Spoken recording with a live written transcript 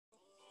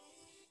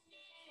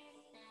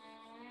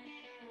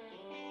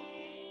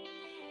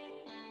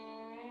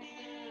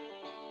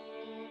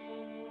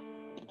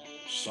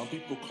Some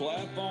people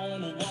clap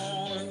on the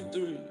 1 and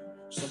 3.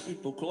 Some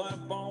people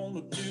clap on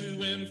the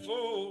 2 and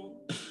 4.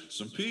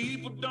 Some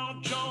people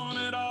don't join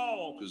at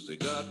all because they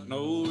got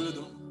no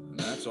rhythm, and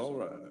that's all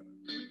right.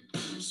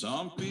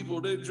 Some people,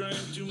 they drink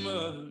too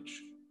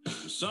much.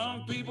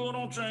 Some people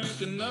don't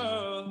drink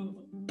enough.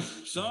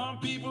 Some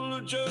people are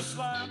just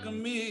like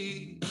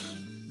me.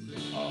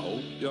 I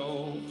hope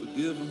y'all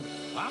forgive them.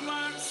 I'm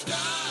like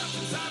stars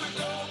inside a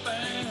gold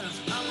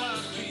bands. I'm like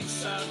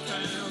peace-side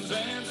towns,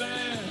 and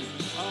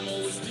I'm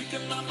always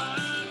speaking my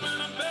mind, man.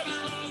 I'm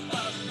better off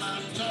biting my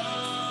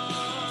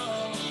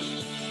tongue.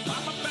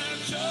 I'm a bad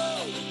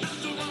show at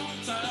the wrong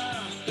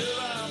time. If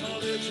I'm a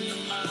legend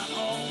in my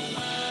own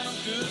mind, I'm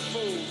good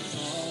for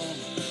some,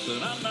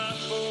 but I'm not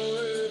for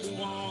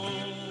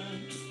everyone.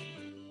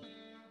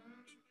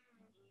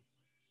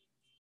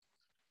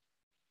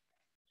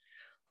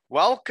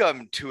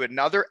 Welcome to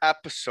another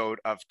episode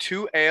of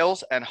Two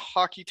Ales and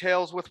Hockey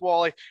Tales with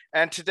Wally.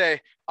 And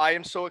today I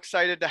am so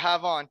excited to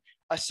have on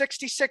a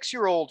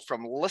 66-year-old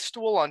from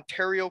Listowel,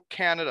 Ontario,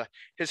 Canada.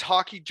 His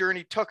hockey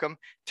journey took him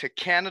to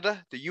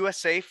Canada, the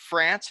USA,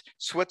 France,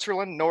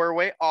 Switzerland,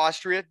 Norway,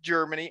 Austria,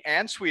 Germany,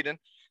 and Sweden.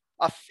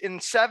 In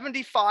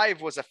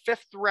 75 was a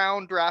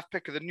 5th-round draft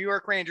pick of the New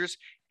York Rangers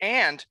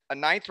and a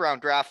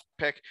 9th-round draft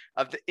pick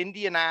of the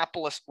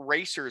Indianapolis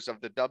Racers of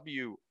the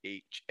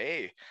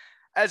WHA.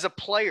 As a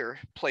player,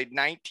 played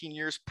 19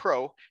 years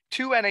pro,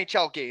 2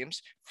 NHL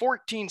games,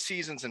 14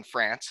 seasons in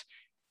France.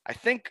 I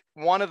think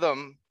one of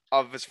them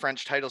of his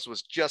French titles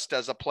was just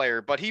as a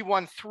player, but he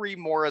won 3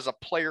 more as a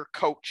player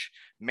coach,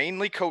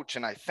 mainly coach,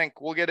 and I think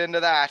we'll get into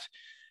that.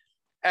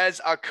 As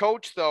a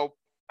coach, though,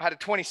 had a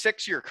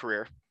 26-year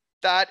career.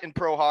 That in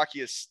pro hockey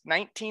is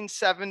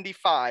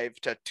 1975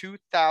 to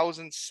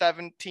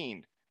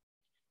 2017.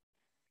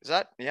 Is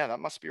that? Yeah,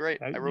 that must be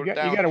right. I wrote it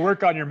down. You got to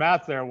work on your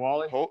math there,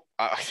 Wally.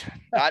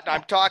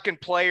 I'm talking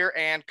player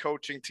and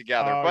coaching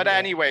together. But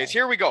anyways,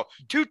 here we go.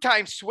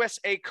 2-time Swiss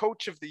A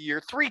Coach of the Year,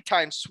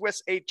 3-time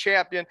Swiss A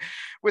champion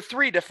with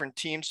 3 different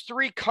teams,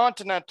 3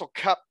 Continental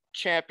Cup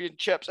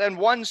championships, and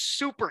 1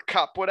 Super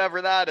Cup,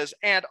 whatever that is,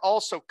 and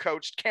also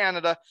coached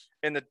Canada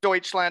in the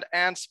Deutschland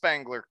and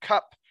Spengler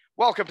Cup.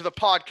 Welcome to the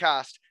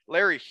podcast,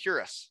 Larry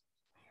Huris.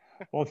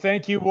 Well,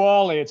 thank you,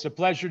 Wally. It's a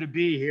pleasure to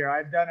be here.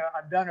 I've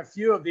done a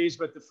few of these,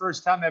 but the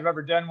first time I've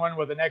ever done one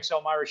with an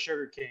ex-Elmira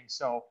Sugar King.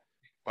 So,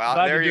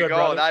 well, there you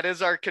go. That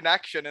is our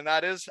connection, and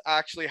that is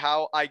actually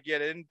how I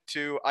get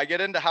into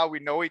how we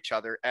know each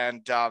other.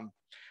 And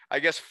I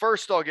guess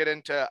first I'll get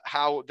into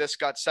how this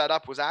got set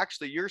up. Was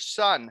actually your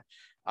son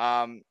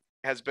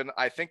has been,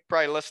 I think,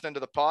 probably listening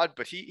to the pod,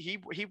 but he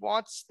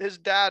wants his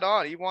dad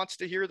on. He wants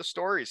to hear the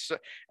stories. So,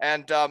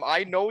 and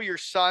I know your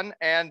son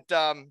and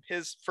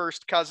his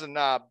first cousin,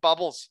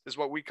 Bubbles is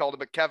what we called him,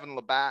 but Kevin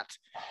Labatt.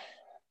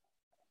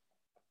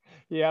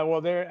 Yeah, well,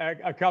 they're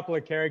a couple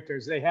of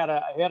characters. They had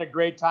a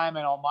great time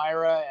in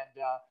Elmira,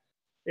 and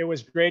it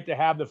was great to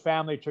have the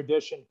family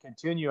tradition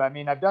continue. I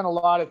mean, I've done a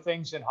lot of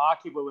things in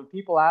hockey, but when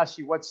people ask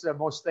you what's the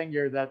most thing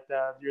you're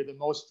the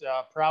most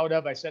proud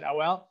of, I said, oh,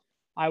 well,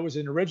 I was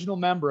an original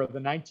member of the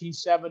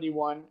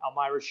 1971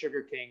 Elmira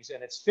Sugar Kings,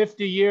 and it's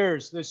 50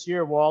 years this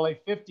year,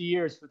 Wally. 50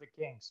 years for the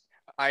Kings.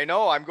 I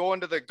know. I'm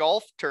going to the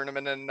golf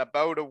tournament in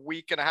about a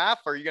week and a half.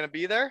 Are you going to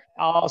be there?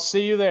 I'll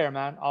see you there,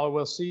 man.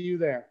 We'll see you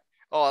there.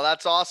 Oh,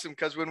 that's awesome.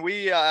 Because when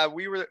we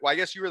were, well, I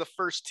guess you were the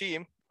first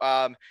team.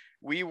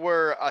 We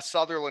were a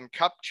Sutherland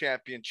Cup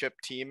championship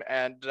team,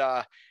 and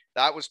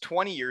that was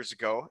 20 years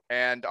ago.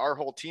 And our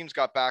whole team's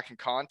got back in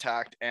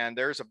contact, and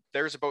there's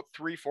about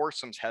 3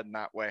 foursomes heading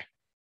that way.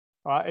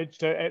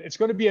 It's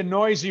going to be a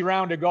noisy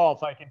round of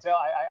golf. I can tell.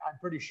 I'm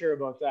pretty sure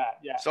about that.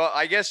 Yeah. So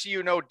I guess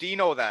you know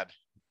Dino then.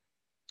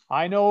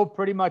 I know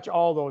pretty much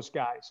all those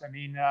guys. I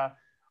mean,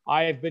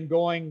 I have been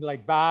going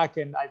back,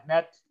 and I've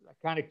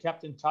kind of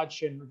kept in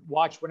touch and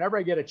watched whenever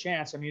I get a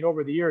chance. I mean,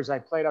 over the years, I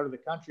played out of the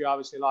country,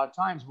 obviously, a lot of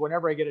times.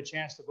 Whenever I get a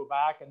chance to go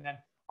back, and then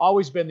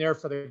always been there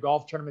for the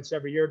golf tournaments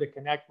every year to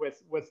connect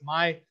with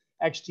my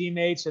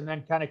ex-teammates and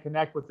then kind of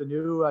connect with the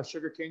new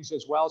Sugar Kings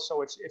as well.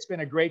 So it's been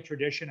a great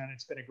tradition, and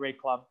it's been a great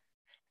club.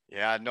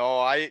 Yeah, no,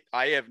 I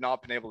have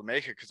not been able to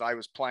make it because I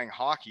was playing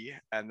hockey,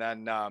 and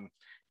then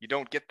you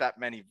don't get that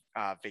many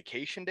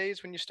vacation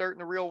days when you start in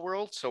the real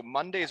world. So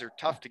Mondays are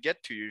tough to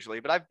get to usually,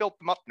 but I've built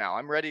them up now.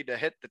 I'm ready to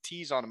hit the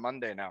tees on a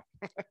Monday now.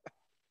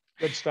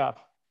 Good stuff.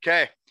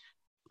 Okay.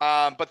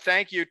 But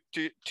thank you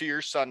to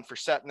your son for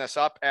setting this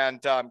up.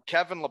 And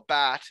Kevin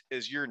Labatt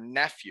is your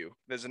nephew.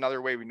 There's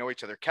another way we know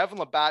each other. Kevin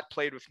Labatt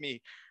played with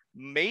me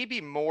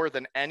maybe more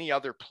than any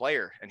other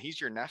player, and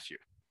he's your nephew.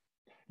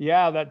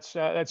 Yeah,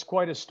 that's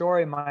quite a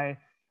story. My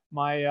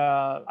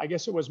I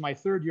guess it was my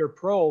 3rd year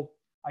pro.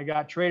 I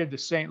got traded to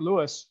St.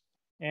 Louis,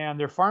 and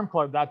their farm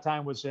club at that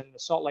time was in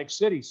Salt Lake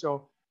City.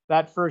 So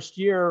that first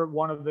year,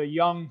 one of the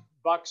young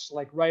bucks,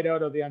 right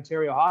out of the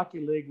Ontario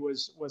Hockey League,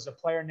 was a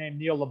player named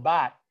Neil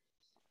Labatt.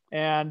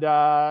 And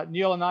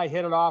Neil and I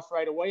hit it off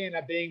right away,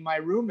 ended up being my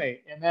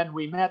roommate. And then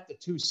we met the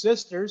 2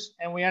 sisters,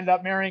 and we ended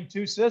up marrying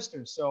 2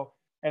 sisters. So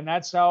and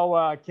that's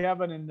how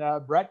Kevin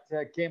and Brett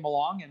came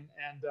along, and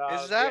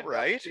Is they that ended up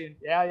right? being,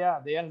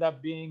 they ended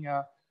up being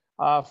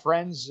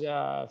friends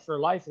for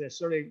life. They're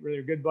sort of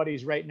really good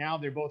buddies right now.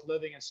 They're both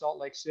living in Salt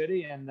Lake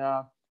City, and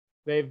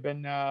they've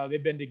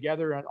been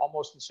together and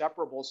almost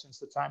inseparable since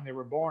the time they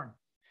were born.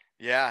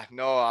 Yeah,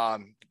 no,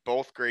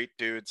 both great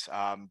dudes.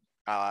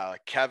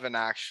 Kevin,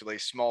 actually,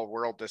 small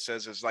world this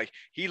is like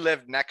he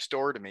lived next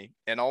door to me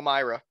in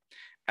Elmira.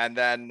 And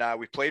then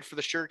we played for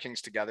the Sugar Kings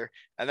together.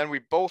 And then we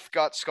both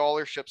got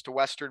scholarships to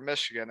Western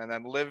Michigan and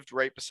then lived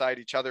right beside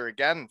each other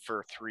again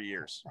for 3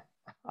 years.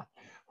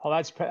 Well,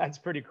 that's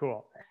pretty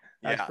cool.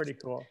 That's Yeah. pretty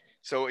cool.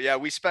 So, yeah,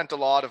 we spent a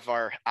lot of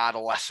our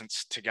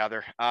adolescence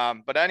together.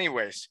 But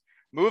anyways,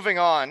 moving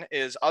on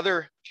is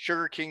other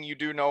Sugar King you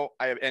do know,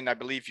 and I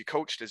believe you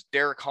coached, is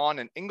Derek Hahn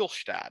in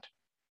Ingolstadt.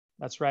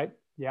 That's right.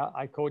 Yeah,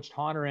 I coached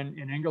Honor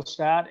in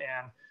Ingolstadt,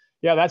 and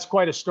yeah, that's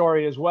quite a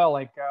story as well.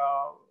 Like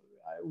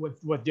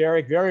with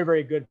Derek, very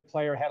very good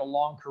player, had a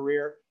long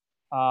career,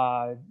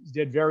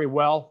 did very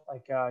well.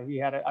 Like he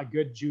had a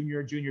good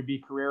junior B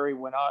career. He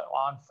went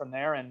on from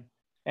there,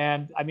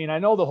 and I mean I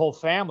know the whole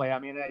family. I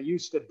mean I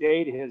used to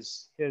date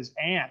his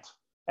aunt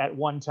at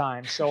one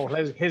time. So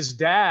his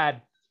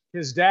dad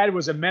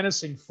was a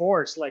menacing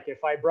force. Like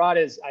if I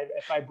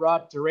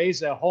brought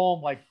Teresa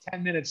home like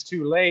 10 minutes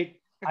too late,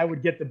 I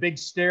would get the big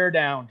stare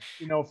down,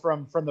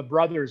 from the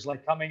brothers,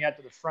 like coming out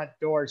to the front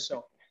door.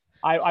 So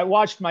I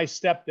watched my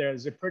step there.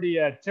 It's a pretty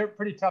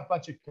tough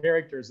bunch of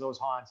characters, those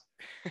Hans.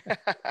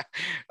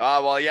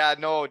 Well, yeah,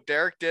 no,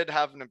 Derek did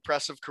have an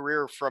impressive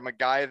career from a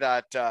guy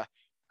that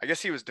I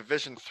guess he was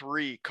Division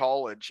III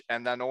college,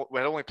 and then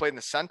had only played in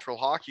the Central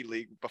Hockey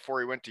League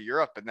before he went to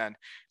Europe. And then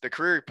the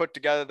career he put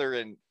together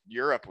in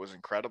Europe was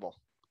incredible.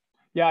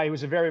 Yeah, he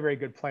was a very, very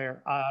good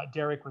player.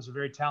 Derek was a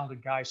very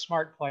talented guy,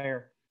 smart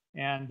player.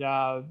 And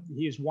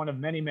he's one of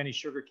many, many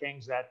Sugar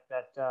Kings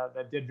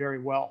that did very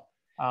well.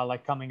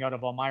 Like coming out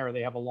of Elmira, they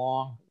have a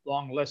long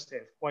list. They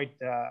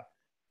have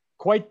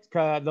quite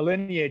the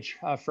lineage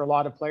for a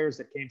lot of players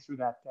that came through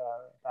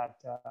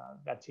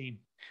that team.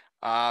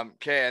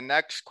 Okay, and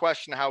next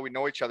question, how we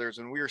know each other, is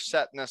when we were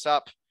setting this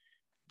up,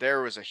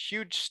 there was a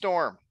huge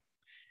storm,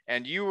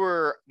 and you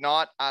were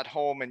not at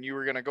home, and you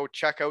were going to go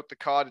check out the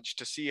cottage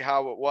to see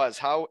how it was.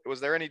 How was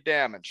there any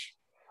damage?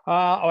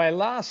 I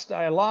lost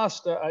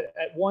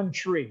at one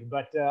tree,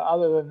 but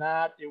other than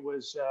that, it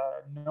was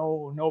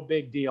no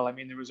big deal. I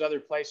mean, there was other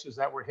places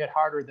that were hit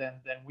harder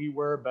than we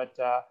were, but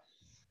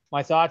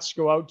my thoughts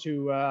go out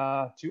to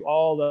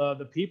all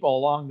the people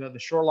along the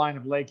shoreline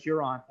of Lake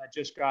Huron that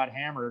just got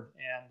hammered,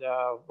 and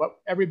but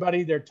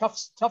everybody, they're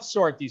tough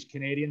sort, these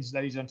Canadians,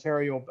 these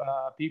Ontario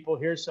people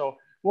here. So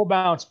we'll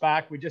bounce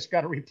back. We just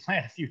got to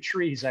replant a few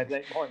trees, I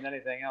think, more than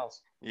anything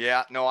else.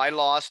 Yeah, no, I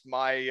lost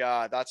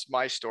my, that's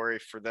my story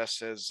for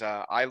this is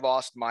I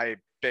lost my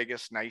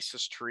biggest,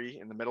 nicest tree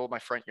in the middle of my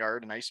front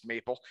yard, a nice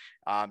maple,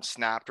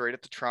 snapped right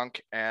at the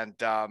trunk. And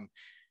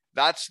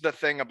that's the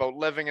thing about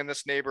living in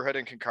this neighborhood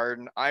in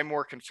Kincardine. I'm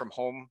working from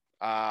home.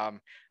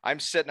 I'm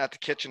sitting at the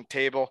kitchen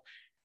table,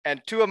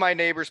 and two of my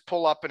neighbors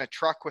pull up in a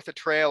truck with a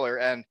trailer,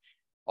 and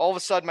all of a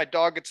sudden my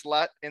dog gets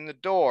let in the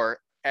door,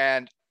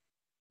 and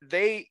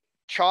they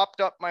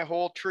chopped up my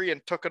whole tree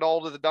and took it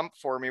all to the dump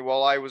for me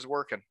while I was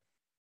working.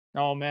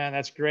 Oh man,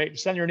 that's great.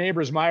 Send your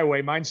neighbors my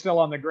way. Mine's still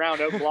on the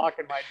ground out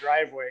blocking my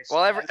driveway. So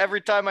well,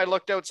 every time I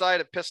looked outside,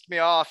 it pissed me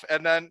off.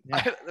 And then,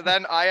 yeah.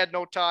 then I had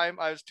no time.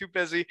 I was too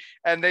busy,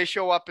 and they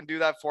show up and do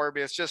that for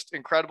me. It's just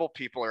incredible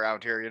people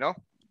around here,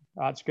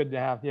 It's good to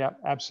have. Yeah,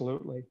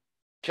 absolutely.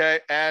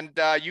 Okay. And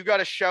you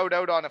got a shout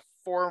out on a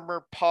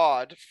former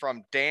pod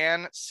from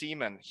Dan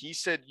Seaman. He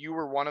said you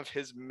were one of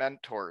his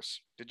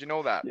mentors. Did you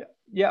know that?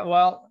 Yeah.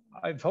 Well,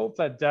 I hope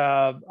that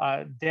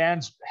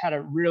Dan's had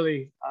a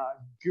really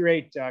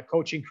great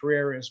coaching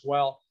career as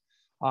well.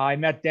 I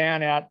met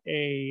Dan at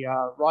a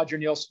Roger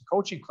Nielsen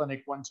coaching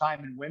clinic one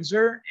time in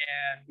Windsor,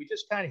 and we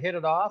just kind of hit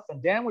it off.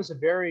 And Dan was a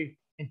very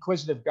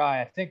inquisitive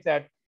guy. I think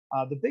that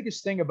the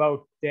biggest thing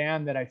about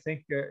Dan that I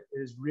think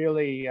has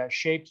really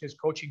shaped his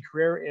coaching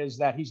career is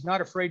that he's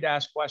not afraid to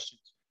ask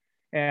questions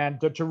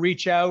and to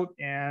reach out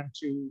and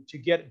to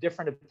get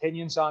different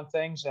opinions on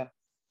things.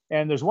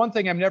 And there's one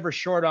thing I'm never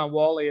short on,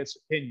 Wally, it's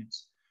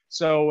opinions.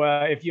 So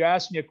if you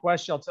ask me a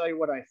question, I'll tell you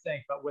what I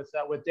think. But with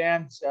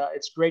Dan,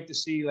 it's great to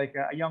see like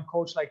a young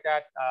coach like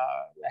that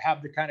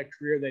have the kind of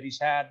career that he's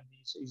had.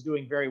 He's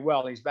doing very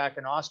well. He's back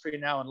in Austria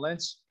now in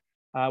Linz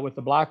with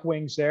the Black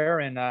Wings there,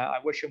 and I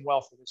wish him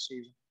well for this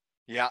season.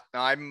 Yeah,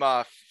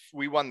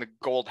 we won the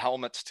gold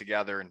helmets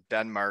together in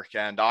Denmark,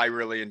 and I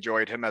really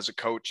enjoyed him as a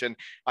coach. And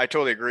I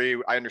totally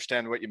agree. I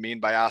understand what you mean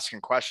by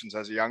asking questions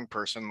as a young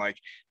person. Like,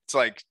 it's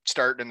like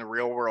starting in the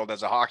real world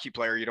as a hockey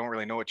player. You don't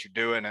really know what you're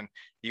doing, and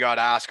you got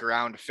to ask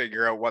around to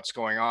figure out what's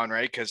going on,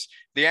 right? Because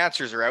the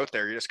answers are out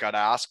there. You just got to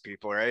ask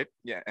people, right?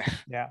 Yeah.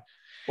 Yeah.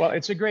 Well,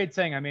 it's a great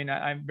thing. I mean,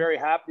 I'm very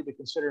happy to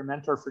consider a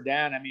mentor for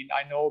Dan. I mean,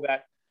 I know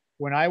that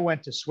when I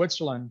went to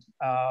Switzerland,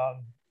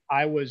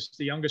 I was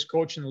the youngest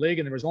coach in the league,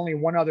 and there was only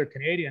one other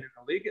Canadian in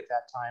the league at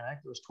that time. I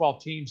think there was 12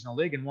 teams in the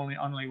league, and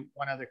only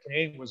one other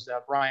Canadian was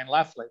Brian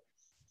Leffley.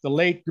 the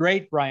late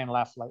great Brian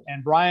Leffley.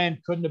 And Brian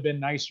couldn't have been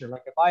nicer.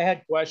 Like if I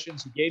had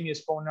questions, he gave me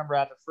his phone number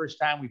at the first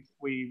time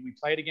we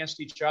played against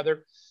each other.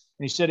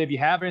 And he said, if you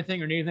have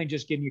anything or need anything,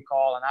 just give me a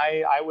call. And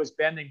I was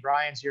bending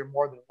Brian's ear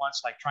more than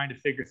once, like trying to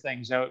figure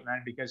things out,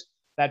 man, because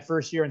that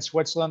first year in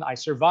Switzerland, I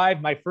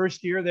survived my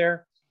first year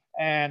there.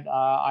 And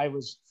I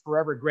was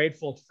forever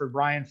grateful for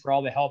Brian for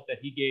all the help that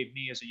he gave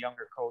me as a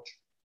younger coach.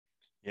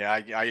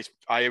 Yeah,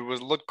 I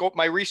was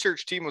my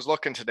research team was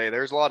looking today.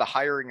 There's a lot of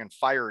hiring and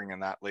firing in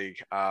that league.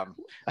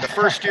 The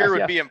first year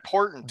would be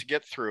important to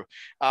get through.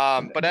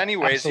 But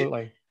anyways,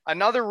 absolutely.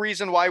 Another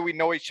reason why we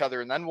know each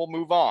other, and then we'll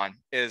move on,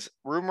 is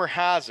rumor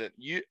has it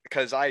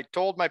because I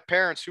told my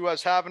parents who I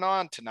was having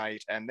on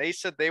tonight, and they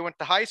said they went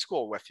to high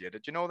school with you.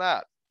 Did you know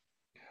that?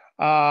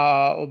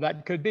 Well,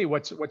 that could be.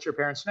 What's your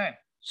parents' name?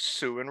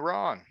 Sue and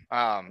Ron.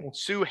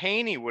 Sue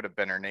Haney would have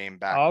been her name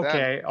back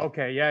then.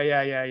 Okay.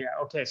 Yeah.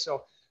 Okay.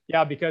 So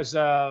yeah, because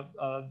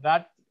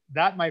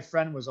that my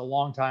friend was a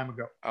long time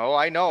ago. Oh,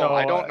 I know. So,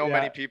 I don't know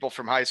many people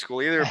from high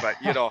school either, but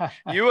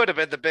you would have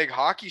been the big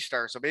hockey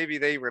star. So maybe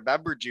they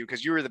remembered you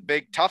because you were the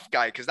big tough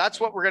guy. Because that's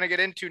what we're going to get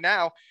into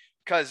now.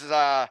 Because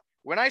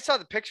when I saw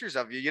the pictures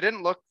of you, you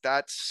didn't look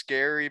that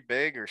scary,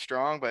 big or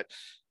strong, but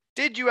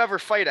did you ever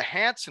fight a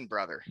Hanson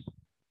brother?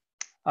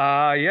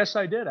 Yes,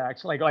 I did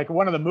actually. Like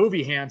one of the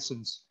movie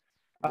Hansons.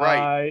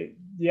 Right.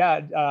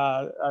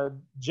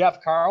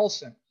 Jeff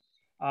Carlson.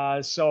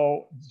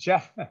 So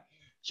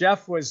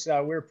Jeff was, we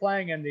were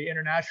playing in the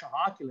International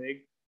Hockey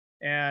League,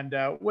 and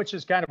which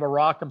is kind of a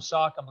rock'em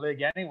sock'em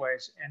league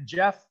anyways. And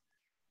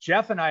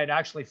Jeff and I had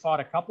actually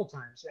fought a couple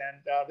times.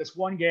 And this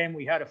one game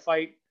we had a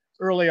fight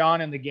early on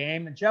in the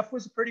game, and Jeff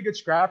was a pretty good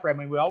scrapper. I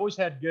mean, we always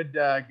had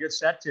good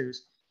set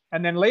twos.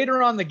 And then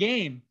later on the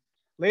game,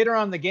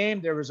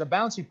 there was a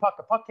bouncy puck.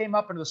 The puck came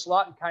up into the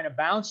slot and kind of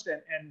bounced,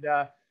 and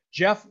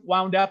Jeff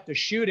wound up to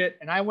shoot it,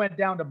 and I went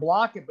down to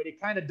block it, but he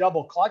kind of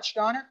double clutched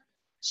on it.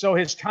 So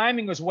his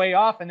timing was way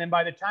off. And then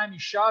by the time he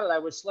shot it, I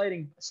was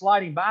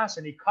sliding bass,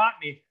 and he caught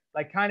me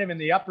like kind of in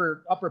the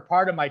upper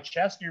part of my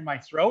chest near my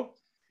throat.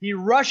 He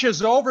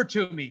rushes over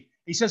to me.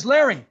 He says,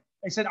 Larry,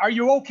 I said, are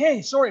you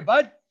okay? Sorry,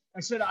 bud. I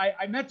said,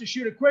 I meant to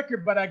shoot it quicker,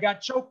 but I got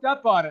choked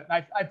up on it.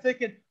 And I'm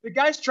thinking the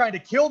guy's trying to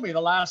kill me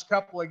the last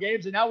couple of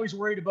games, and now he's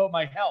worried about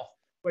my health.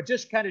 But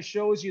just kind of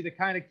shows you the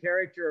kind of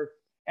character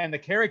and the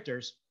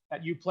characters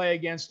that you play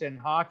against in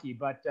hockey.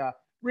 But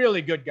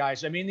really good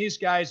guys. I mean, these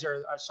guys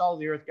are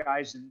solid earth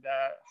guys and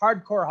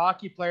hardcore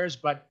hockey players,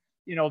 but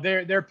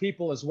they're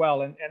people as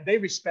well, and they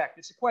respect.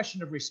 It's a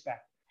question of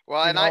respect.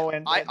 Well,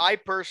 I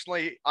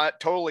personally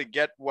totally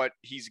get what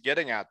he's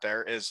getting at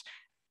there is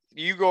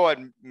you go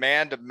in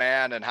man to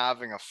man and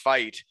having a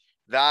fight,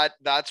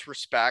 that's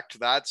respect,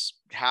 that's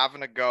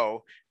having a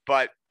go,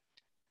 but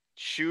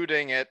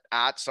shooting it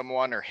at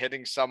someone or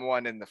hitting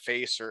someone in the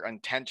face or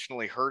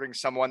intentionally hurting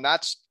someone,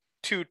 that's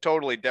two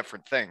totally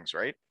different things,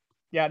 right?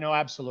 Yeah, no,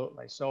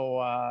 absolutely. So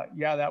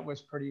that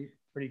was pretty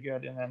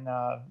good. And then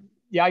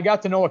I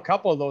got to know a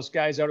couple of those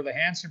guys out of the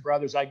Hanson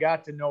brothers. I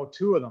got to know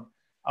two of them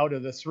out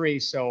of the three.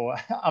 So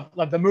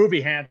of the movie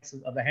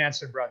of the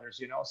Hanson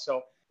brothers,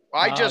 so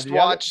I just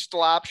watched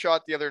Slapshot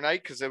the other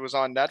night because it was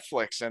on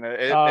Netflix, and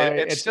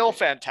it's still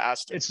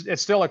fantastic.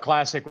 It's still a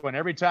classic one.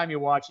 Every time you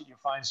watch it, you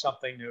find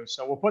something new.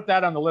 So we'll put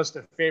that on the list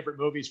of favorite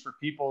movies for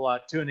people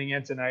tuning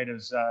in tonight.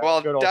 Is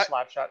good old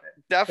Slapshot.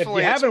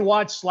 Definitely. If you haven't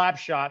watched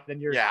Slapshot,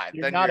 then you're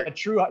not a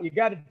true. You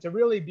got to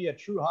really be a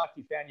true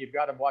hockey fan. You've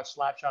got to watch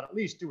Slapshot at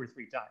least 2 or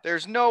 3 times.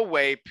 There's no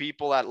way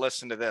people that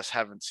listen to this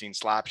haven't seen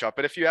Slapshot.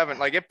 But if you haven't,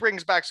 it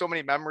brings back so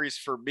many memories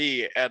for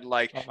me and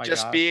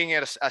being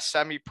a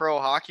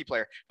semi-pro hockey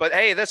player. But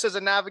hey, this is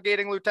a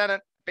navigating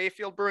lieutenant,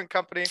 Bayfield Brewing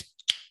Company.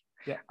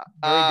 Yeah,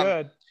 very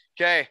good.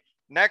 Okay,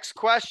 next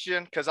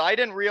question, because I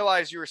didn't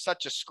realize you were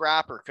such a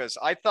scrapper, because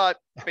I thought,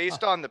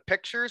 based on the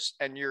pictures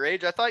and your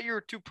age, I thought you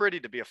were too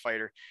pretty to be a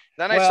fighter.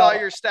 Then I saw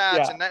your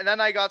stats, and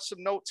then I got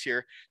some notes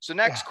here. So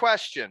next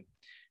question,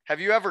 have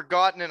you ever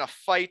gotten in a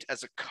fight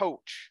as a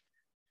coach?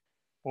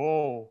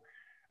 Oh,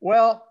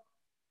 well,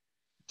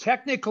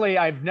 technically,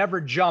 I've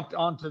never jumped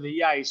onto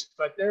the ice,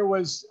 but there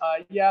was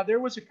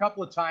a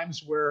couple of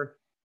times where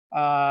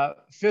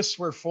fists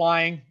were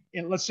flying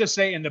in, let's just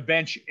say, in the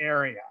bench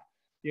area,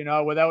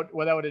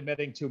 without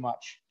admitting too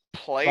much.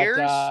 Players?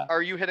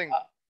 Are you hitting?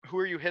 Who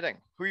are you hitting?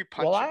 Who are you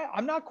punching? Well,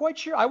 I'm not quite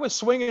sure. I was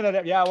swinging at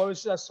it. Yeah, I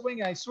was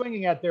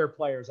swinging at their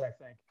players, I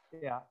think.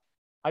 Yeah.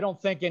 I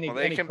don't think any. Well,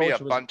 they can be a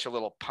bunch of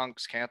little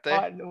punks, can't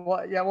they?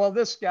 Well,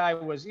 this guy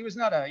was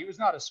not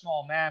a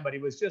small man, but he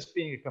was just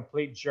being a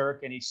complete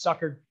jerk, and he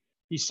suckered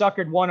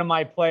one of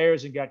my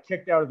players and got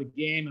kicked out of the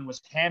game and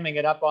was hamming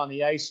it up on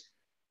the ice.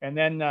 And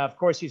then, of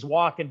course, he's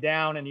walking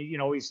down, and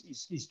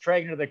he's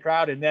dragging to the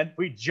crowd, and then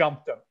we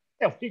jumped him.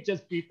 And we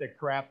just beat the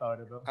crap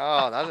out of him.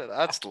 Oh,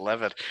 that's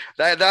livid.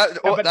 That's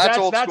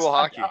old school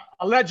hockey.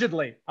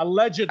 Allegedly.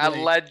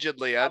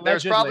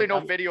 There's probably no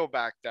video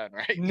back then,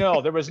 right?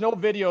 No, there was no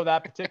video of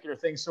that particular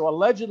thing. So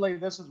allegedly,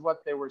 this is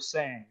what they were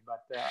saying,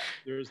 but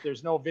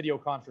there's no video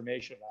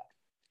confirmation of that.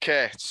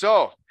 Okay,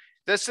 so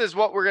this is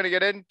what we're gonna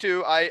get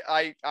into.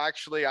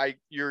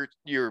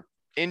 Your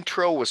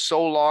intro was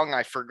so long,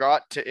 I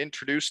forgot to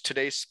introduce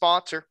today's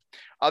sponsor.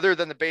 Other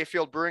than the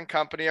Bayfield Brewing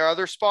Company, our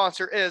other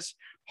sponsor is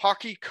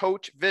Hockey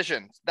Coach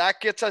Vision. That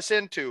gets us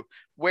into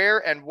where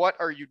and what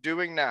are you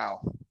doing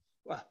now?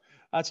 Well,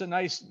 that's a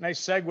nice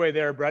segue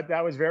there, Brett.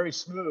 That was very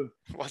smooth,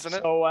 wasn't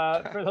it? So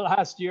for the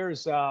last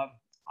years,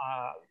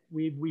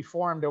 we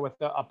formed with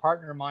a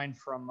partner of mine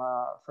from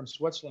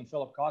Switzerland,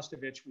 Philip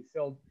Kostovich.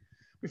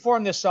 We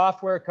formed this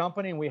software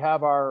company, and we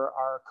have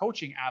our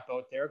coaching app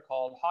out there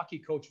called Hockey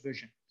Coach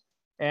Vision.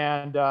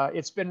 And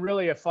it's been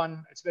really a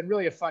fun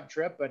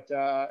trip, but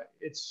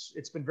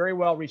it's been very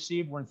well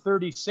received. We're in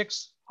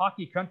 36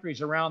 hockey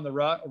countries around the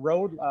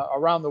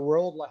around the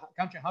world,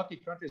 hockey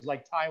countries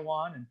like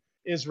Taiwan and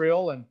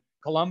Israel and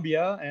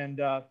Colombia and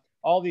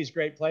all these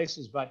great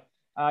places. But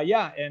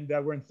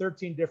we're in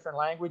 13 different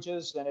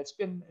languages, and it's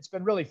been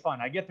really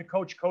fun. I get to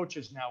coach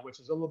coaches now, which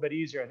is a little bit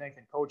easier, I think,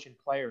 than coaching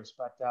players.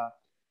 But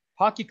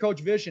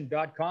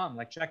hockeycoachvision.com,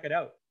 check it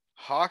out.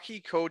 Hockey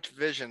Coach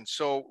Vision.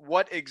 So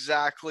what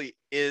exactly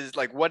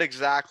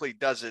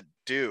does it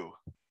do?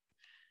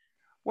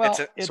 Well,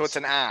 it's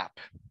an app.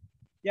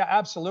 Yeah,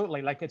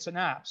 absolutely. It's an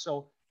app.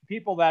 So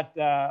people that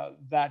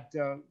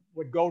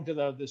would go to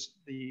the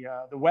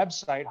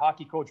website,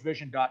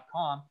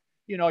 hockeycoachvision.com,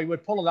 you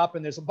would pull it up,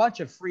 and there's a bunch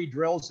of free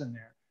drills in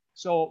there.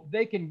 So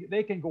they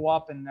can go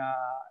up and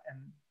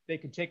they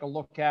can take a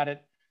look at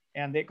it,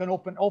 and they can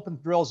open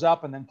drills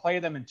up and then play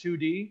them in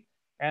 2D.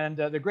 And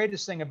the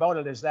greatest thing about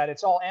it is that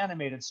it's all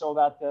animated, so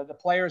that the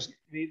players,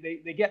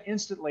 they get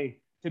instantly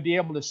to be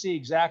able to see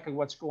exactly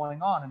what's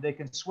going on, and they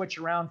can switch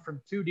around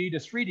from 2D to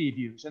 3D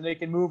views, and they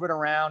can move it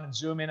around and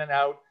zoom in and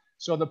out,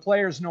 so the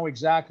players know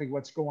exactly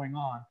what's going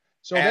on.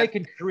 So they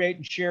can create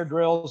and share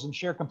drills and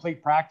share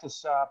complete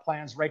practice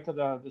plans right to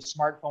the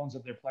smartphones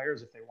of their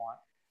players if they want.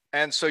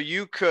 And so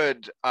you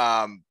could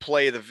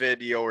play the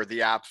video or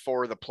the app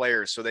for the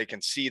players so they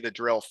can see the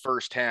drill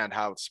firsthand,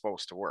 how it's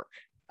supposed to work.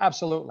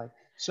 Absolutely.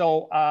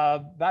 So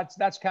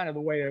that's kind of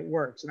the way it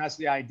works. And that's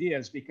the idea,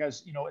 is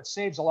because, it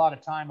saves a lot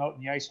of time out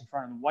in the ice in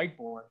front of the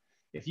whiteboard.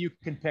 If you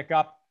can pick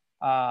up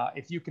a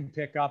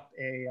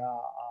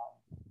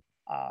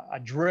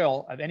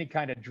drill, of any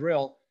kind of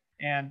drill,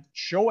 and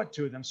show it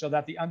to them so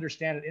that they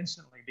understand it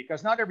instantly,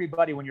 because not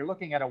everybody, when you're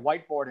looking at a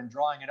whiteboard and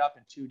drawing it up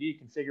in 2D,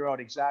 can figure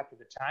out exactly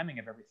the timing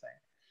of everything.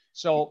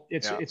 So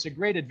it's a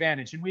great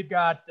advantage. And we've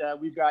got 4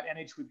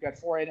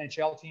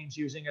 NHL teams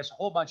using us, a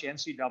whole bunch of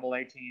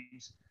NCAA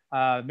teams,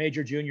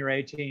 major junior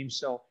A teams.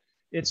 So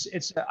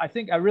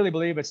I really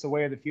believe it's the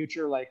way of the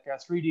future,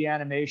 3D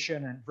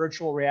animation and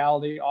virtual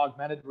reality,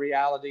 augmented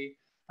reality.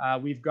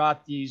 We've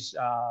got these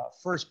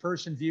first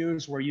person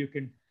views where you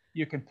can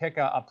pick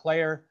a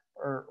player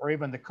or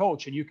even the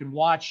coach, and you can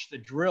watch the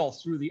drill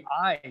through the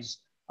eyes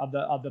of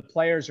the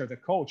players or the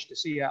coach to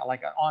see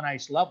like an on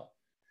ice level.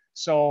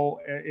 So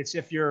it's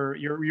if you're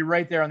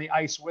right there on the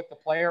ice with the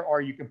player,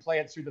 or you can play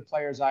it through the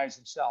player's eyes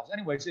themselves.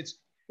 Anyways,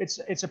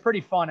 it's a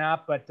pretty fun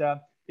app. But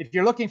if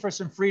you're looking for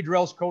some free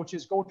drills,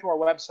 coaches, go to our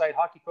website,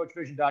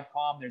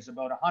 hockeycoachvision.com. There's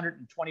about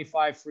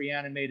 125 free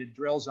animated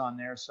drills on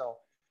there. So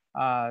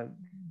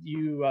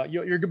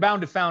you're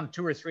bound to find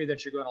 2 or 3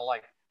 that you're going to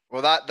like.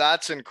 Well,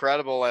 that's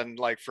incredible. And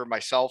for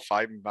myself,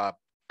 I'm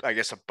I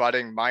guess a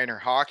budding minor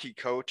hockey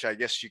coach, I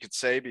guess you could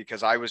say,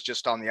 because I was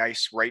just on the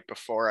ice right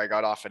before I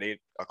got off at 8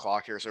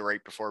 o'clock here. So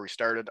right before we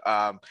started.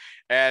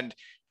 And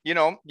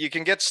you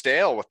can get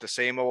stale with the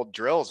same old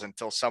drills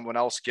until someone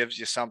else gives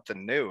you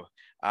something new.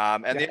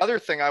 The other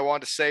thing I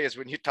want to say is,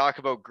 when you talk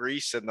about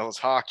Greece and those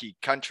hockey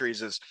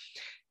countries,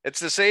 it's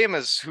the same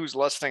as who's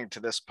listening to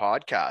this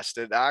podcast.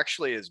 It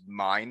actually is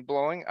mind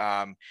blowing.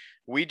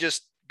 We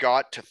just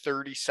got to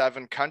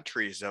 37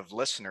 countries of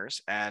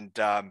listeners, and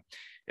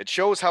it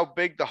shows how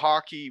big the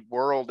hockey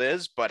world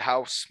is, but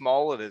how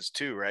small it is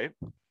too, right?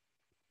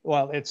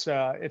 Well, it's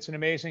an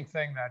amazing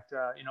thing that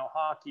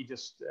hockey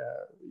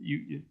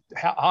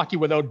hockey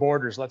without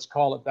borders, let's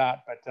call it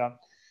that. But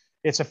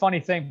it's a funny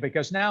thing,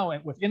 because now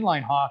with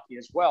inline hockey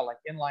as well,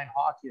 inline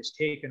hockey has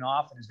taken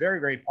off and is very,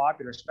 very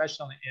popular,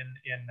 especially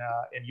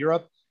in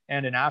Europe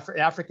and in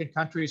African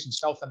countries and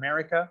South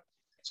America.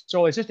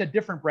 So it's just a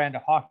different brand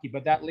of hockey,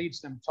 but that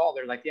leads them tall.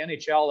 They're like the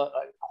NHL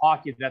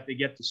hockey that they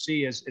get to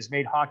see is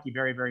made hockey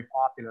very, very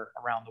popular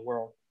around the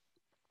world.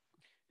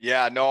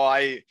 Yeah, no,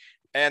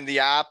 and the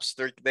apps,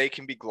 they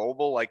can be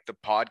global, like the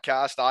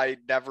podcast. I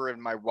never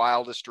in my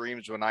wildest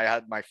dreams, when I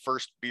had my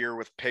first beer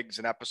with pigs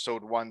in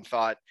episode 1,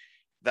 thought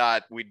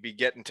that we'd be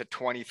getting to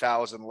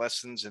 20,000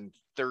 listens in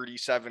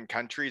 37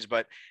 countries.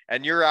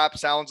 And your app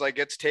sounds like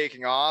it's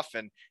taking off.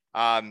 And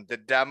the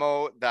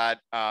demo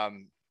that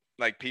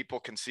people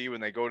can see when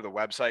they go to the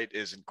website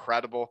is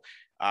incredible.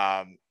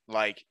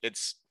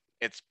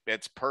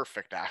 It's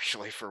perfect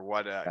actually for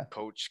what a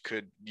coach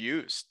could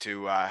use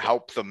to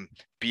help them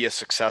be a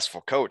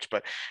successful coach.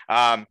 But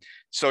how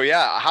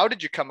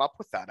did you come up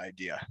with that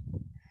idea?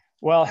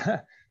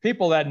 Well,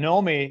 people that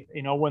know me,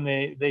 when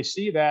they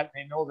see that,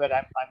 they know that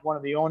I'm one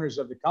of the owners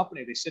of the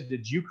company. They said,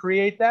 "Did you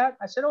create that?"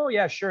 I said, "Oh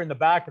yeah, sure." In the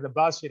back of the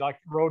bus, like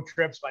road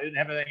trips, but I didn't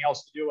have anything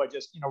else to do. I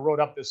just, wrote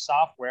up this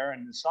software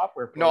and the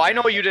software program. No, I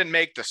know you didn't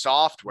make the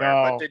software,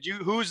 No. but did you?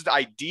 Whose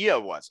idea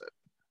was it?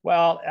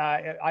 Well,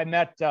 I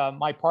met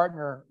my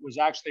partner was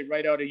actually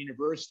right out of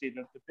university.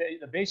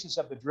 The basis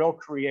of the Drill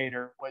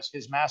Creator was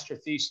his master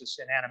thesis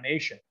in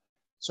animation.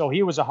 So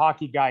he was a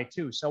hockey guy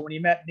too. So when he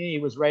met me, he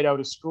was right out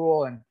of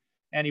school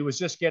and he was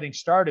just getting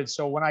started.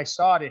 So when I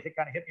saw it, it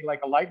kind of hit me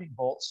like a lightning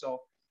bolt.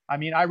 So, I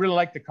mean, I really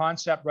liked the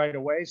concept right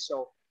away.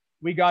 So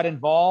we got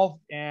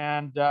involved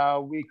and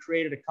we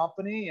created a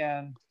company,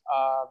 and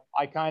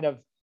I kind of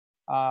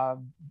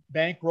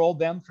bankrolled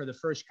them for the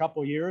first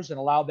couple of years and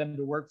allowed them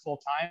to work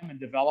full time and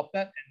develop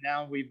it. And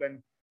now we've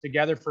been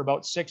together for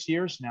about 6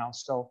 years now.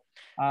 So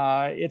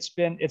it's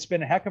been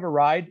a heck of a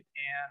ride,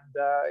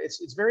 and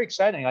it's very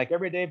exciting. Like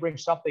every day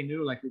brings something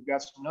new. Like we've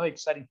got some really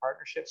exciting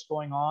partnerships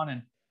going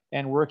on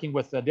and working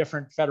with the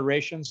different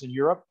federations in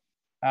Europe.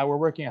 We're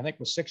working, I think,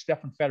 with 6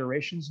 different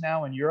federations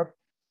now in Europe,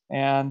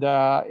 and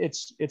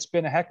it's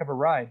been a heck of a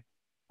ride.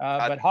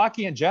 But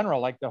hockey in general,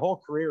 like the whole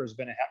career, has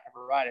been a heck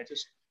of a ride.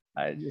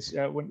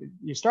 When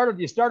you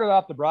started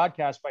off the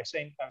broadcast by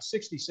saying I'm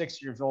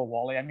 66 years old,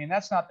 Wally. I mean,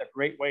 that's not the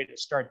great way to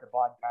start the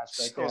podcast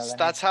right there.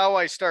 That's how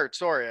I start.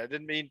 Sorry, I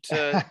didn't mean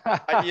to,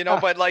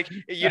 but like,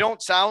 you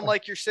don't sound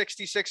like you're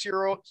 66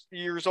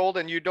 years old,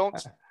 and you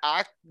don't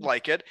act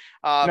like it.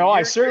 No,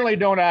 I certainly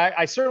don't act.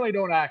 I certainly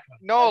don't act.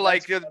 No,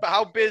 like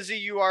how busy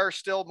you are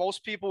still.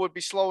 Most people would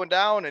be slowing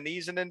down and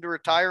easing into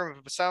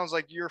retirement. It sounds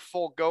like you're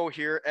full go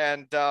here.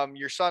 And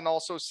your son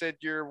also said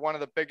you're one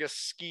of the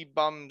biggest ski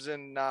bums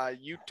in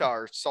Utah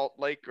or Salt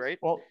Lake, right?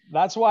 Well,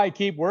 that's why I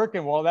keep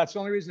working. Well, that's the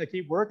only reason I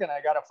keep working. I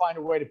got to find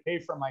a way to pay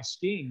for my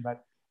skiing.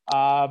 But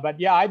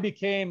yeah, I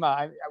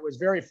was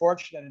very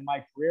fortunate in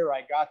my career.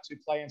 I got to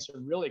play in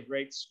some really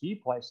great ski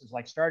places,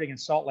 like starting in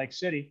Salt Lake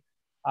City.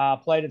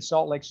 Played in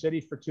Salt Lake City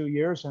for 2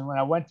 years. And when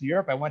I went to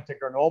Europe, I went to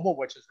Grenoble,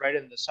 which is right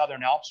in the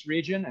Southern Alps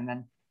region, and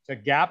then to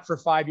Gap for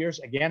 5 years,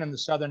 again in the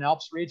Southern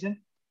Alps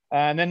region.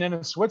 And then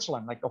in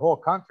Switzerland, like the whole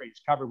country is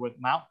covered with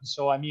mountains.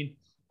 So, I mean,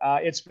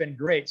 it's been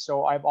great.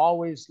 So I've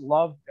always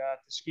loved to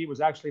ski. It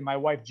was actually my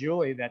wife,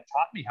 Julie, that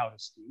taught me how to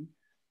ski.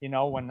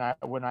 When I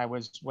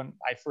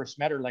first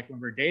met her, like when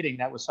we were dating,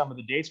 that was some of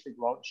the dates we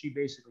go out. She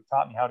basically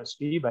taught me how to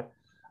ski. But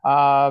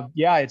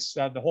yeah, it's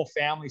the whole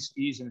family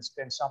skis, and it's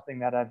been something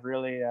that I've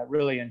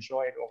really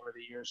enjoyed over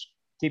the years.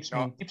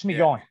 Keeps me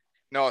going.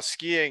 No,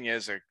 skiing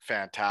is a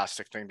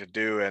fantastic thing to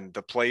do, and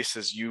the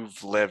places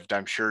you've lived,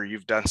 I'm sure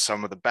you've done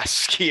some of the best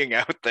skiing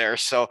out there.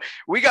 So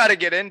we got to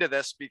get into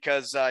this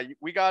because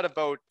we got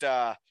about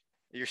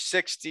you're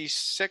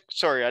 66.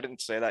 Sorry, I didn't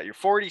say that. You're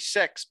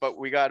 46, but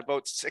we got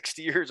about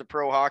 60 years of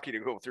pro hockey to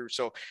go through.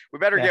 So we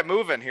better get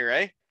moving here,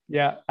 eh?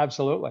 Yeah,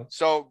 absolutely.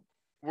 So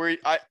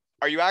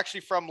are you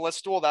actually from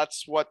Listowel?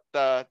 That's what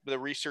the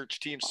research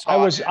team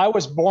saw. I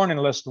was born in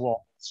Listowel.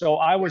 So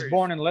I was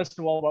born in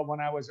Listowel, but when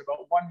I was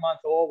about 1 month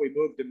old, we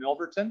moved to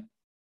Milverton.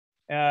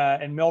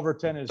 And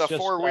Milverton is the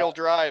just 4-wheel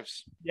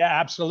drives. Yeah,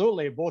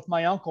 absolutely. Both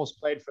my uncles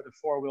played for the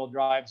 4-wheel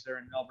drives there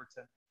in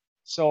Milverton.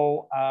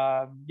 So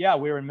yeah,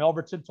 we were in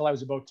Milverton till I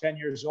was about 10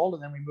 years old,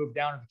 and then we moved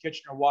down to the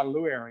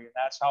Kitchener-Waterloo area.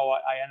 That's how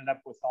I ended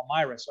up with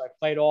Elmira. So I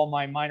played all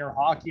my minor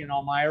hockey in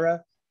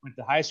Elmira. Went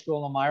to high school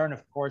in Elmira, and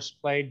of course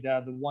played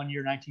the 1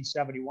 year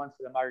 1971 for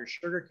the Elmira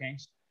Sugar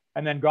Kings,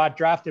 and then got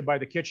drafted by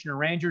the Kitchener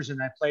Rangers,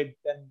 and I played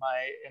in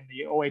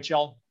the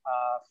OHL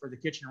for the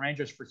Kitchener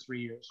Rangers for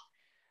 3 years.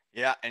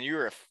 Yeah, and you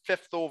were a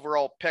 5th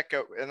overall pick,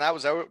 and that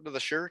was out of the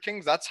Sugar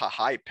Kings. That's a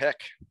high pick.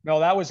 No,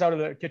 that was out of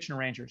the Kitchener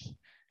Rangers.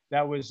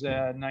 That was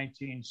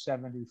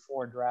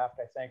 1974 draft,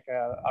 I think,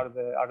 out of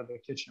the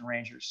Kitchener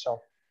Rangers. So.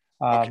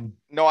 Okay.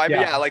 No,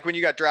 like when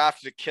you got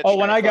drafted, Kitchener. Oh,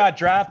 when I got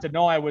drafted,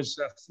 no, I was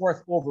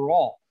 4th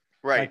overall.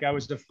 Right. Like I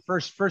was the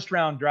first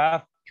round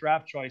draft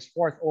choice,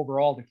 4th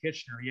overall to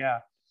Kitchener. Yeah.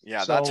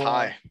 Yeah, so, that's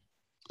high.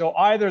 So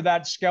either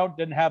that scout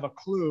didn't have a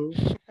clue,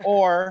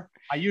 or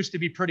I used to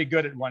be pretty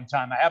good at one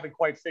time. I haven't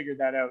quite figured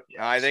that out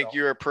yet. I think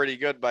you were pretty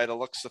good by the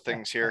looks of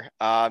things here.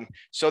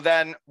 So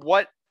then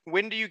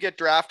when do you get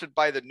drafted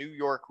by the New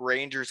York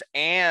Rangers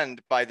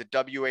and by the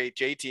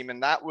WHA team?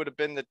 And that would have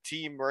been the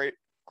team, right?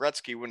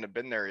 Gretzky wouldn't have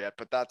been there yet,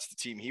 but that's the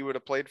team he would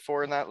have played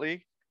for in that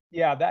league.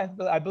 Yeah,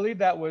 I believe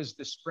that was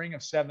the spring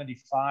of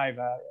 75.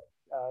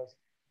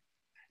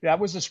 That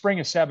was the spring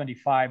of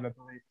 75, I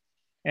believe.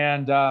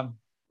 And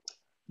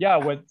yeah,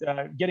 with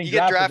getting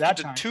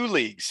drafted to 2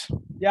 leagues.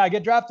 Yeah, I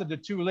get drafted to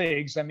 2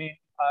 leagues. I mean,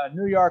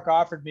 New York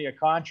offered me a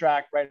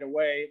contract right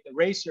away. The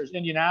Racers,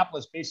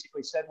 Indianapolis,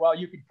 basically said, well,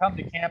 you can come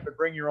to camp and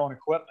bring your own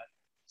equipment.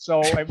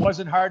 So it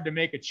wasn't hard to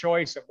make a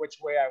choice of which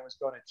way I was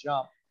going to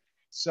jump.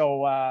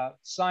 So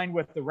signed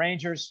with the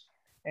Rangers,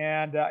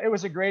 and it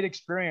was a great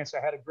experience.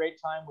 I had a great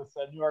time with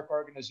the New York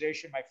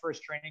organization. My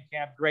first training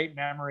camp, great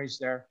memories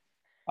there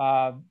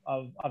of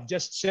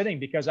just sitting,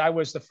 because I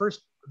was the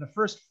first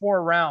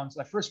 4 rounds,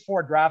 the first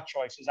 4 draft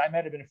choices. I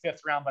might have been a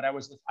 5th round, but I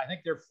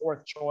think their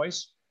 4th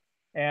choice.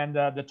 And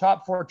the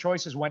top 4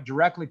 choices went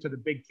directly to the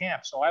big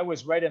camp. So I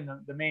was right in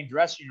the main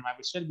dressing room. I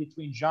was sitting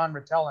between Jean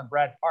Rattel and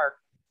Brad Park,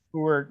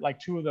 who were like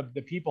two of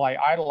the people I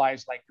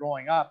idolized like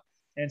growing up,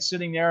 and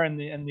sitting there in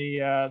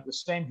the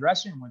same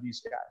dressing room with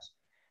these guys.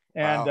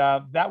 And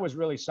Wow. that was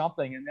really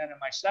something. And then in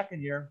my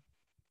second year,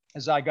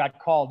 as I got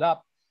called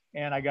up,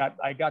 and I got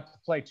to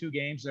play 2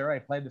 games there. I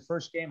played the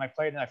first game. I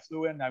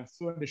flew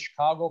into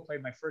Chicago,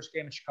 played my first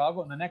game in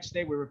Chicago. And the next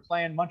day we were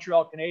playing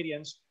Montreal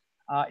Canadiens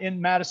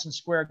in Madison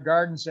Square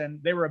Gardens, and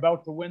they were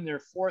about to win their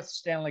 4th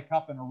Stanley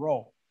Cup in a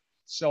row.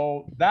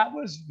 So that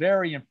was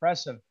very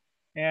impressive.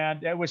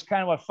 And it was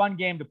kind of a fun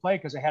game to play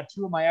because I had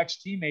 2 of my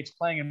ex-teammates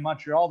playing in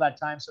Montreal that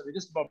time. So they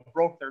just about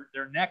broke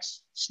their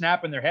necks,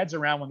 snapping their heads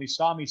around when they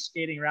saw me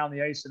skating around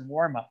the ice in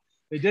warm-up.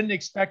 They didn't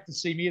expect to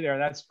see me there,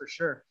 that's for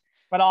sure.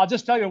 But I'll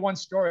just tell you one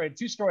story,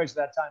 2 stories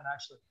that time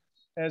actually.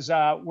 As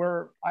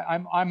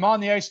I'm on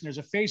the ice and there's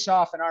a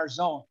face-off in our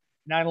zone,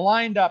 and I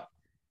lined up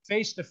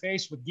face to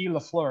face with Guy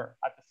Lafleur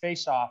at the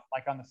face-off,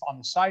 like on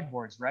the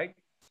sideboards, right?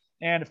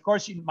 And of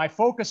course, my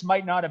focus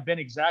might not have been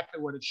exactly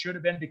what it should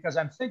have been, because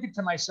I'm thinking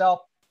to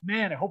myself,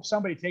 man, I hope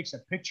somebody takes a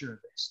picture of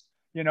this.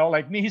 You know,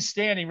 like me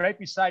standing right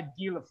beside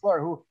Guy Lafleur,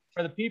 who,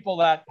 for the people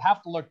that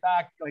have to look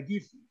back, like Guy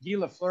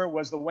Lafleur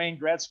was the Wayne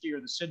Gretzky or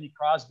the Sidney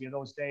Crosby of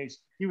those days.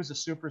 He was a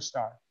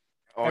superstar.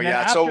 Oh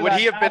yeah. So would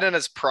he have been in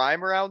his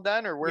prime around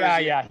then, or where?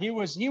 Yeah, he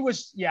was. He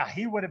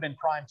would have been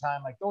prime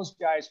time. Like those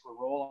guys were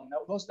rolling.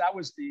 That was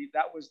the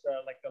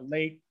like the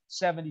late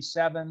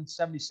 77,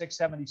 76,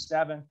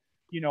 77.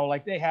 You know,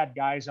 like they had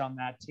guys on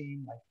that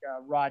team like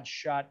Rod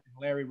Schutt and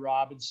Larry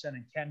Robinson,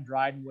 and Ken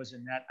Dryden was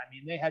in that. I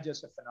mean, they had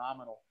just a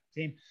phenomenal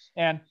team.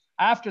 And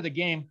after the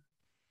game,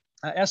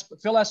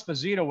 Phil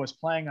Esposito was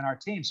playing on our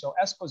team. So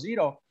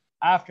Esposito,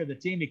 after the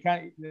team, he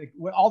kind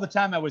of, all the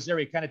time I was there,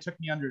 he kind of took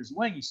me under his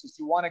wing. He says,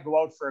 "Do you want to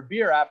go out for a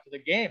beer after the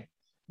game?"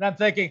 And I'm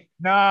thinking,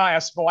 "Nah,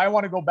 Espo, I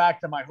want to go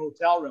back to my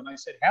hotel room." I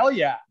said, "Hell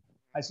yeah."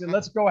 I said,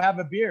 "Let's go have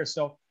a beer."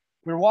 So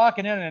we're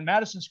walking in, and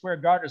Madison Square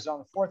Garden is on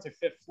the 4th or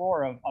 5th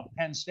floor of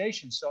Penn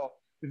Station. So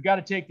we've got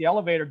to take the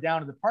elevator down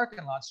to the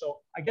parking lot.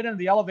 So I get into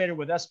the elevator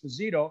with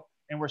Esposito,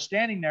 and we're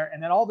standing there.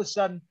 And then all of a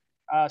sudden,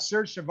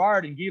 Serge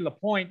Savard and Guy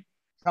Lapointe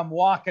come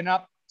walking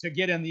up to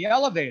get in the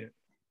elevator.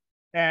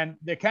 And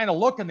they kind of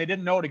look, and they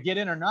didn't know to get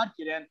in or not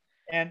get in.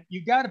 And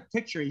you got to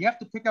picture, you have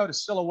to pick out a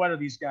silhouette of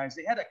these guys.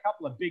 They had a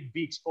couple of big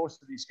beaks, both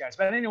of these guys.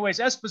 But anyways,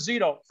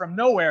 Esposito, from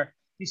nowhere,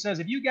 he says,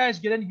 "If you guys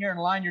get in here and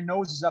line your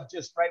noses up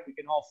just right, we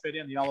can all fit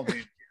in the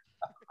elevator."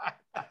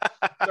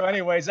 So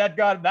anyways, that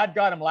got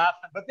him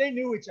laughing. But they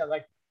knew each other.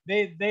 Like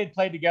they had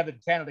played together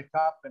at Canada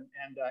Cup and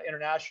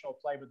international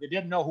play, but they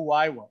didn't know who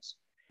I was.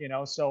 You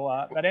know,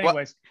 so but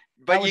anyways.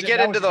 But you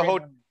get into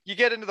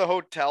the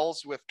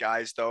hotels with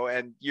guys though,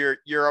 and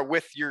you're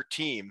with your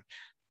team.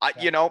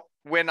 You know,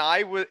 when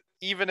I was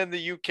even in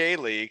the UK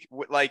league,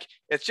 like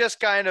it's just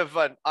kind of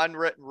an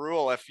unwritten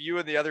rule. If you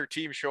and the other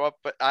team show up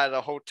at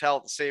a hotel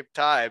at the same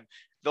time,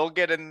 they'll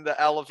get in the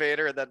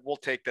elevator and then we'll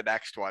take the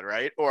next one,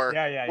 right? Or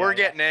we're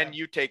getting in,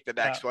 you take the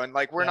next one.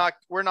 Like we're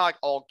not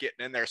all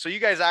getting in there. So you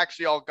guys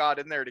actually all got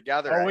in there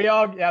together. Oh,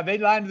 right? They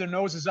lined their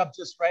noses up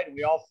just right, and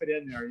we all fit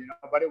in there, you know.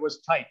 But it was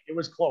tight. It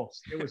was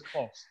close.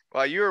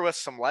 Well, you were with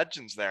some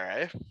legends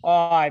there, eh?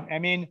 I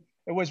mean,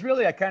 it was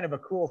really a kind of a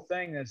cool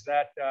thing is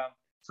that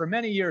for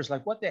many years,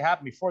 like what they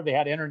happened before they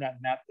had internet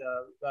and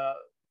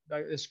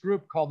that, this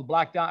group called the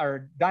Black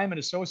Diamond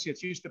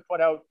Associates used to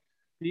put out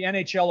the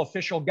NHL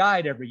official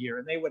guide every year,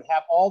 and they would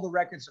have all the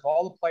records of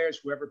all the players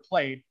who ever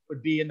played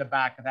would be in the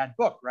back of that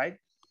book, right?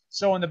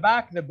 So in the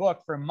back of the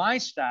book, for my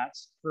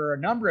stats, for a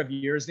number of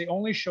years, they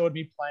only showed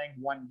me playing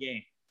 1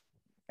 game.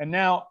 And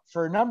now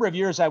for a number of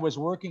years, I was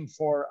working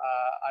for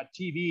a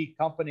TV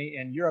company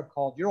in Europe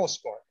called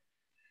Eurosport.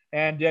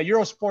 And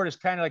Eurosport is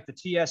kind of like the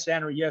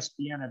TSN or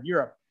ESPN of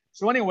Europe.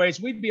 So anyways,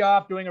 we'd be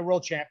off doing a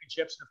World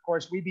Championships. And of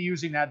course, we'd be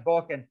using that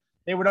book. And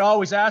they would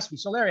always ask me,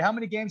 "So Larry, how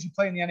many games you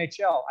play in the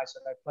NHL?" I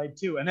said, "I played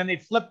 2." And then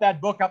they'd flip that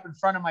book up in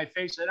front of my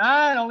face and,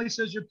 "It only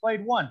says you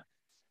played 1."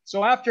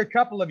 So after a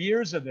couple of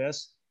years of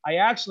this, I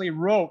actually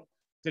wrote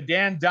to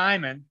Dan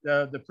Diamond,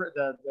 the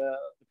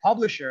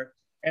publisher,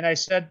 and I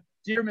said,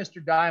 "Dear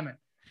Mr. Diamond,"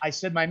 I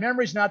said, "my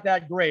memory's not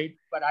that great,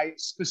 but I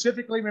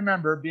specifically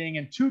remember being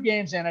in 2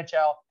 games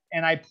NHL,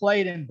 and I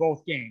played in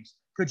both games.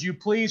 Could you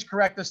please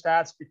correct the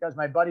stats, because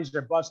my buddies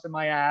are busting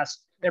my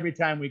ass every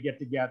time we get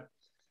together."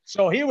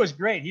 So he was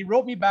great. He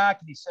wrote me back,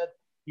 and he said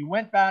he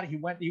went back.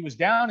 He was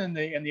down in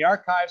the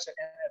archives at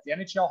the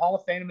NHL Hall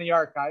of Fame in the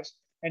archives,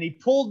 and he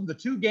pulled the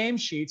 2 game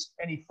sheets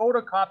and he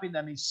photocopied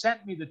them. He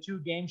sent me the 2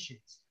 game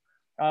sheets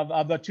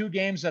of the 2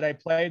 games that I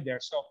played there.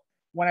 So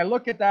when I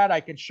look at that, I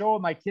can show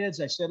my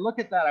kids. I said, "Look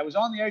at that. I was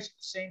on the ice at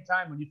the same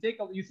time." When you think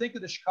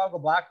of the Chicago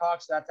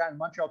Blackhawks that time,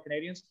 Montreal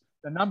Canadiens,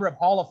 the number of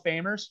Hall of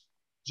Famers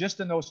just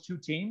in those 2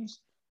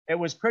 teams, it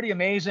was pretty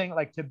amazing,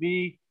 like to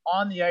be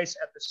on the ice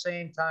at the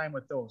same time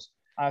with those.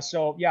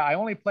 So yeah, I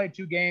only played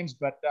 2 games,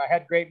 but I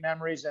had great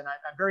memories, and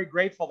I'm very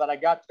grateful that I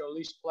got to at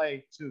least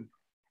play 2.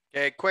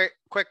 Okay,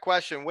 quick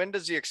question. When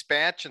does the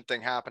expansion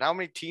thing happen? How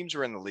many teams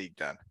were in the league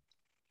then?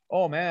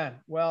 Oh man,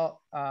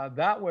 well,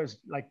 that was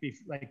like the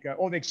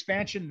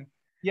expansion.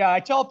 Yeah,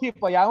 I tell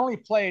people, yeah, I only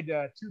played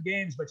 2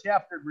 games, but you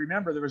have to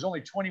remember there was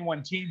only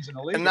 21 teams in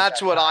the league And at that's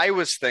that what time. I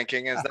was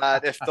thinking, is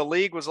that if the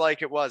league was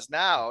like it was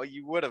now,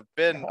 you would have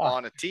been Oh,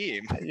 on a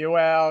team. you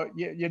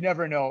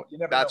never know, you never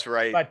know. That's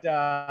right. But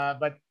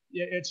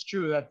it's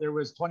true that there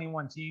was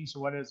 21 teams.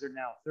 So what is there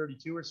now?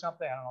 32 or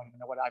something? I don't even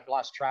know what, I've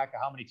lost track of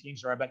how many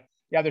teams there are. But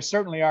yeah, there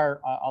certainly are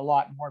a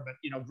lot more. But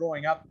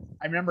growing up,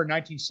 I remember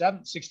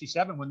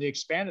 1967 when they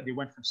expanded. They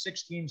went from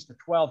 6 teams to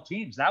 12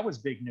 teams. That was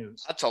big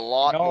news. That's a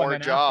lot And more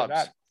then after jobs.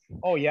 that,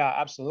 oh yeah,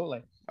 absolutely.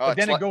 Oh, But it's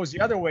then it like, goes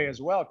the other way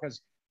as well, because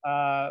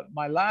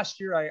my last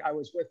year I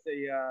was with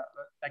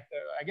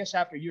I guess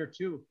after year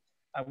 2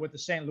 with the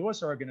St.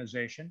 Louis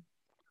organization.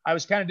 I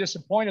was kind of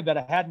disappointed that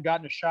I hadn't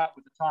gotten a shot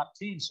with the top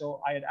team.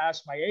 So I had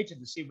asked my agent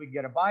to see if we could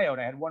get a buyout.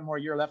 I had 1 more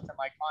year left in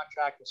my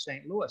contract with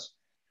St. Louis.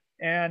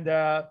 And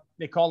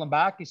they called him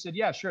back. He said,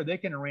 yeah, sure, they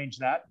can arrange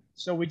that.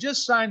 So we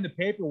just signed the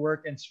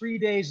paperwork. And 3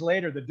 days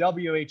later, the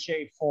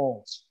WHA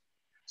folds.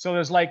 So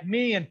there's like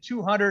me and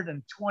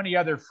 220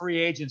 other free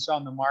agents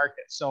on the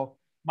market. So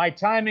my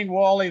timing,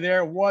 Wally,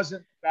 there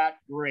wasn't that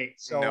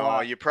great. So no,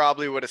 you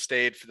probably would have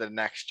stayed for the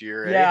next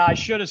year. Yeah, I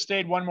should have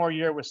stayed 1 more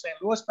year with St.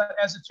 Louis. But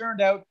as it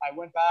turned out, I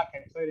went back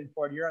and played in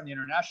Port Huron in the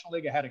International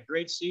League. I had a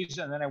great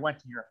season, and then I went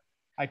to Europe.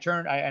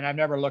 And I've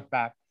never looked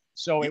back.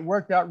 So it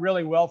worked out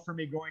really well for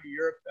me going to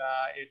Europe.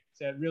 It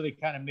really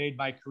kind of made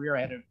my career. I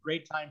had a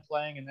great time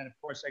playing. And then, of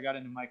course, I got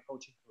into my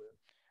coaching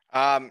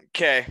career.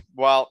 Okay.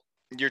 Well,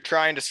 you're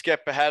trying to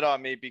skip ahead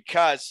on me,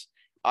 because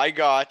I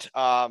got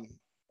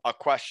a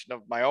question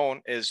of my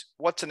own. Is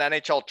what's an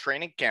NHL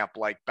training camp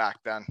like back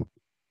then?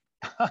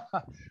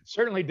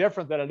 Certainly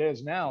different than it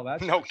is now.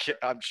 That's no kid,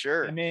 I'm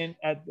sure. I mean,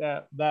 at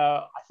I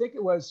think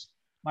it was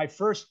my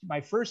first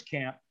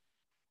camp,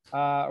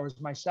 or was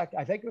my second.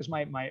 I think it was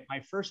my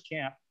first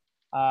camp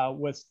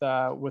with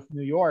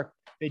New York.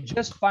 They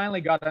just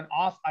finally got an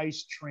off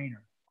ice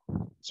trainer,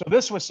 so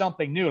this was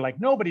something new.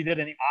 Like nobody did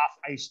any off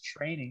ice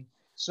training.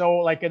 So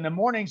like in the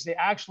mornings, they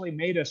actually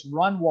made us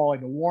run, Wally,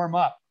 to warm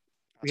up.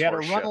 We had to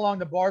run along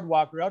the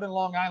boardwalk. We're out in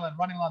Long Island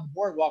running along the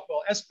boardwalk.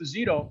 Well,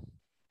 Esposito,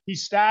 he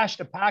stashed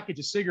a package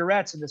of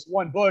cigarettes in this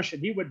one bush,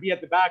 and he would be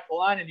at the back of the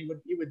line, and he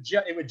would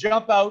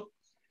jump out.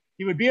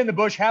 He would be in the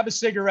bush, have a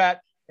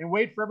cigarette, and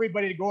wait for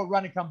everybody to go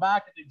run and come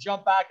back, and then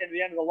jump back into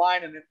the end of the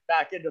line and then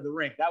back into the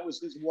rink. That was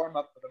his warm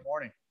up for the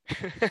morning.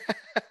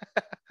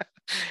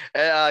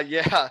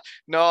 Yeah,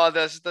 no,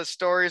 the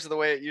stories of the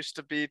way it used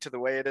to be to the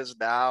way it is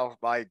now.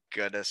 My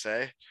goodness,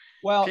 eh?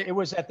 Well, it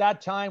was at that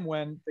time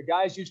when the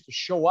guys used to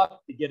show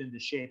up to get into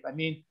shape. I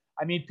mean,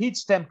 Pete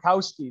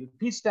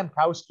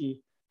Stemkowski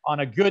on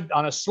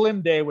a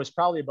slim day was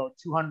probably about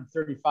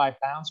 235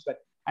 pounds. But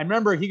I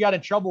remember he got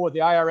in trouble with the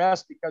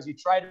IRS because he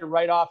tried to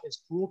write off his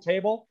pool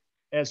table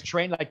as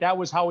trained. Like that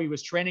was how he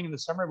was training in the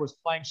summer, was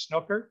playing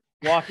snooker,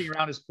 walking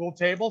around his pool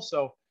table.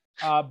 So,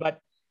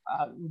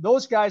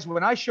 those guys,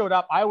 when I showed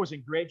up, I was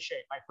in great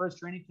shape. My first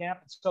training camp.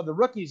 So the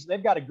rookies,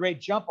 they've got a great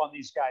jump on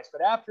these guys.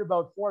 But after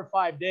about 4 or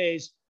 5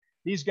 days,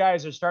 these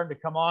guys are starting to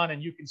come on,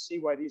 and you can see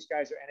why these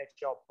guys are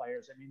NHL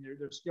players. I mean,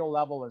 their skill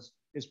level is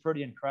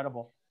pretty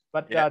incredible.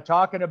 But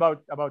talking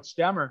about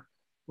Stemmer,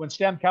 when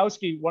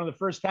Stemkowski, one of the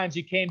first times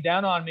he came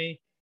down on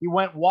me, he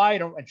went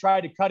wide and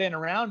tried to cut in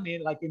around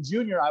me. Like in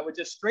junior, I would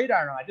just straight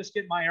iron him. I just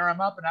get my arm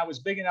up, and I was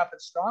big enough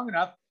and strong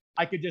enough,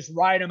 I could just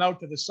ride him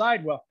out to the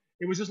side. Well,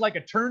 it was just like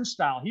a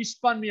turnstile. He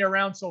spun me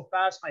around so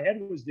fast, my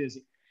head was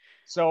dizzy.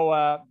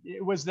 So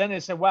it was then I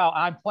said, wow,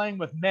 I'm playing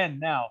with men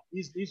now.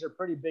 These are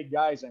pretty big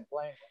guys I'm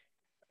playing with.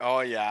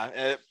 Oh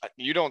yeah,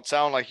 you don't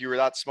sound like you were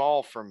that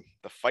small from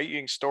the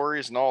fighting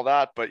stories and all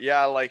that, but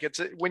yeah, like it's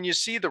when you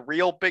see the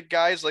real big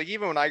guys, like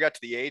even when I got to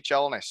the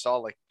AHL and I saw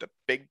like the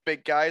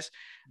big guys,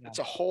 it's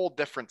a whole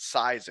different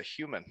size of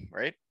human,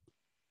 right?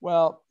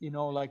 Well,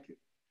 like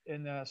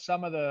in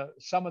some of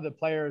the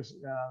players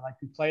like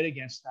we played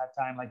against that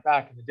time, like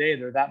back in the day,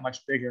 they're that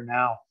much bigger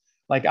now.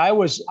 Like I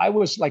was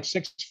like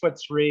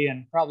 6'3"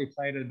 and probably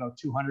played at about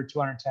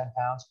 210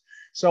 pounds.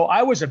 So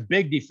I was a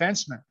big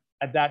defenseman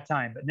at that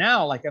time. But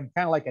now, like I'm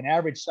kind of like an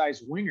average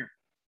size winger,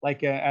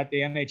 like at the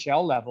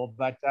NHL level.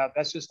 But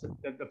that's just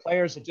the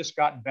players have just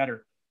gotten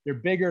better. They're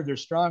bigger, they're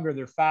stronger,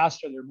 they're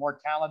faster, they're more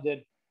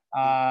talented.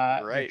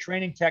 Their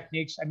training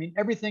techniques. I mean,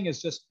 everything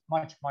is just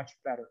much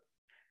better.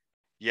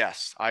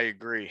 Yes, I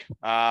agree.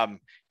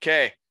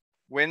 Okay,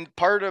 when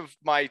part of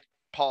my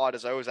pod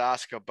is I always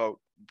ask about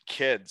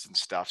kids and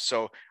stuff.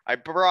 So I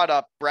brought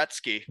up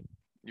Bretzky,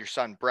 your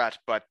son Brett,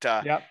 but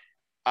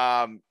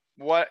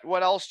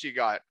what else do you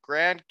got?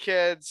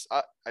 Grandkids?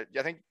 I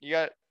think you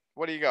got.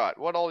 What do you got?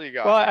 What all do you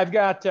got? Well, I've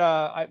got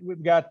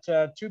we've got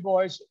 2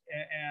 boys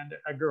and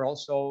a girl.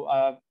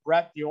 So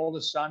Brett, the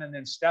oldest son, and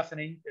then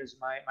Stephanie is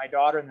my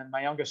daughter, and then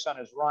my youngest son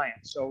is Ryan.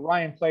 So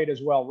Ryan played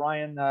as well.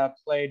 Ryan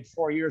played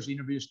 4 years at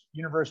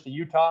University of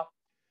Utah.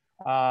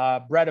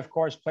 Brett, of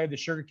course, played the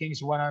Sugar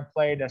Kings. Went on,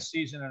 played a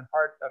season and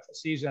part of a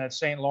season at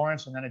St.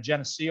 Lawrence, and then at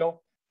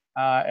Geneseo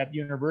at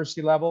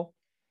university level.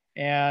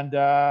 And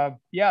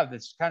yeah,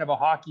 that's kind of a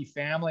hockey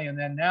family. And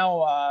then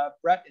now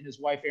Brett and his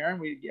wife Erin,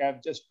 we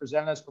have just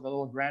presented us with a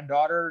little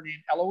granddaughter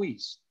named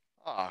Eloise.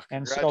 Oh,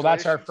 And so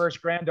that's our congratulations.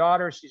 first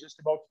granddaughter. She's just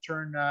about to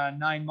turn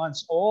 9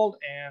 months old,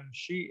 and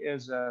she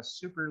is a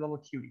super little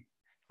cutie.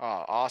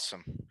 Oh,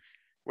 awesome.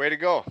 Way to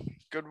go.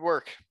 Good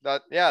work.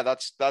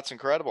 That's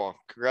incredible.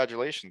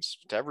 Congratulations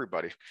to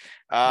everybody.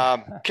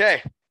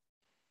 Okay.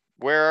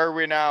 Where are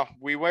we now?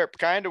 We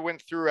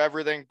went through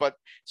everything, but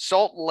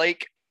Salt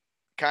Lake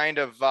kind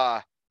of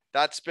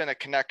that's been a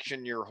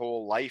connection your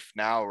whole life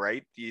now,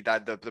 right?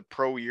 The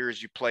pro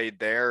years you played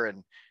there,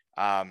 and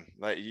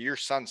your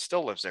son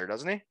still lives there,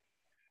 doesn't he?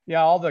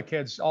 Yeah, all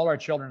our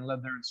children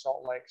live there in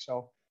Salt Lake.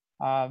 So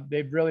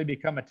they've really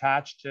become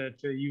attached to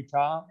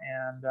Utah,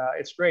 and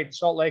it's great.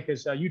 Salt Lake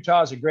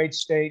Utah is a great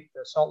state.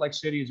 Salt Lake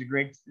City is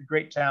a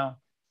great town.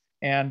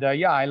 And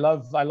yeah, I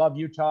love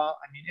Utah.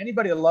 I mean,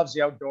 anybody that loves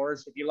the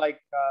outdoors, if you like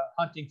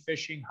hunting,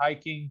 fishing,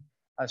 hiking,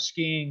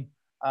 skiing,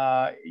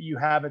 you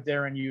have it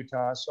there in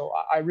Utah. So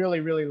I really,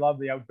 really love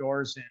the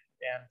outdoors,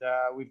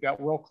 and we've got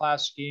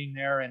world-class skiing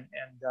there, and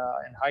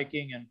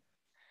hiking, and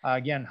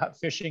again,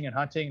 fishing and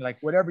hunting. Like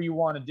whatever you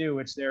want to do,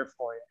 it's there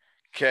for you.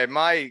 Okay,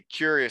 my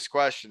curious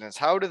question is,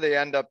 how do they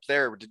end up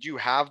there? Did you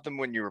have them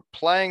when you were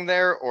playing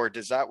there, or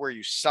is that where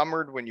you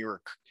summered when you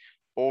were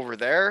over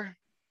there?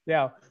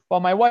 Yeah.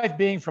 Well, my wife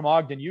being from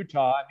Ogden,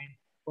 Utah, I mean,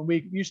 when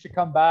we used to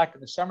come back in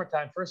the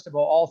summertime, first of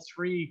all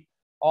three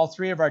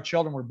of our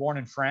children were born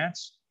in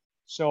France.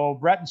 So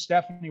Brett and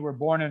Stephanie were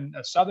born in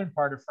the southern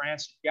part of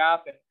France,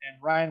 Gap, and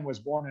Ryan was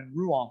born in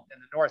Rouen in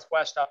the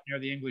northwest, up near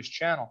the English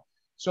Channel.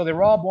 So they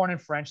were all born in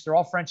French. They're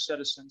all French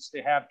citizens.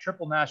 They have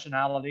triple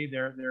nationality.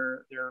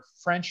 They're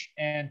French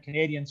and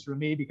Canadian through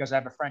me because I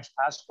have a French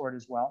passport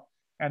as well,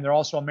 and they're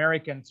also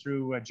American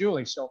through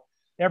Julie. So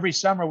every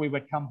summer we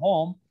would come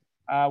home.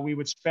 We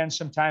would spend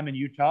some time in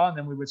Utah, and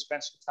then we would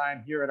spend some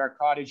time here at our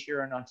cottage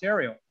here in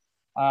Ontario.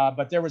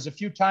 But there was a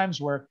few times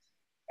where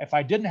if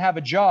I didn't have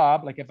a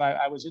job, like if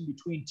I was in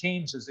between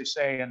teams, as they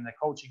say in the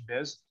coaching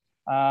biz,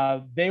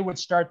 they would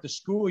start the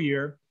school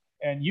year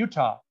in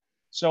Utah.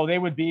 So they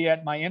would be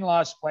at my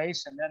in-laws'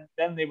 place, and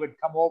then they would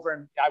come over,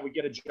 and I would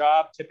get a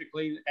job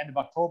typically end of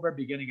October,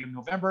 beginning of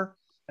November.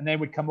 And they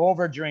would come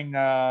over during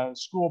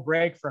school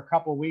break for a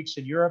couple of weeks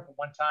in Europe.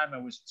 One time I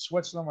was in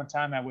Switzerland. One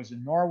time I was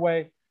in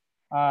Norway.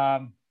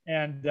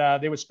 And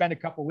they would spend a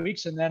couple of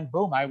weeks, and then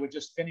boom, I would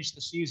just finish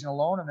the season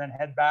alone, and then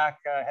head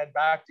back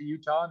to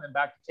Utah, and then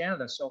back to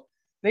Canada. So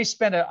they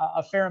spent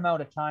a fair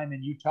amount of time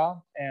in Utah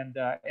and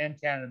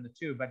Canada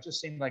too. But it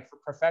just seemed like for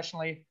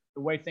professionally,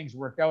 the way things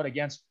worked out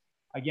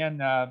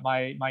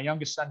my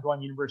youngest son going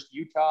to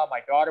University of Utah, my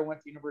daughter went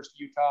to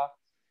University of Utah,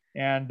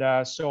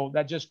 and so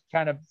that just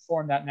kind of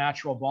formed that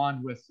natural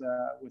bond with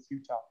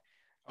Utah.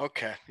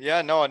 Okay.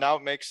 Yeah, no, now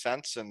it makes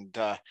sense. And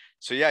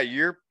so yeah,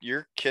 your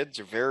kids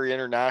are very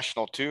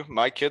international too.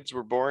 My kids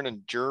were born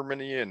in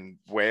Germany and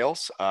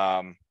Wales.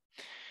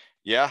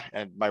 Yeah,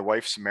 and my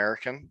wife's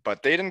American,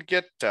 but they didn't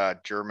get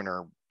German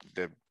or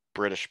the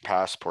British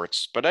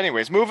passports. But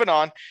anyways, moving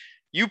on.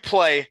 You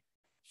play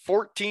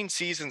 14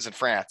 seasons in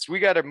France. We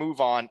got to move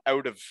on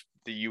out of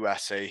the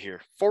USA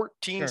here.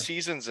 14 Sure.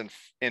 seasons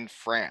in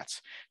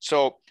France.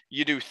 So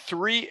you do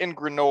 3 in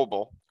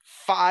Grenoble,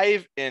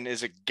 5 in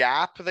is a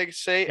Gap, they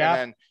say, Gap.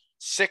 and then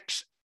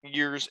 6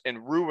 years in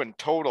Rouen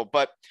total.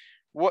 But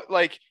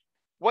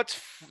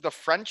what's the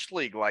French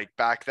league like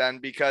back then?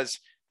 Because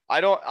I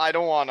don't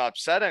want to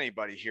upset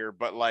anybody here,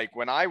 but like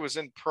when I was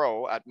in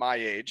pro at my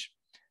age,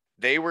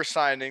 they were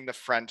signing the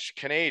French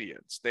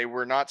Canadians. They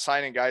were not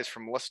signing guys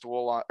from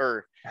Listowel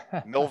or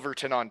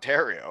Milverton,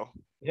 Ontario.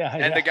 Yeah.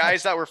 And the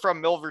guys that were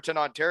from Milverton,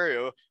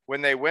 Ontario,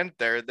 when they went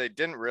there, they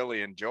didn't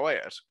really enjoy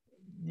it.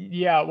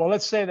 Yeah, well,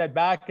 let's say that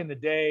back in the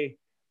day,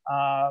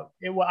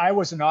 I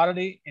was an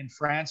oddity in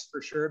France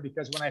for sure,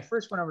 because when I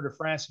first went over to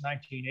France in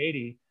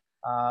 1980,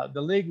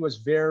 the league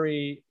was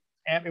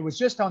it was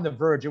just on the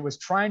verge. It was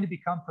trying to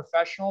become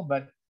professional,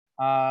 but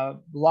a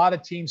lot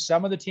of teams,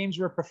 some of the teams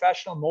were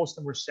professional, most of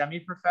them were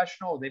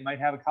semi-professional. They might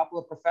have a couple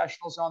of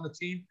professionals on the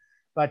team,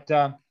 but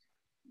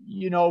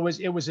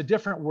it was a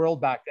different world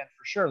back then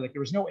for sure. Like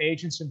there was no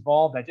agents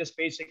involved. I just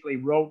basically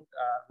wrote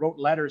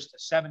letters to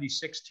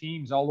 76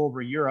 teams all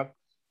over Europe,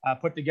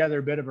 put together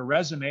a bit of a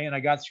resume, and I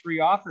got 3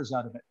 offers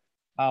out of it.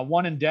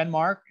 1 in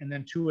Denmark and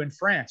then 2 in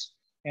France.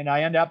 And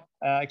I ended up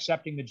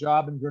accepting the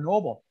job in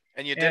Grenoble.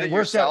 And you did it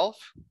yourself?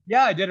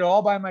 Yeah, I did it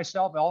all by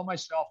myself,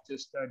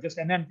 just,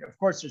 and then of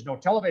course there's no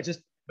television,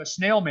 just a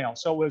snail mail.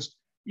 So it was,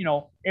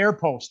 air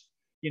post,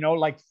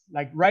 like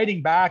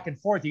writing back and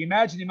forth. You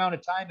imagine the amount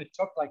of time it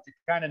took, like to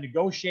kind of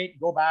negotiate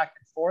and go back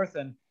and forth,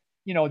 and,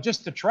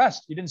 just to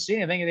trust. You didn't see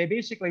anything. They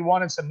basically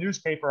wanted some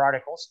newspaper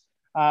articles.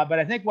 But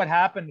I think what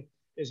happened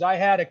is I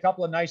had a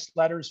couple of nice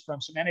letters from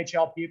some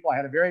NHL people. I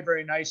had a very,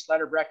 very nice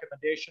letter of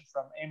recommendation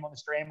from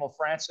Mr. Emil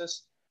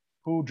Francis,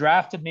 who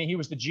drafted me. He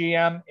was the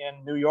GM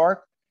in New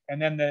York, and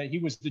then he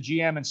was the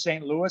GM in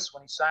St. Louis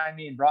when he signed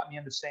me and brought me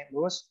into St.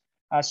 Louis.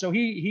 So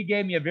he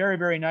gave me a very,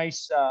 very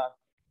nice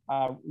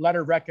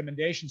letter of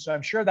recommendation. So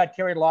I'm sure that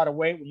carried a lot of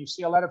weight. When you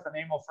see a letter from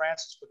Emil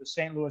Francis with the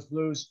St. Louis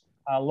Blues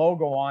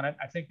logo on it,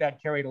 I think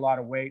that carried a lot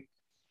of weight.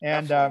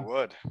 And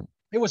would.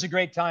 It was a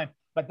great time.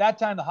 But that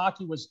time the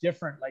hockey was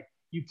different. Like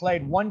you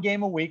played one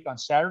game a week on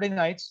Saturday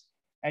nights,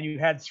 and you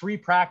had 3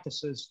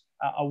 practices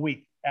a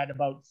week at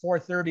about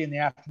 4:30 in the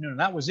afternoon. And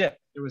that was it.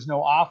 There was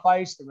no off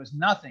ice. There was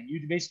nothing.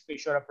 You basically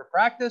showed up for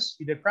practice.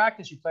 You did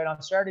practice. You played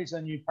on Saturdays,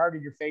 and you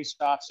partied your face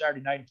off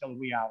Saturday night until the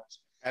wee hours.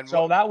 And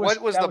so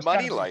what was the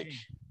money like?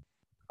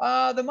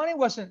 The money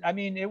wasn't. I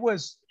mean, it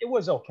was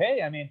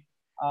okay. I mean,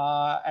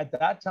 at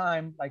that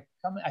time, I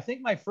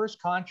think my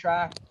first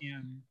contract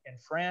in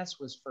France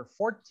was for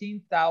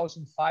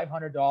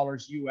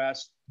 $14,500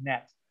 US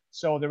net.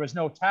 So there was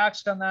no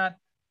tax on that.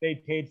 They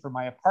paid for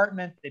my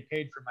apartment. They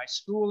paid for my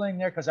schooling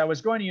there because I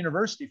was going to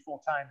university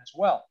full time as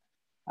well.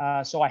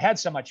 So I had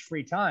so much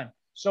free time.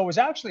 So it was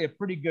actually a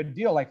pretty good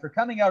deal. Like for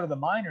coming out of the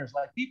minors,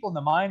 like people in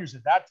the minors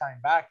at that time,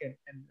 back in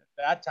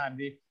that time,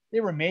 they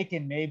were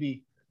making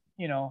maybe,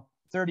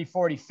 30,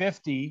 40,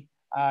 50.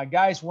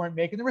 Guys weren't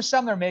making, there were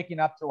some that were making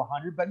up to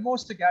 100, but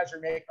most of the guys are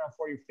making around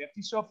 40 or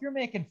 50. So if you're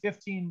making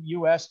 15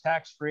 US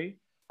tax free,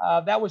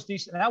 that was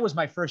decent. And that was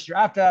my first year.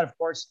 After that, of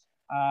course,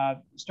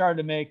 started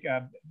to make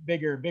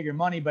bigger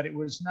money, but it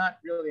was not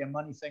really a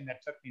money thing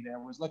that took me there.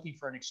 I was looking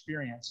for an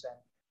experience,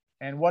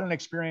 and what an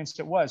experience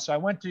it was. So I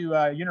went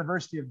to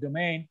University of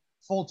Domaine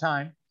full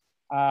time,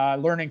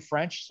 learning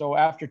French. So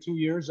after 2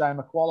 years, I'm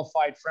a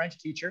qualified French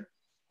teacher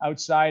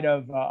outside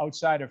of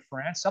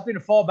France. Something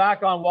to fall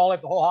back on, Wally,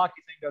 if the whole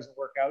hockey thing doesn't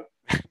work out.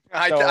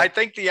 I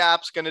think the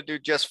app's going to do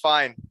just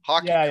fine.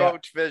 Hockey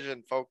Coach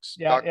Vision, folks.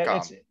 Yeah,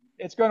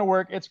 it's going to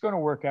work. It's going to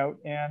work out.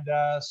 And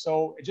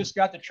so I just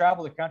got to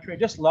travel the country. I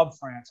just loved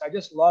France. I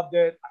just loved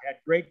it. I had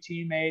great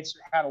teammates.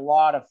 I had a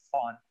lot of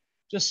fun,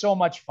 just so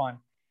much fun.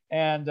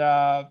 And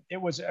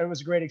it was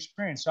a great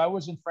experience. So I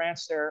was in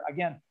France there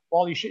again.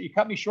 Well, you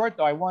cut me short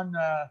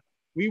though.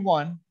 We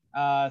won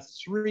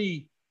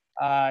 3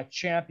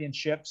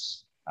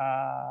 championships.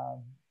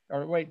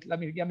 Or wait, let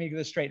me get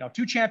this straight. No,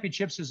 2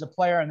 championships as a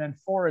player, and then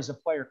 4 as a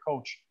player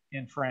coach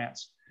in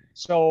France.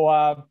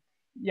 So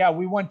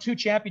we won 2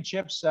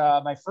 championships.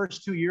 My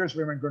first 2 years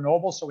we were in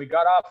Grenoble, so we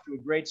got off to a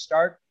great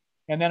start.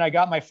 And then I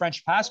got my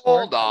French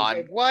passport. Hold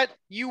on, what?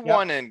 You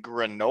won in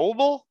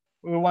Grenoble?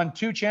 We won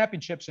 2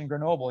 championships in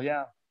Grenoble.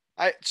 Yeah.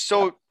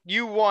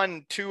 You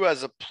won 2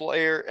 as a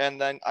player, and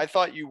then I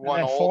thought you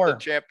won all 4. the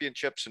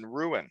championships in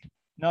Rouen.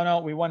 No,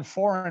 we won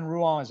 4 in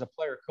Rouen as a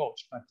player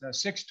coach, but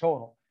 6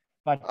 total.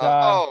 But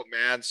oh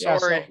man,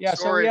 sorry.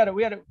 So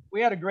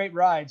we had a great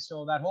ride.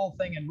 So that whole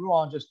thing in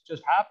Rouen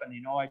just happened.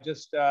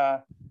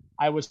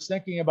 I was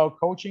thinking about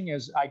coaching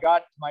as I got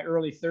to my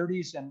early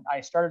 30s, and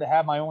I started to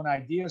have my own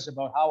ideas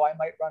about how I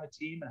might run a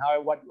team and how I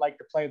would like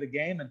to play the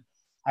game. And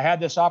I had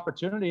this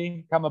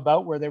opportunity come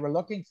about where they were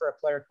looking for a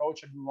player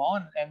coach in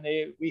Rouen, and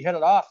we hit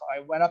it off.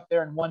 I went up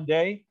there in one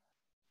day,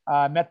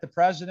 met the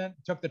president,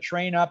 took the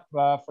train up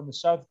from the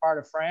south part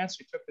of France.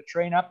 We took the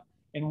train up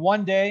in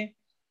one day.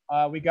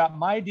 We got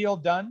my deal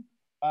done.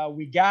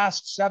 We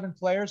gassed 7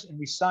 players, and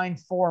we signed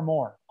 4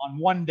 more on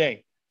one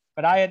day.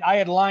 But I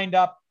had lined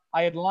up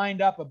a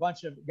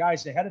bunch of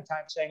guys ahead of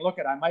time saying, look,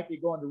 I might be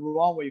going to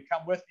Rouen. Will you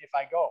come with me if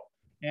I go?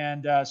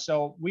 And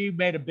so we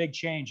made a big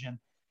change. And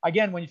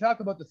again, when you talk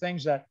about the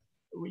things that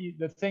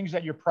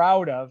you're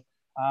proud of,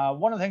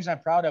 one of the things I'm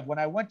proud of, when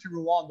I went to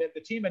Rouen,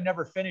 the team had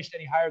never finished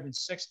any higher than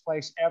 6th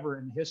place ever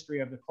in the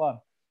history of the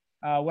club.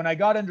 When I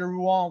got into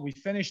Rouen, we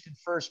finished in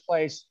 1st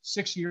place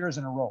 6 years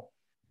in a row.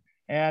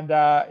 And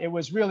it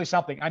was really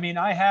something. I mean,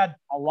 I had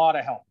a lot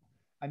of help.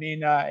 I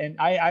mean, and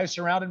I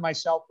surrounded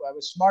myself. I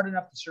was smart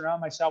enough to surround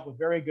myself with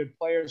very good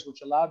players,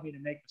 which allowed me to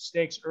make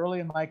mistakes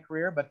early in my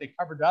career, but they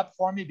covered up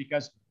for me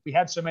because we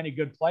had so many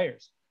good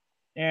players.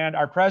 And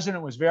our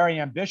president was very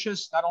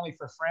ambitious, not only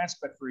for France,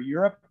 but for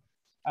Europe.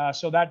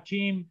 So that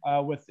team,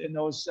 within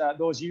those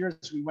years,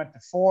 we went to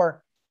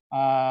 4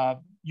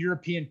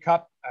 European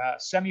Cup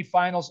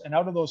semifinals. And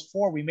out of those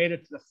 4, we made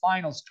it to the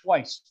finals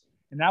twice.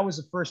 And that was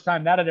the first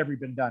time that had ever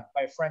been done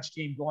by a French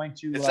team going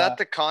to. Is that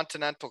the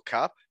Continental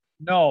Cup?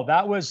 No,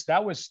 that was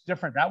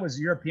different. That was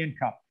the European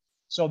Cup.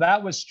 So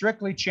that was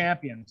strictly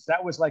champions.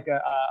 That was like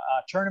a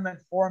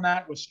tournament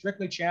format with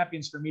strictly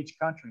champions from each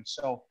country.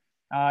 So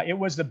it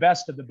was the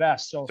best of the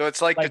best. So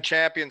it's like the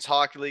Champions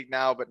Hockey League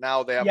now, but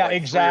now they have 3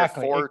 or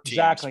 4 teams.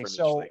 Exactly.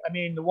 So I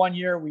mean, the one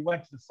year we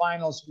went to the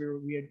finals,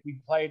 we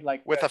played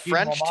like with a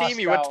French team.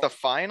 You went to the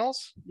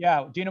finals.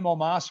 Yeah, Dynamo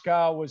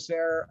Moscow was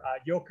there.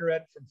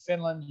 Jokerit from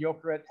Finland,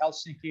 Jokerit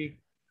Helsinki.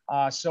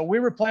 So we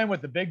were playing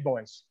with the big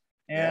boys,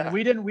 and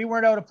we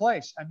weren't out of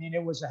place. I mean,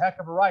 it was a heck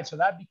of a ride. So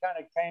that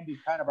can be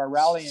kind of our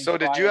rallying. So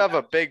did you have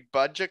a big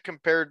budget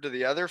compared to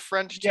the other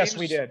French teams? Yes,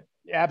 we did.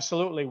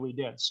 Absolutely, we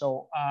did.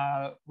 So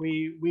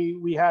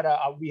we had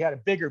a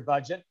bigger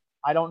budget.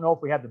 I don't know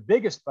if we had the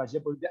biggest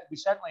budget, but we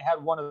certainly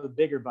had one of the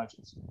bigger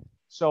budgets.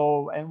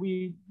 So, and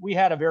we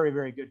had a very,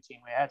 very good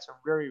team. We had some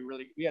really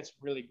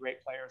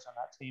great players on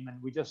that team,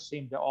 and we just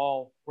seemed to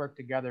all work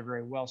together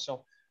very well.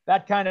 So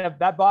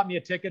that bought me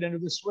a ticket into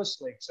the Swiss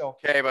League. So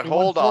Okay, but we won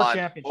hold 4 on.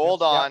 championships.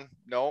 Hold Yeah. on.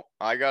 No,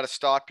 I got to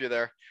stop you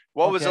there.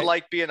 What was it Okay.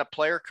 like being a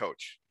player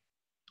coach?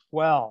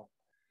 Well,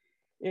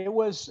 it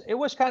was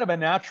kind of a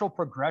natural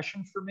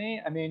progression for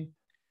me. I mean,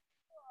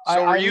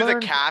 So were I you the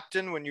learned.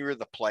 captain when you were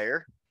the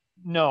player?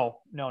 No.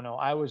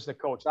 I was the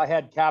coach. I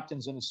had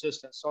captains and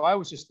assistants, so I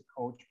was just the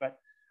coach. But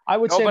I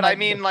would No, say but I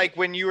mean like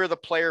when you were the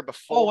player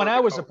before. when I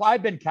the was coach.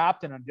 I'd been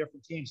captain on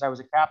different teams. I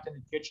was a captain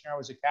in Kitchener. I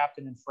was a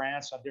captain in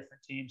France on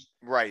different teams.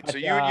 Right. But, So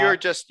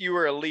you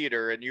were a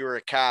leader and you were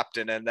a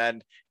captain, and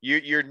then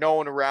you're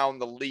known around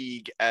the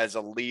league as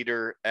a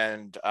leader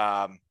and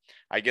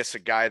I guess a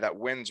guy that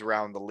wins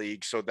around the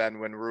league. So then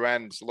when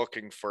Rouen's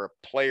looking for a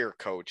player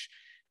coach,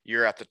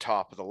 you're at the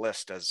top of the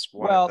list as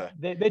one of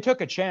the. They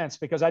took a chance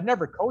because I'd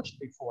never coached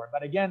before.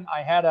 But again,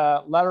 I had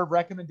a letter of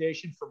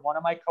recommendation from one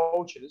of my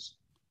coaches.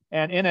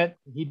 And in it,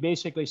 he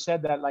basically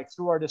said that like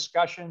through our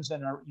discussions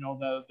and our,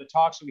 the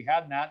talks that we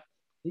had in that,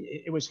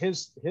 it was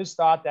his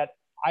thought that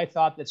I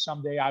thought that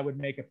someday I would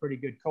make a pretty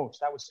good coach.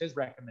 That was his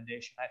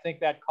recommendation. I think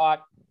that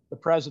caught the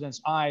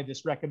president's eye,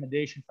 this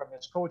recommendation from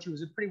this coach, who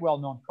was a pretty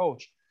well-known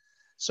coach.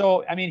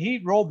 So, I mean,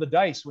 he rolled the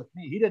dice with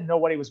me. He didn't know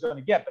what he was going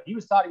to get, but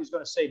thought he was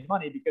going to save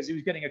money because he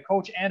was getting a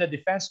coach and a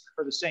defenseman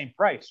for the same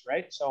price,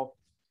 right? So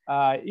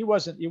he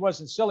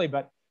wasn't silly,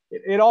 but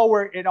it all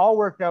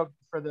worked out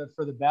for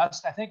the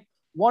best. I think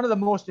one of the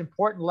most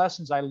important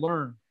lessons I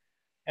learned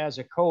as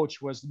a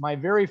coach was my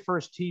very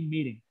first team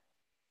meeting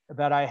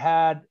that I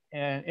had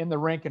in the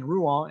rink in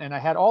Rouen, and I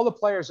had all the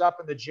players up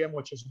in the gym,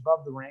 which is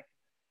above the rink.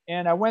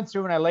 And I went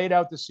through and I laid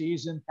out the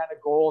season kind of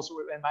goals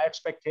and my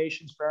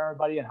expectations for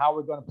everybody and how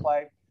we're going to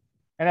play.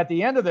 And at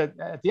the end of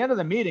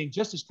the meeting,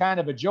 just as kind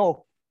of a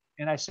joke,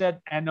 and I said,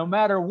 and no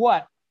matter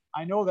what,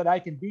 I know that I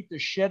can beat the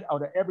shit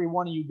out of every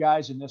one of you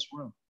guys in this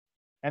room.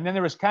 And then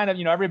there was kind of,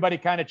 everybody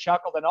kind of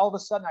chuckled. And all of a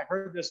sudden I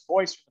heard this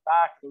voice from the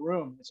back of the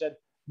room that said,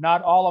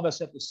 not all of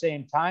us at the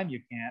same time, you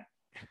can't.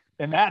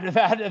 And that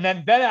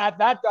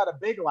got a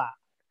big laugh.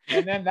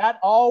 And then that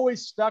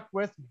always stuck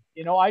with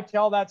me. I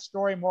tell that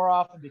story more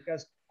often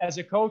because as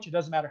a coach, it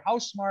doesn't matter how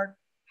smart,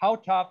 how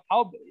tough,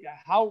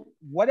 how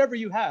whatever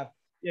you have,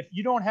 if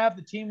you don't have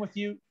the team with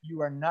you,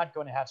 you are not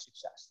going to have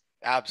success.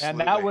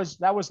 Absolutely. And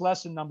that was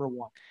lesson number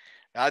one.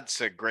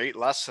 That's a great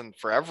lesson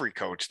for every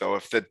coach, though.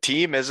 If the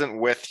team isn't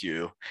with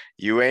you,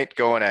 you ain't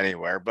going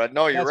anywhere. But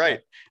no, you're right.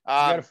 You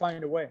got to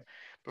find a way.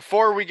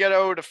 Before we get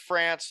out of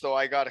France, though,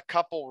 I got a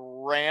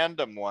couple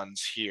random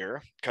ones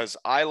here because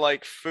I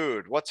like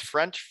food. What's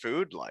French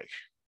food like?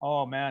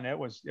 Oh man, it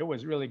was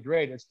really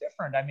great. It's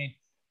different. I mean,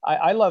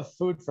 I love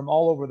food from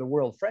all over the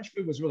world. French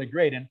food was really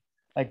great. And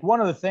like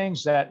one of the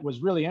things that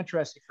was really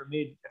interesting for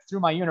me through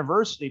my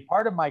university,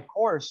 part of my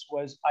course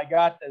was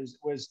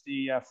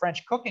the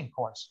French cooking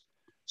course.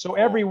 So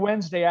every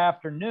Wednesday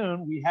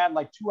afternoon, we had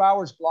like 2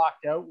 hours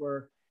blocked out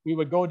where we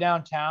would go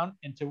downtown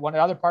into one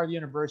other part of the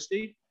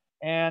university.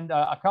 And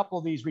a couple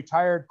of these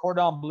retired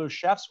cordon bleu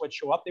chefs would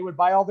show up. They would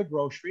buy all the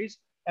groceries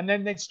and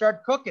then they'd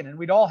start cooking and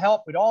we'd all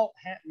help. We'd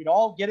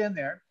all get in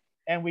there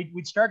and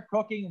we'd start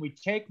cooking. We'd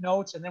take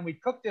notes and then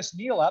we'd cook this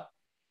meal up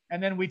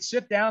and then we'd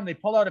sit down. They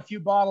pull out a few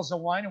bottles of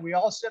wine and we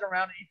all sit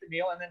around and eat the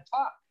meal and then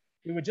talk.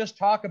 We would just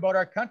talk about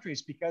our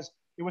countries because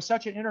it was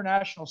such an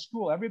international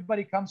school.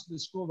 Everybody comes to the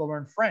school to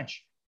learn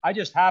French. I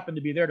just happened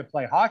to be there to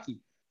play hockey,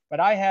 but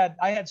I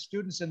had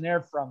students in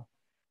there from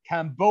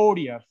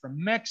Cambodia,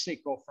 from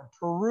Mexico, from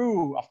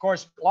Peru, of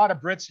course, a lot of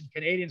Brits and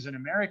Canadians and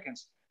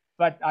Americans,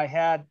 but I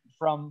had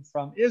from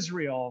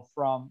Israel,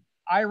 from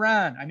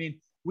Iran. I mean,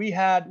 we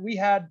had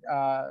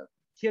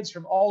kids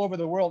from all over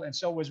the world. And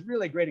so it was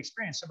really a great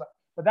experience. So,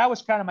 but that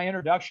was kind of my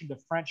introduction to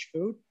French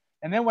food.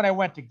 And then when I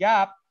went to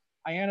Gap,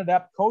 I ended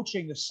up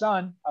coaching the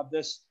son of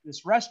this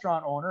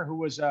restaurant owner who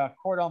was a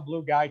cordon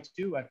bleu guy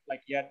too.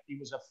 He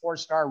was a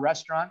 4-star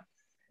restaurant.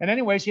 And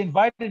anyways, he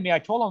invited me. I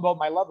told him about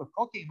my love of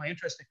cooking, my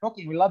interest in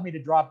cooking. He loved me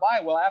to drop by.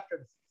 Well, after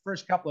the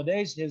first couple of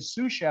days, his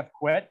sous chef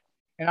quit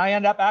and I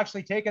ended up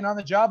actually taking on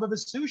the job of a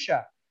sous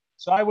chef.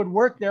 So I would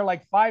work there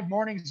like 5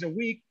 mornings a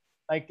week,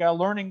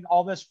 learning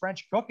all this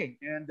French cooking.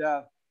 And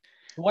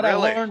what I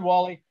learned,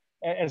 Wally,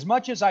 as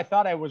much as I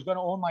thought I was going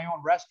to own my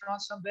own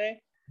restaurant someday,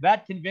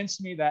 that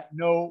convinced me that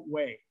no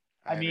way.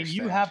 I mean,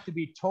 you have to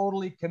be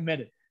totally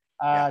committed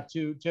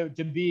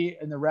to be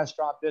in the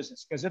restaurant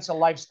business because it's a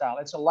lifestyle.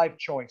 It's a life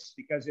choice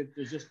because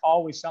there's just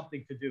always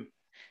something to do.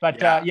 But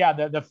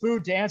the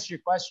food, to answer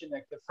your question,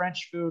 the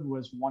French food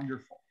was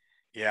wonderful.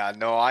 Yeah,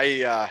 no,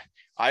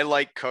 I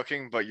like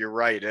cooking, but you're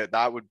right.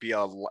 That would be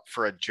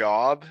for a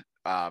job,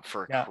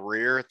 for a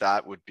career,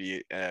 that would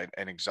be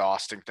an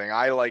exhausting thing.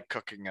 I like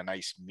cooking a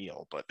nice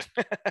meal, but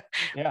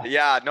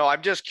no,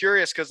 I'm just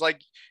curious because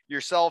like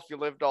yourself, you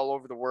lived all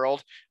over the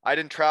world. I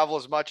didn't travel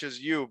as much as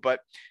you, but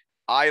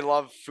I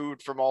love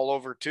food from all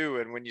over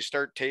too. And when you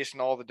start tasting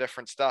all the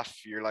different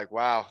stuff, you're like,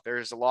 wow,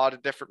 there's a lot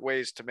of different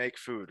ways to make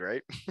food,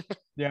 right?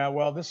 Yeah,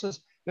 well, this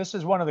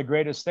is one of the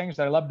greatest things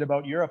that I loved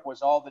about Europe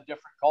was all the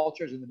different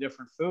cultures and the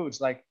different foods.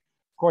 Like,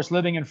 of course,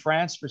 living in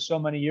France for so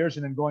many years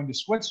and then going to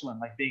Switzerland,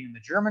 like being in the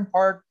German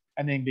part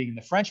and then being in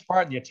the French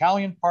part, the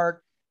Italian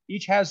part,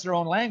 each has their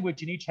own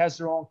language and each has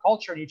their own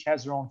culture and each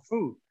has their own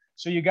food.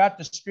 So you got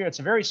the spirit. It's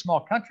a very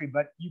small country,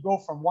 but you go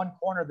from one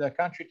corner of the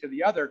country to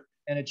the other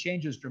and it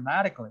changes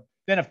dramatically.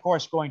 Then, of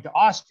course, going to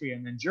Austria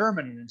and then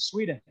Germany and then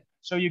Sweden.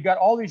 So you got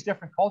all these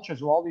different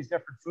cultures with all these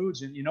different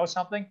foods. And you know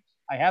something?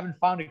 I haven't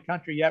found a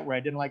country yet where I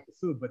didn't like the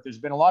food, but there's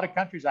been a lot of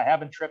countries I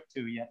haven't tripped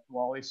to yet,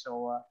 Wally.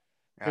 So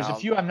there's a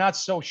few I'm not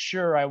so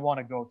sure I want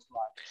to go to.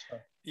 So.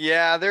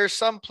 Yeah, there's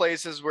some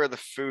places where the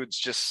food's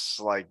just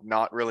like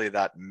not really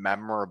that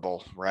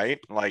memorable, right?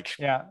 Like,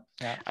 yeah.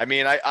 I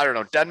mean, I don't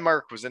know.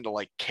 Denmark was into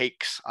like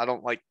cakes. I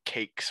don't like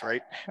cakes,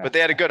 right? But they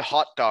had a good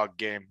hot dog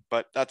game,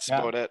 but that's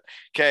about it.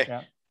 Okay.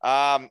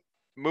 Yeah.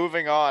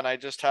 Moving on. I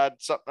just had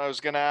something I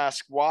was going to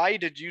ask. Why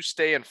did you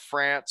stay in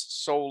France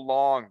so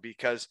long?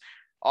 Because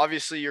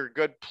obviously you're a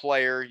good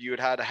player. You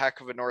had a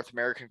heck of a North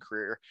American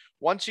career.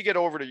 Once you get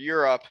over to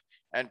Europe,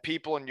 and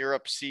people in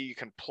Europe see you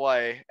can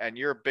play and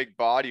you're a big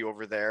body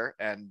over there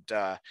and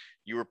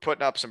you were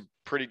putting up some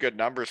pretty good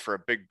numbers for a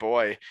big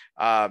boy.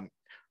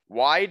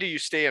 Why do you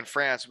stay in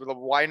France?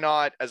 Why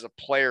not as a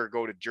player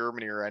go to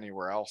Germany or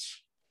anywhere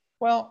else?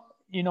 Well,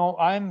 you know,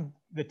 I'm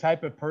the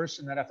type of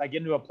person that if I get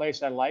into a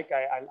place I like,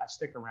 I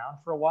stick around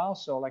for a while.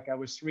 So like I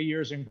was 3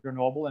 years in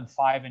Grenoble and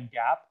 5 in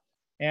Gap.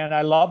 And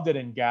I loved it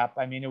in Gap.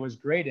 I mean, it was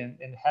great. And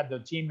had the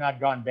team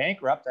not gone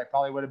bankrupt, I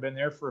probably would have been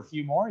there for a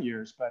few more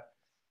years.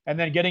 And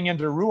then getting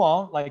into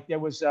Rouen, like it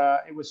was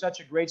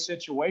such a great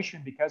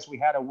situation because we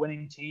had a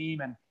winning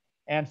team,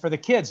 and for the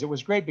kids, it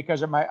was great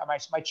because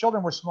my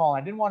children were small.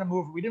 I didn't want to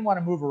move. We didn't want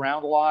to move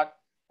around a lot.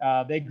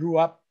 They grew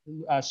up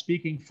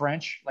speaking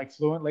French like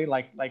fluently,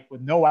 like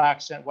with no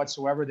accent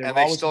whatsoever.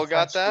 They still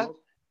got that. Schools.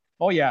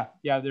 Oh yeah.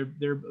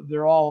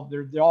 They're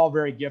all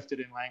very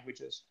gifted in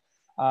languages.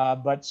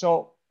 But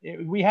so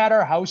we had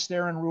our house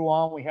there in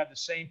Rouen. We had the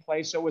same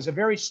place, so it was a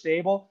very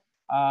stable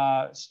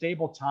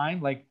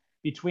time. Like.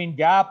 Between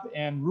Gap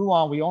and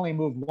Rouen, we only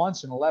moved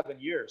once in 11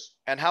 years.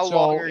 And how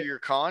long are your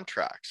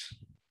contracts?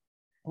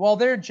 Well,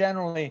 they're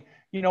generally,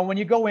 you know, when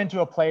you go into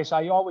a place,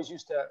 I always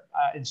used to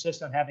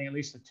insist on having at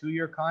least a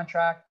 2-year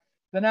contract.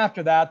 Then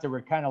after that, they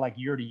were kind of like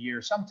year to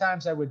year.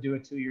 Sometimes I would do a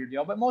 2-year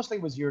deal, but mostly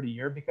it was year to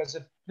year because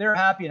if they're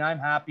happy and I'm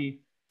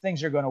happy,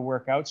 things are going to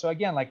work out. So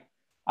again, like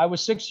I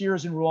was 6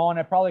 years in Rouen.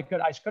 I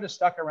could have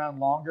stuck around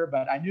longer,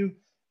 but I knew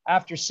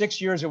after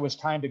 6 years, it was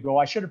time to go.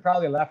 I should have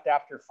probably left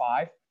after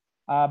 5.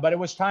 But it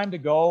was time to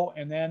go,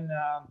 and then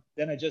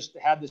I just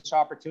had this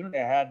opportunity.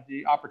 I had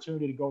the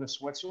opportunity to go to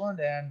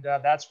Switzerland, and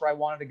that's where I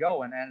wanted to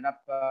go. And ended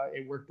up,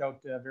 it worked out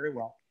very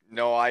well.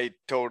 No, I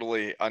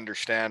totally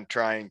understand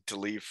trying to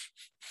leave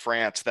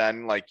France.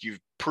 Then, like you've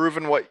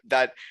proven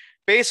that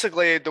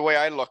basically the way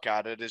I look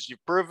at it is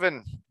you've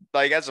proven,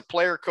 like as a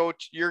player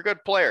coach, you're a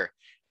good player,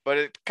 but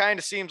it kind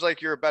of seems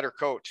like you're a better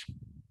coach.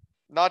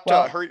 Not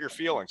to hurt your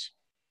feelings.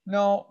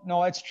 No,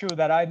 it's true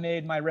that I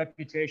made my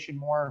reputation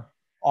more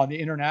on the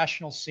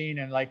international scene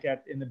and like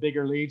in the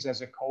bigger leagues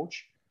as a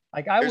coach.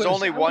 Like there's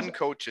only one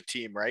coach a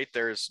team, right?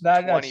 There's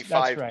 25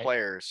 that's right.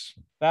 players.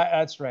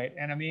 That's right.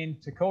 And I mean,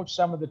 to coach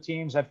some of the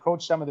teams, I've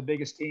coached some of the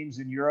biggest teams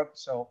in Europe.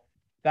 So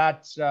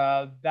that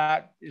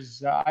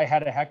is, I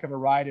had a heck of a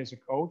ride as a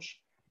coach.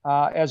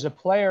 As a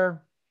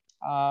player,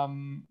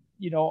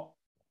 you know,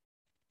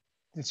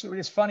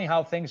 it's funny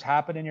how things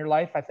happen in your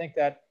life. I think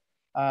that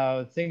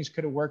things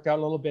could have worked out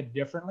a little bit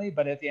differently,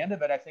 but at the end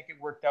of it, I think it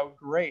worked out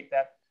great.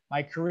 That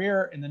my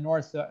career in the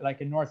North,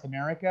 like in North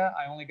America,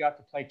 I only got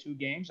to play 2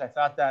 games. I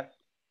thought that,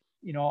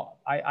 you know,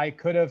 I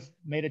could have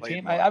made a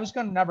team. I was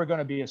never going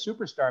to be a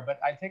superstar,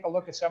 but I take a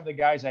look at some of the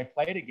guys I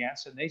played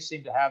against, and they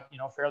seem to have, you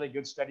know, fairly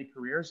good, steady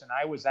careers. And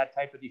I was that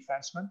type of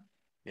defenseman.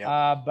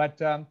 Yeah. But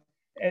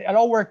it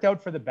all worked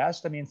out for the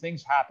best. I mean,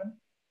 things happen.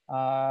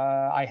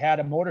 I had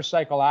a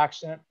motorcycle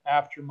accident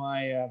after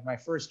my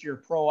first year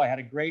pro. I had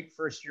a great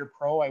first year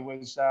pro. I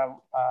was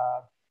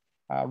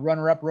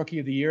runner-up rookie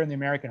of the year in the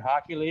American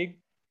Hockey League.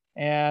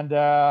 And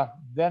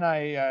then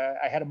I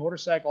had a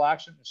motorcycle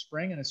accident in the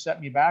spring, and it set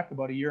me back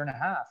about 1.5 years.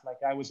 Like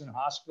I was in a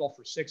hospital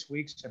for 6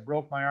 weeks. I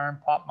broke my arm,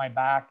 popped my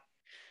back,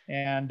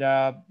 and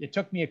it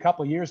took me a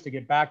couple of years to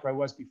get back where I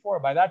was before.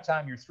 By that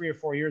time, you're 3 or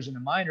 4 years in the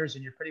minors,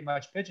 and you're pretty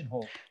much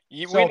pigeonholed.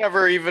 We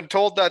never even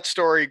told that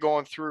story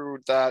going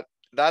through that.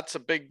 That's a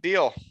big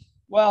deal.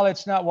 Well,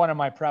 it's not one of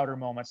my prouder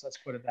moments. Let's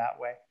put it that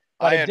way.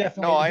 But it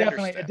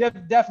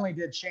definitely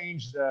did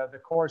change the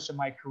course of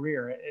my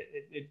career.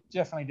 It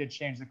definitely did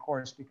change the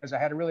course because I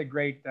had a really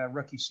great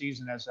rookie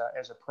season as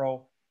a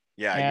pro.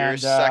 Yeah, you're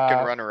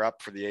second runner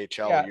up for the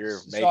HL. Yeah, you're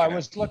so I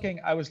was looking.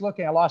 I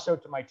lost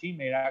out to my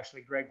teammate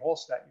actually, Greg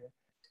Holst, that year,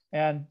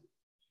 and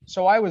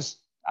so I was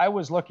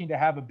looking to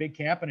have a big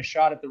camp and a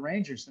shot at the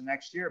Rangers the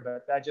next year.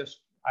 But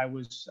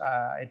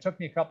it took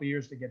me a couple of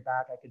years to get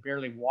back. I could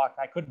barely walk.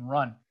 I couldn't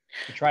run.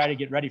 To try to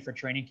get ready for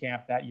training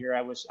camp that year.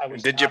 I was.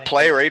 Did you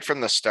play right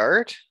from the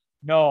start?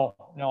 No,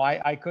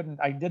 I couldn't.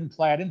 I didn't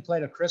play. I didn't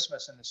play to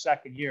Christmas in the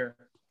second year.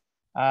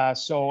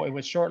 So it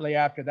was shortly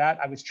after that.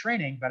 I was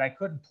training, but I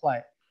couldn't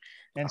play.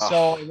 And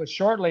so it was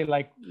shortly,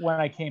 like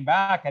when I came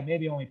back, I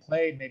maybe only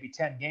played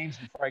 10 games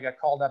before I got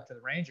called up to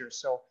the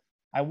Rangers. So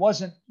I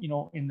wasn't,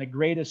 in the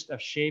greatest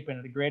of shape and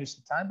at the greatest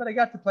of time, but I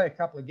got to play a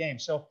couple of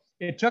games. So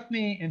it took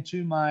me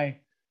into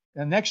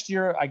the next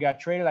year I got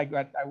traded.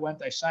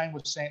 I signed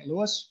with St.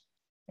 Louis,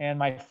 and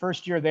my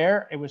first year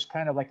there, it was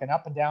kind of like an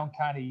up and down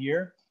kind of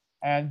year.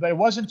 But it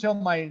wasn't until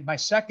my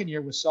second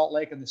year with Salt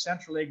Lake in the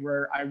Central League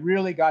where I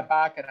really got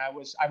back, and I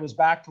was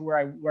back to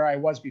where I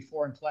was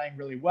before and playing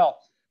really well.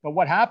 But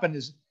what happened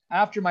is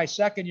after my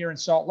second year in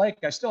Salt Lake,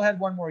 I still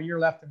had one more year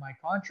left in my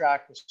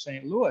contract with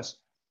St. Louis.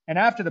 And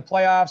after the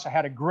playoffs, I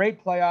had a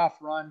great playoff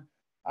run,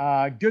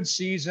 good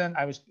season.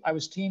 I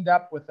was teamed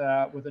up with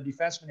a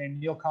defenseman named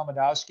Neil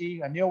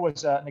Komodowski. Neil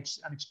was an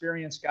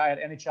experienced guy, had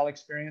NHL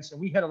experience,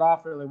 and we hit it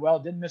off really well.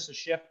 Didn't miss a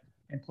shift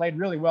and played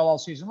really well all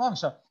season long.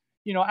 So,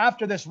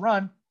 after this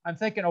run, I'm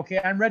thinking,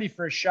 okay, I'm ready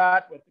for a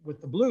shot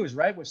with the Blues,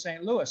 right, with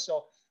St. Louis.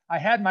 So I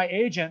had my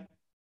agent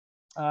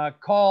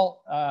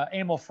call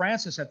Emil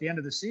Francis at the end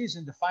of the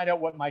season to find out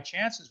what my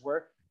chances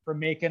were for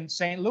making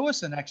St. Louis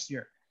the next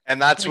year.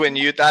 And that's when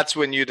you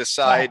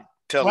decide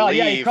to leave.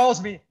 Yeah,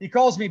 he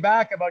calls me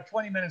back about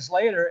 20 minutes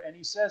later, and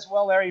he says,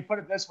 well, Larry, put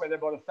it this way, they're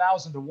about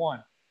 1,000 to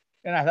 1.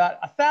 And I thought,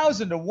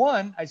 1,000 to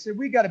 1? I said,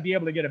 we got to be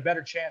able to get a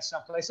better chance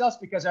someplace else,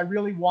 because I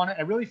really wanted,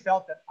 I really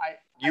felt that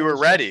you were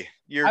ready.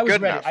 You're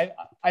good enough.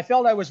 I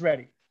felt I was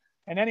ready.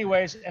 And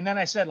anyways, and then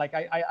I said, like,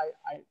 I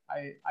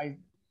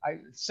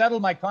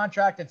settled my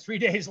contract, and 3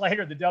 days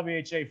later, the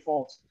WHA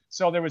folds.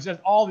 So there was just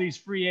all these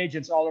free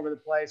agents all over the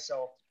place.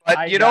 So,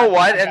 but you know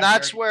what? And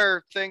that's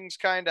where things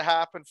kind of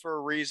happen for a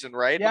reason,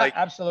 right? Yeah,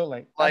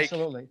 absolutely.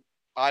 Absolutely.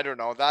 I don't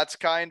know. That's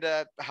kind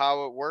of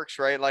how it works,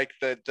 right? Like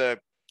the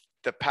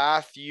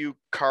path you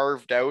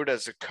carved out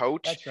as a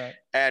coach. That's right.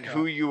 And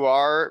who you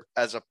are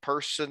as a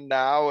person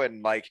now,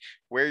 and like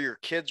where your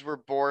kids were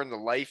born, the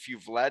life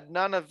you've led,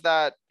 none of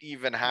that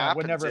even happens.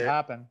 Would never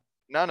happen.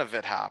 None of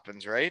it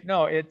happens, right?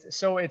 No, I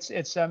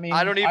mean,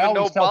 I don't even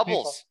know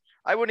bubbles.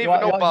 I wouldn't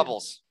even know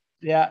bubbles.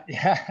 Yeah.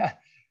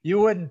 You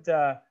wouldn't.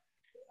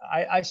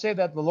 I say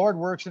that the Lord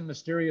works in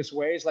mysterious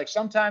ways. Like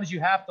sometimes you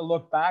have to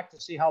look back to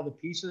see how the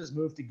pieces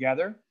move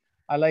together.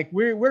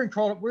 We're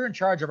in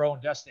charge of our own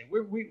destiny.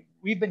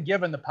 We've been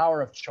given the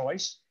power of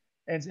choice,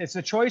 and it's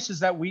the choices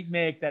that we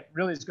make that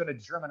really is going to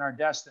determine our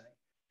destiny.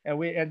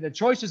 And the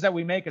choices that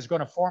we make is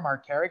going to form our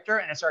character,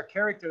 and it's our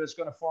character that's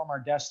going to form our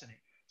destiny.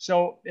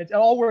 So it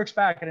all works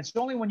back, and it's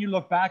only when you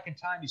look back in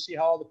time you see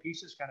how all the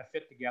pieces kind of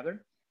fit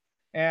together.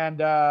 And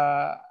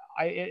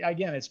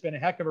again, it's been a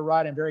heck of a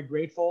ride. I'm very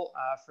grateful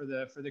for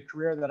the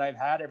career that I've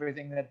had,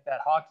 everything that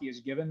hockey has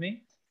given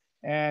me,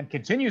 and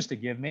continues to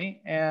give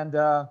me. And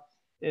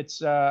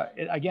it's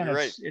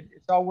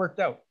all worked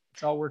out.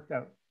 It's all worked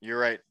out. You're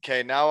right.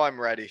 Okay, now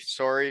I'm ready.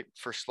 Sorry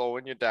for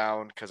slowing you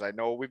down, because I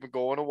know we've been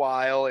going a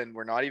while and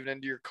we're not even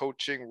into your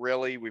coaching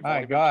really. We've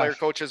only been player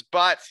coaches,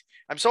 but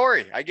I'm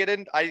sorry.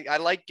 I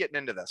like getting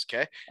into this.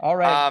 Okay. All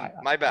right.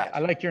 My bad. I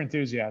like your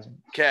enthusiasm.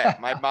 Okay.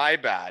 My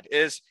bad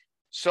is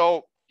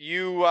so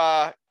you.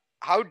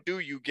 How do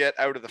you get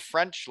out of the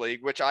French league?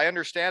 Which I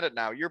understand it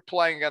now. You're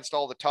playing against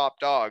all the top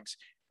dogs,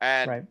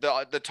 and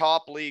the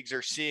top leagues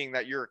are seeing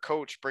that you're a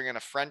coach bringing a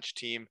French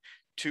team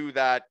to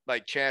that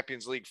like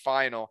Champions League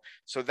final.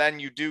 So then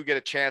you do get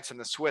a chance in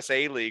the Swiss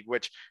A League,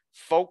 which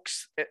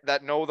folks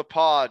that know the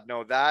pod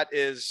know that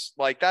is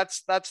like,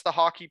 that's the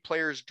hockey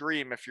player's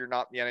dream. If you're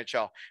not in the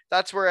NHL,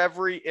 that's where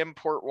every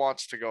import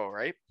wants to go,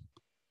 right?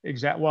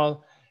 Exactly.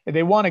 Well,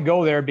 they want to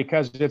go there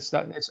because it's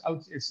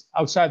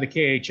outside the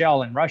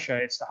KHL in Russia.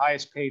 It's the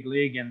highest paid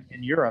league in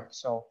Europe.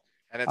 So,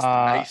 and it's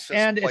the nicest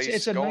place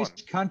it's a nice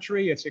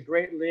country. It's a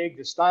great league.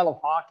 The style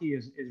of hockey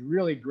is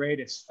really great.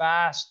 It's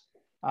fast.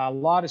 A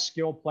lot of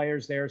skilled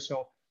players there.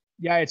 So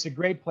yeah, it's a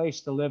great place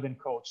to live and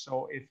coach.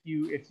 So if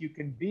you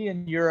can be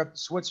in Europe,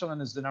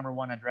 Switzerland is the number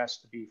one address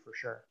to be for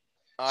sure.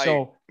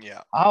 How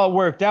it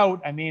worked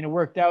out, it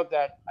worked out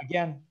that,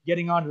 again,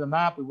 getting onto the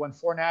map, we won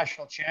 4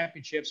 national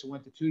championships and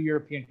went to 2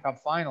 European Cup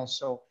finals.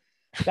 So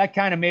that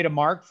kind of made a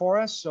mark for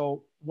us.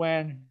 So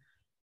when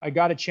I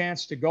got a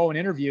chance to go and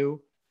interview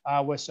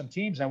with some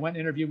teams, I went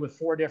and interviewed with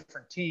 4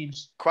 different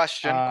teams. Quick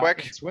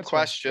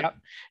question. Yep.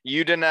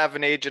 You didn't have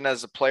an agent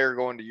as a player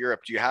going to Europe.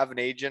 Do you have an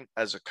agent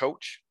as a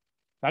coach?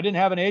 I didn't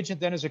have an agent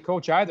then as a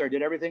coach either. I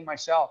did everything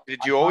myself.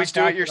 Did you always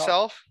do it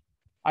yourself?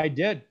 I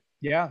did.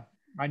 Yeah.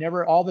 I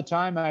never, all the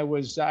time I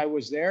was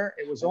there.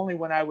 It was only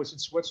when I was in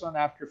Switzerland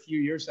after a few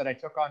years that I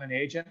took on an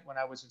agent, when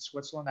I was in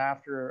Switzerland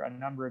after a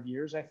number of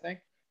years, I think.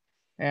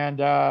 And,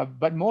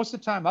 but most of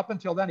the time up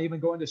until then, even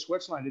going to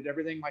Switzerland, I did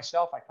everything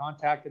myself. I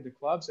contacted the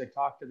clubs. I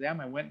talked to them.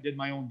 I went and did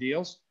my own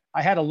deals.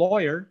 I had a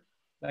lawyer.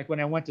 Like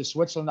when I went to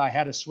Switzerland, I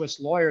had a Swiss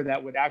lawyer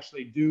that would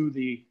actually do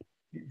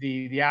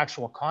the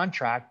actual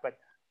contract, but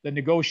the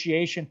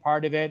negotiation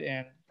part of it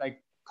and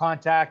like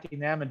contacting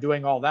them and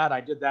doing all that,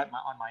 I did that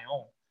on my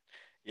own.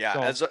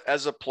 Yeah. So,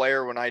 as a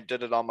player, when I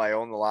did it on my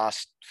own the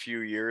last few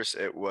years,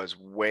 it was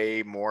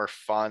way more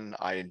fun.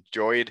 I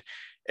enjoyed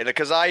it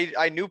because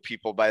I knew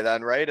people by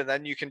then, right? And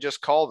then you can just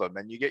call them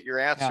and you get your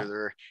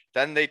answer.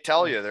 Then they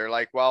tell you, they're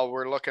like, well,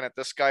 we're looking at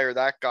this guy or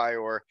that guy,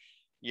 or,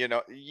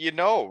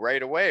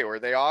 right away, or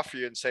they offer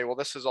you and say, well,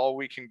 this is all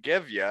we can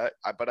give you,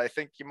 but I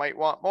think you might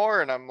want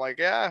more. And I'm like,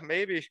 yeah,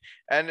 maybe.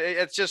 And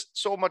it's just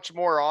so much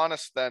more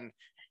honest than,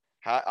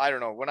 I don't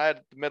know. When I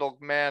had the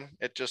middleman,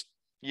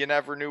 you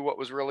never knew what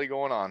was really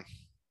going on.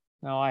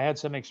 No, I had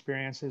some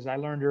experiences. I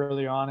learned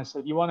early on. I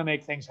said, you want to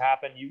make things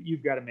happen,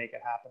 you've got to make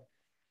it happen.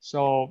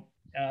 So,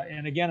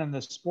 and again, in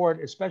the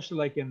sport, especially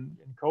like in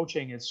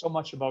coaching, it's so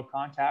much about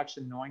contacts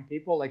and knowing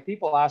people. Like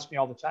people ask me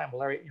all the time, well,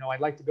 Larry, I'd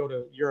like to go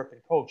to Europe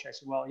and coach. I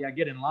said, well, yeah,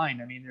 get in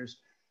line. I mean,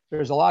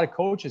 there's a lot of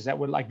coaches that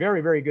would like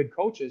very, very good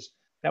coaches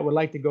that would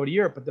like to go to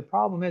Europe. But the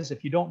problem is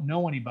if you don't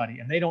know anybody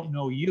and they don't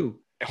know you,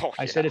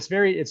 I said, it's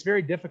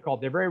very difficult.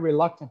 They're very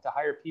reluctant to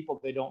hire people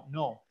they don't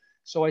know.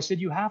 So I said,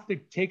 you have to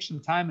take some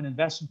time and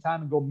invest some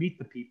time and go meet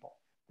the people.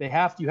 You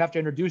have to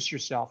introduce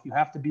yourself. You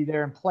have to be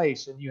there in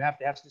place, and you have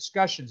to have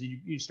discussions, and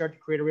you start to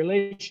create a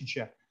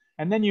relationship,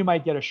 and then you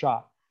might get a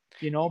shot,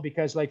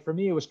 because like for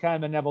me, it was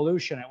kind of an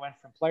evolution. I went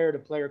from player to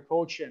player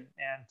coach and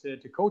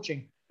to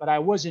coaching, but I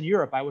was in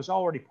Europe. I was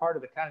already part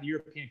of the kind of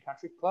European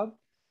country club.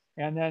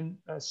 And then,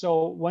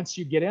 so once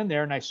you get in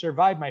there, and I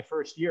survived my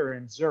first year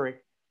in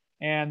Zurich,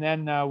 and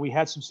then we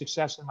had some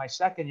success in my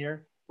second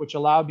year, which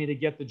allowed me to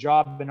get the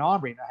job in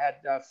Ambry. I had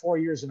 4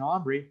 years in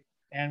Ambry,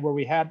 and where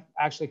we had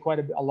actually quite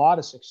a lot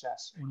of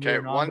success. Okay,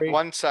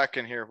 one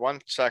second here.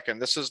 1 second.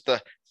 This is the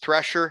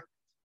Thresher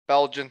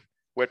Belgian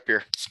wheat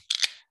beer.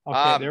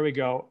 Okay, there we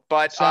go.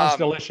 But it sounds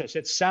delicious.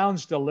 It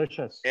sounds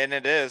delicious. And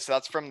it is.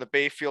 That's from the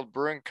Bayfield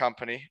Brewing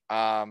Company.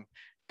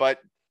 But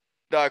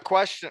the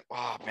question,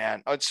 oh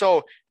man.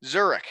 So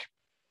Zurich,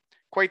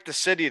 quite the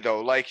city though.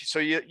 Like, so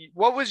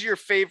what was your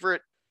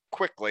favorite,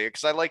 quickly,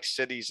 because I like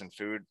cities and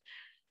food,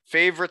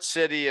 favorite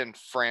city in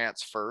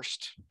France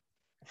first?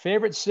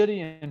 Favorite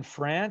city in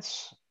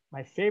France?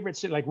 My favorite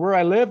city, like where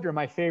I lived, or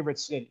my favorite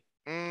city?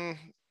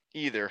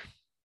 Either.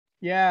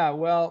 Yeah,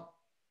 well,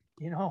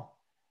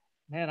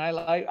 man,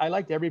 I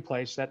liked every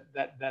place that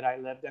I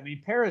lived. I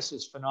mean, Paris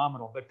is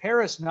phenomenal, but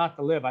Paris not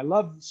to live. I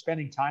love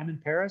spending time in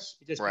Paris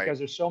just because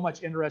there's so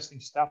much interesting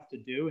stuff to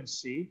do and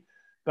see.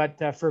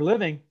 But for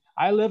living,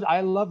 I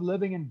love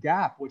living in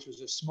Gap, which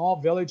was a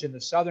small village in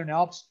the Southern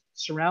Alps,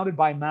 surrounded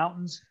by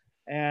mountains,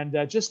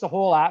 and just the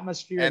whole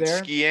atmosphere and there.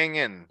 Skiing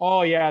and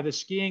oh yeah, the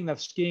skiing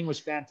was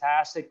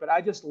fantastic. But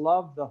I just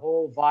loved the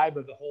whole vibe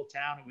of the whole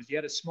town. You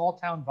had a small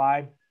town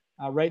vibe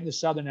right in the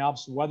Southern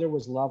Alps. The weather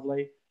was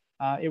lovely.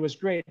 It was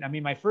great. I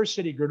mean, my first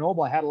city,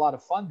 Grenoble, I had a lot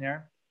of fun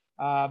there,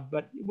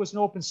 but it was an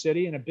open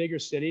city and a bigger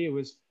city.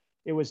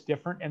 It was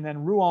different. And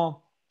then Rouen,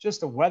 just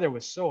the weather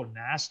was so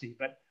nasty,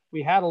 but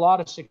we had a lot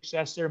of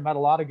success there, met a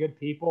lot of good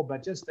people,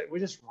 but it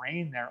was just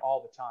rain there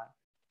all the time.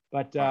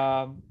 But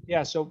I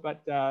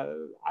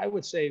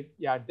would say,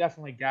 yeah,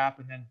 definitely Gap.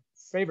 And then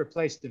favorite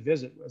place to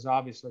visit was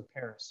obviously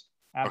Paris.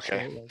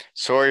 Absolutely. Okay.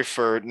 Sorry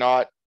for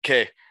not.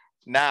 Okay.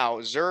 Now,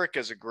 Zurich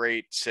is a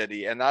great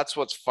city. And that's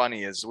what's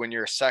funny is when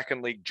you're a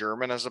second league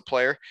German as a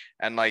player,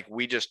 and like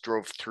we just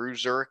drove through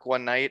Zurich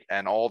one night,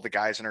 and all the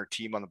guys in our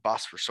team on the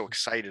bus were so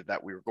excited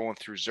that we were going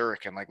through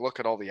Zurich, and like, look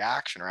at all the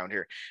action around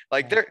here.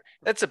 Like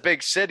that's a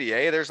big city,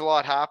 eh? There's a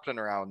lot happening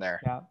around there.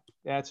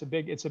 Yeah, it's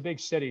a big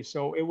city.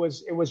 So it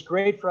was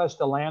great for us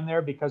to land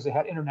there because they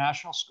had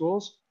international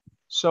schools.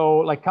 So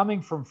like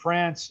coming from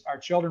France, our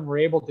children were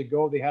able to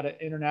go. They had an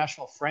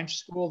international French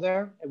school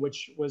there,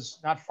 which was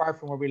not far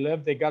from where we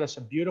lived. They got us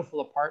a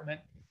beautiful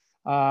apartment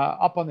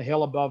up on the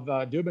hill above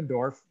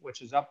Dubendorf,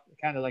 which is up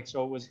kind of like,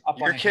 so it was up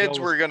Your on the kids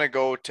hill. were going to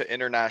go to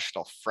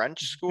international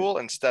French school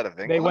instead of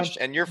English,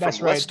 and you're from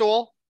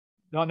Listowel?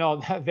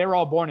 No, they were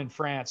all born in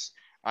France.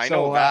 I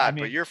know that,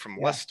 but you're from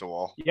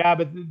Listowel. Yeah,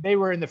 but they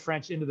were into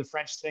the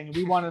French thing, and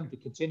we wanted them to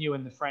continue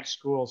in the French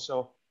school.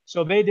 So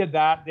they did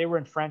that. They were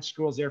in French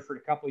schools there for a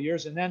couple of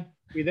years, and then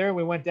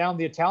we went down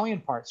the Italian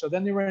part. So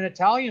then they were in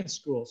Italian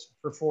schools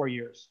for 4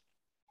 years.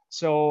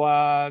 So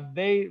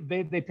they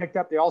picked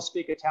up. They all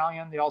speak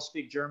Italian. They all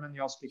speak German. They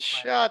all speak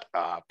French. Shut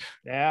up.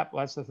 Yeah,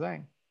 well, that's the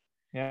thing.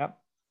 Yeah,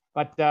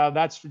 but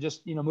that's for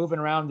just moving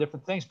around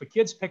different things. But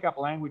kids pick up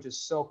languages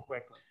so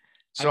quickly.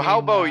 So how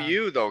about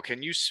you though?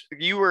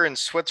 You were in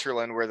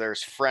Switzerland where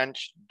there's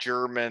French,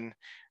 German.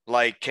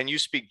 Like, can you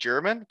speak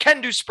German? Can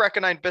du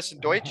sprechen ein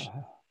bisschen Deutsch?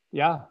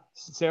 Yeah,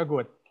 sehr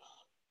gut.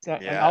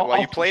 Yeah, well,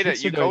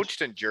 you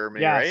coached in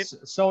Germany, right?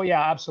 So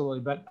yeah, absolutely.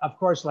 But of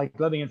course, like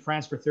living in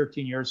France for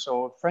 13 years,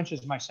 so French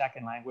is my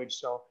second language.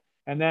 So,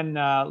 and then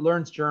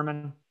learned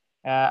German.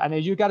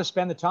 And you got to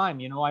spend the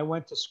time. I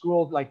went to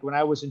school, like when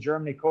I was in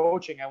Germany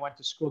coaching, I went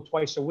to school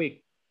twice a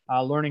week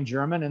learning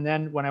German. And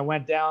then when I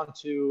went down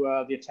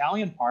to the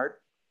Italian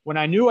part, when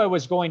I knew I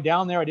was going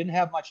down there, I didn't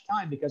have much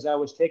time because I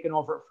was taking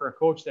over for a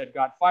coach that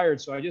got fired.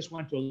 So I just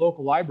went to a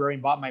local library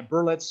and bought my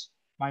Berlitz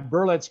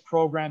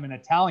program in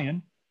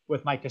Italian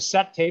with my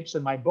cassette tapes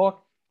and my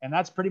book. And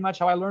that's pretty much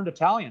how I learned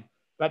Italian.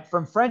 But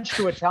from French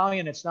to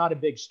Italian, it's not a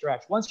big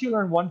stretch. Once you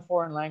learn one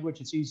foreign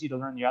language, it's easy to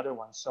learn the other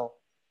ones. So,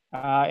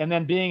 and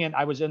then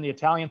I was in the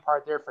Italian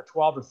part there for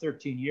 12 or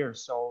 13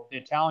 years. So the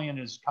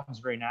Italian comes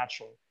very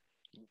naturally.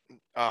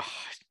 Oh,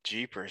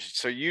 jeepers.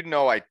 So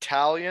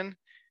Italian,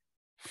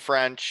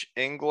 French,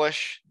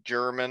 English,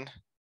 German,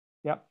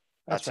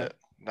 That's right. it.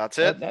 That's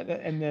it.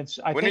 And it's,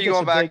 when are you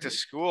going back to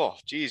school?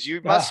 Geez,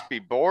 you must be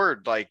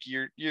bored. Like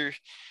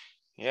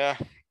yeah.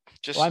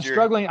 Just well,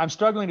 I'm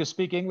struggling to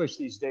speak English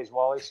these days,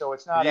 Wally. So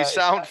it's not. You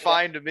sound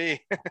fine to me.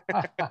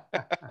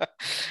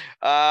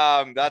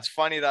 That's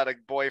funny that a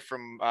boy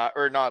from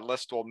or not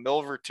Listowel,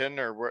 Milverton,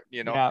 or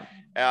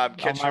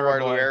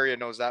Kitchener-Waterloo area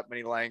knows that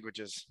many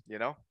languages.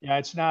 Yeah,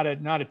 it's not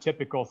a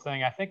typical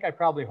thing. I think I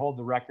probably hold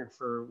the record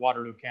for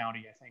Waterloo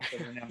County. I think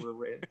for the number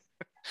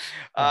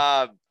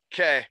of.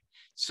 Okay.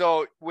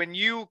 So when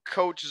you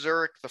coach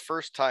Zurich the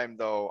first time,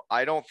 though,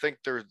 I don't think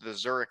they're the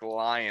Zurich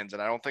Lions,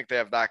 and I don't think they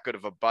have that good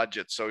of a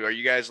budget. So are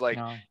you guys like,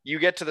 you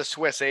get to the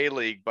Swiss A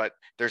League, but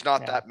there's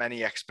not that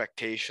many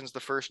expectations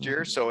the first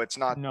year, so it's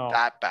not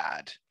that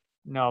bad.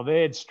 No,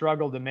 they had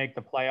struggled to make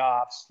the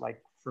playoffs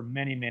like for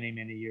many, many,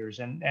 many years,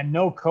 and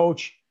no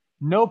coach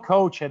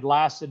had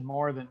lasted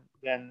more than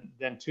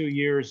 2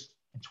 years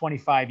and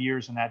 25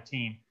 years in that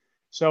team.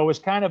 So it was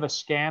kind of a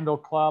scandal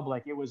club,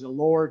 like it was a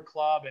lower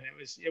club, and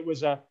it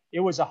was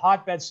a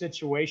hotbed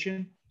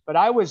situation. But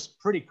I was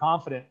pretty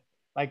confident,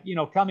 like,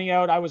 coming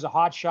out, I was a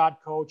hot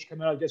shot coach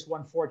coming out, just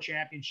won 4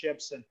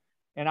 championships,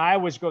 and I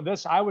was going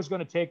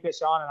to take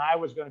this on, and I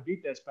was going to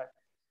beat this. But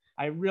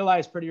I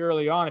realized pretty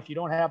early on, if you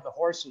don't have the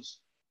horses,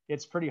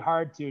 it's pretty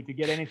hard to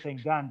get anything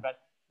done. But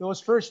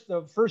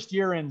the first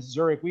year in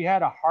Zurich, we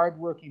had a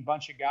hardworking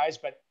bunch of guys,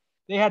 but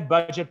they had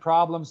budget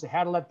problems. They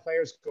had to let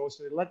players go.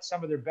 So they let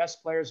some of their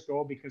best players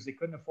go because they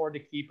couldn't afford to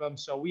keep them.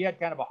 So we had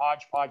kind of a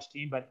hodgepodge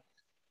team, but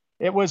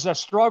it was a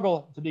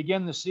struggle to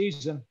begin the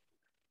season.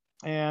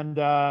 And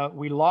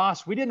we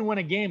lost. We didn't win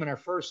a game in our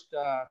first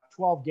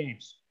 12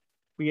 games.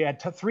 We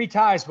had 3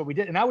 ties, but we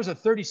did. And that was a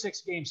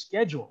 36-game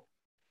schedule.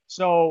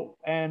 So,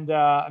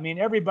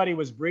 everybody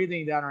was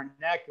breathing down our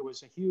neck. It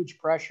was a huge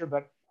pressure.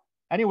 But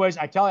anyways,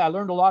 I tell you, I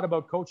learned a lot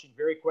about coaching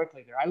very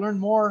quickly there.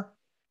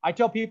 I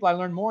tell people I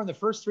learned more in the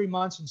first 3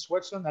 months in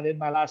Switzerland than I did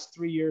my last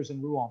 3 years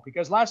in Rouen,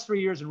 because last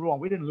 3 years in Rouen,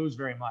 we didn't lose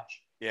very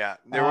much. Yeah,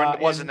 there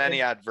wasn't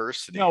any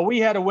adversity. No, we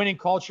had a winning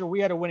culture. We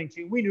had a winning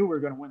team. We knew we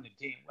were going to win the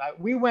team.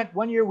 We went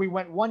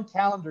 1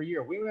 calendar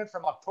year. We went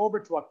from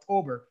October to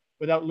October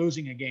without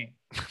losing a game,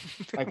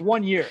 like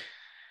 1 year.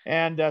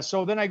 And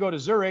so then I go to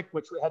Zurich,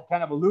 which had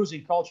kind of a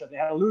losing culture. They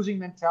had a losing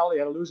mentality,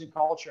 had a losing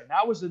culture. And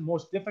that was the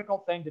most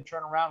difficult thing to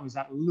turn around, was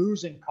that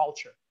losing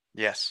culture.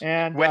 Yes.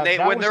 And when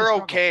they're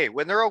okay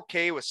with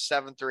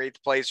 7th or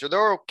 8th place, or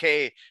they're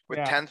okay with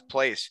 10th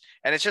place,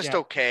 and it's just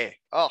okay.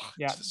 Oh,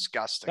 it's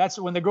disgusting. That's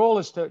when the goal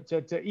is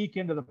to eke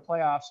into the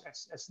playoffs.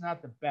 It's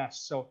not the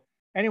best. So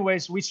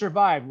anyways, we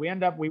survived. We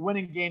win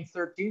in game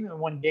 13 and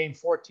won game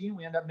 14.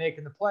 We end up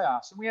making the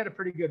playoffs, and we had a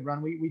pretty good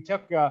run. We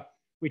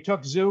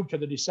took Zug to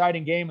the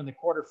deciding game in the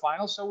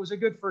quarterfinals. So it was a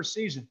good first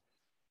season.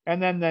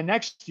 And then the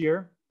next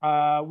year,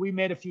 we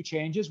made a few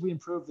changes. We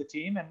improved the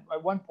team. And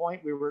at one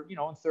point we were, in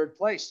 3rd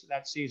place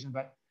that season.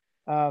 But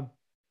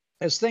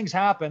as things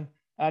happen,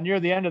 near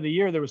the end of the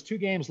year, there was 2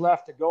 games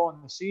left to go in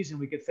the season.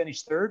 We could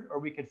finish 3rd or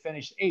we could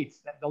finish 8th.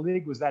 The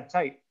league was that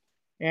tight.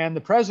 And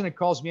the president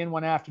calls me in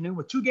one afternoon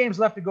with 2 games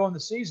left to go in the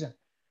season.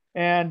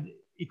 And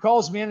he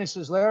calls me in and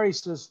says, Larry, he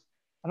says,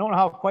 I don't know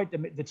how quite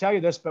to tell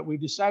you this, but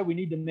we've decided we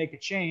need to make a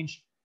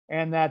change,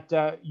 and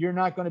that you're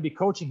not going to be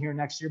coaching here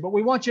next year, but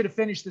we want you to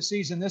finish the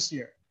season this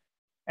year.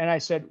 And I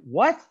said,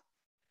 what?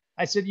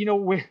 I said,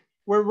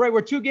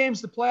 we're 2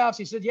 games to the playoffs.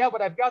 He said, yeah,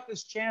 but I've got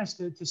this chance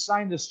to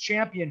sign this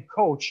champion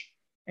coach,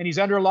 and he's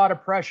under a lot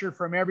of pressure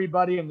from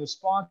everybody and the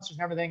sponsors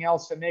and everything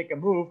else to make a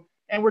move.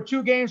 And we're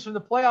 2 games from the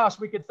playoffs.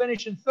 We could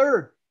finish in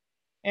 3rd.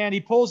 And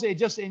he pulls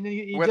it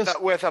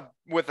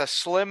with a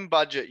slim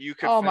budget. You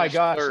could. Oh my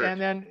gosh!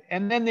 3rd.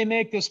 And then they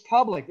make this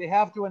public. They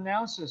have to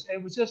announce this.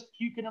 It was just,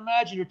 you can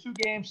imagine, you're 2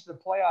 games to the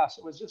playoffs.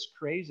 It was just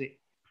crazy.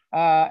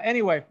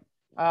 Anyway.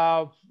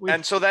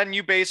 And so then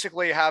you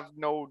basically have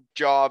no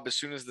job as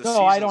soon as the season's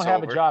No, I don't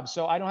have over. a job.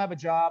 So I don't have a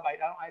job.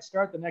 I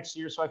start the next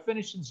year. So I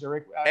finished in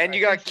Zurich. And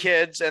you got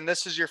kids, and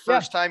this is your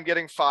first time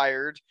getting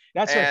fired.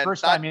 That's the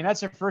first time. I mean, that's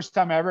the first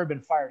time I've ever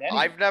been fired. Anyway.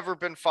 I've never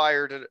been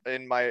fired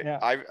in my.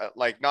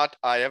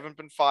 I haven't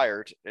been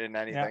fired in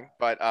anything,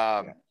 but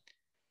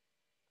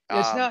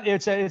it's not.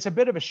 It's a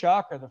bit of a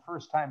shocker the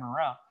first time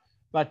around.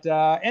 But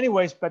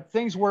anyways,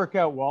 things work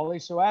out, Wally.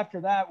 So after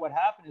that, what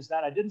happened is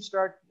that I didn't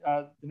start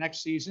the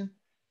next season,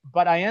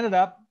 but I ended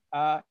up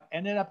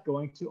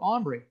going to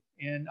Ambry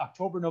in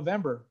October,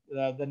 November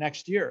the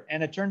next year,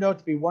 and it turned out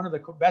to be one of the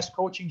best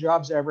coaching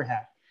jobs I ever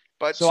had.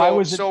 But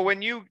so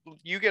when you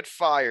get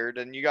fired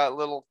and you got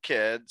little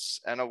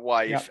kids and a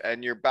wife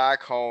and you're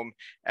back home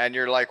and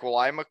you're like, well,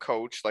 I'm a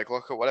coach. Like,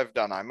 look at what I've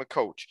done. I'm a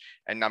coach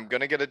and I'm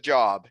going to get a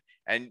job.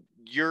 And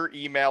you're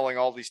emailing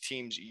all these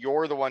teams.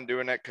 You're the one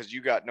doing it because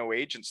you got no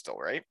agent still,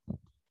 right?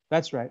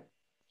 That's right.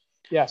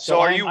 Yeah. So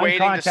are you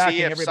waiting to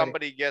see if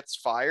somebody gets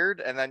fired?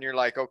 And then you're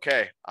like,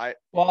 okay, at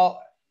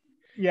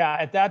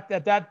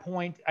that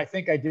point, I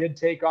think I did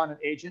take on an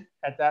agent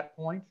at that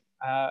point.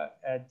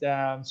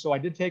 So I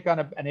did take on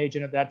an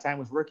agent at that time,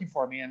 was working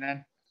for me. And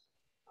then,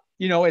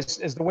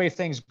 as the way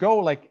things go,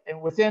 like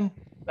within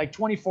like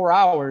 24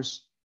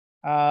 hours,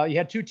 you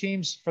had 2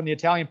 teams from the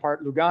Italian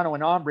part, Lugano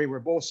and Ambry, were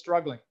both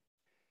struggling.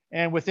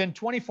 And within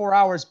 24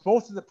 hours,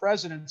 both of the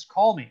presidents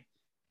call me,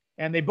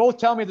 and they both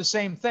tell me the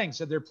same thing.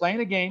 So they're playing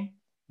a game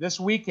this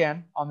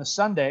weekend on the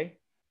Sunday,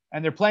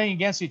 and they're playing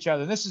against each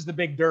other. This is the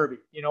big derby.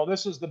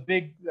 This is the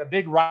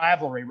big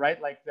rivalry,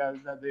 right? Like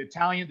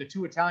the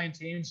two Italian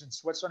teams in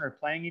Switzerland are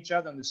playing each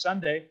other on the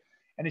Sunday.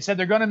 And they said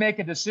they're going to make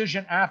a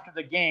decision after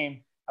the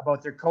game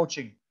about their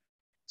coaching.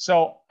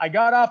 So I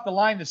got off the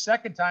line the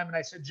second time, and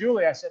I said,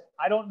 Julie,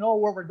 I don't know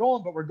where we're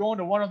going, but we're going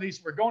to one of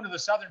these. We're going to the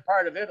southern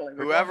part of Italy.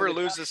 Whoever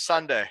loses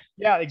Sunday.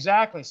 Yeah,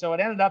 exactly. So it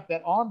ended up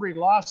that Ombri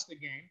lost the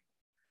game,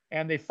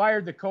 and they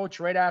fired the coach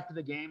right after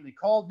the game. They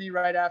called me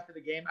right after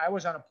the game. I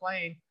was on a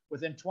plane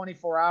within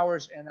 24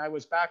 hours, and I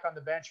was back on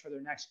the bench for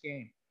their next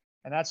game.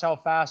 And that's how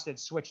fast it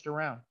switched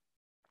around.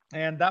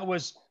 And that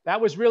was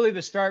really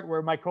the start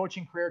where my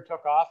coaching career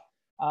took off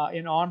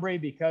in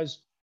Ombri, because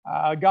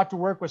I got to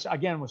work with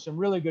some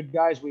really good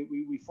guys.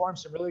 We formed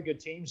some really good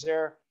teams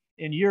there.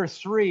 In year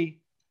 3,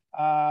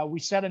 we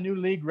set a new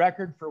league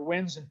record for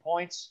wins and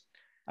points.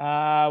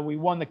 We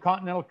won the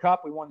Continental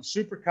Cup. We won the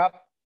Super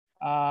Cup.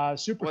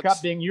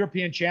 Cup being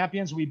European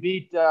champions. We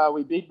beat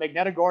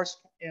Magnitogorsk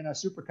in a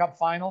Super Cup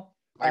final.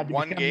 Like to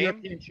one become game?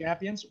 European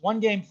champions. One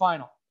game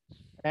final.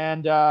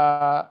 And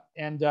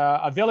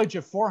a village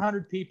of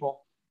 400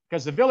 people.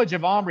 Because the village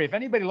of Ombri, if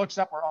anybody looks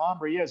up where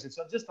Ombri is, it's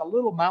just a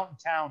little mountain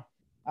town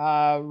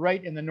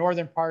right in the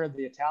northern part of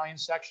the Italian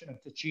section of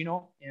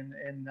Ticino,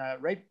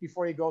 right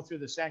before you go through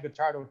the San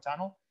Gottardo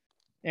Tunnel.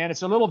 And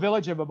it's a little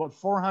village of about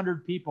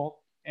 400 people,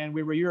 and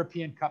we were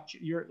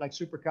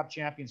Super Cup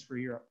champions for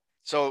Europe.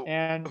 So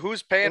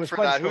who's paying for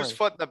that? Who's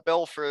footing the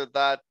bill for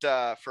that,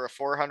 for a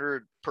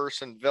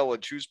 400-person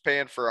village? Who's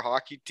paying for a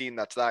hockey team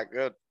that's that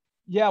good?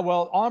 Yeah,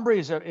 well, Ombri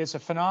is a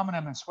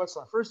phenomenon in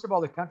Switzerland. First of all,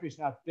 the country's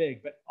not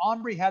big, but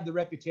Ombri had the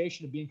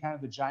reputation of being kind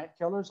of the giant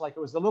killers. Like, it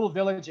was the little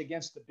village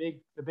against the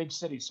big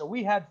city. So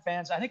we had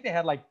fans. I think they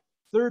had like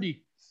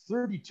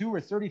 32 or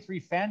 33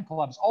 fan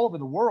clubs all over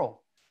the world.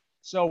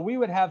 So we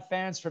would have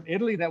fans from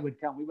Italy that would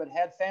come. We would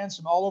have fans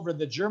from all over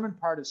the German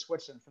part of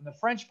Switzerland, from the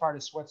French part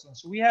of Switzerland.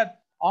 So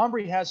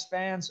Ombri has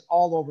fans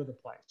all over the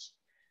place.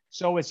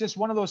 So it's just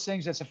one of those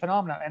things that's a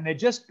phenomenon. And they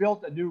just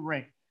built a new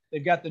rink.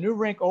 They've got the new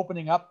rink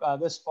opening up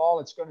this fall.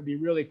 It's going to be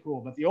really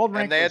cool. But the old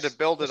rink, and they had to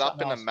build it up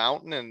in a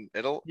mountain in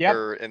Italy,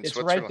 or in it's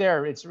Switzerland. Right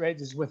there. It's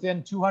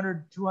within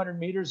 200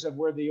 meters of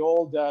where the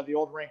old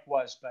rink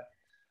was. But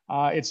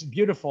it's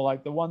beautiful.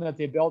 Like the one that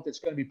they built, it's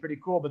going to be pretty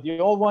cool. But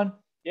the old one,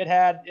 it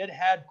had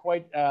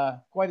quite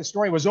a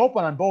story. It was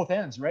open on both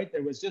ends, right?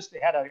 It was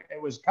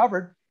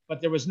covered,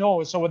 but there was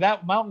no. So when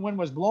that mountain wind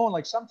was blowing,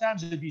 like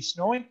sometimes it'd be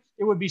snowing.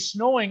 It would be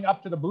snowing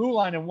up to the blue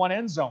line in one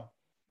end zone.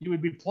 You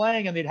would be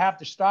playing, and they'd have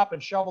to stop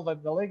and shovel the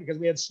lake because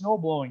we had snow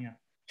blowing in.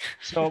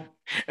 So, and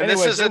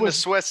anyways, this is in the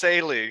Swiss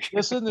A League.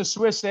 This is in the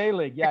Swiss A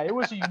League. Yeah, it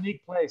was a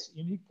unique place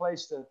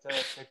to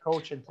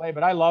coach and play.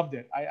 But I loved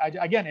it. I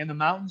again, in the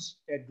mountains,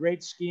 had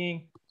great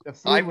skiing. The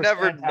food was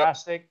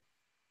fantastic.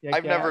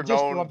 I've never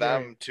known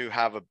them to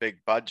have a big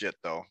budget,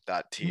 though.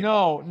 That team.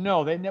 No,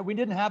 we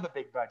didn't have a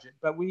big budget,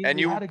 but we. And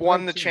you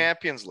won the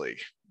Champions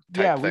League.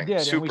 Yeah, we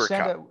did. Super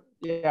Cup.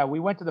 We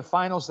went to the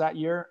finals that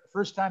year.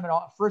 First and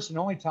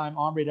only time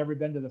Ombri had ever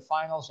been to the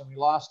finals, and we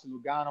lost to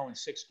Lugano in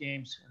 6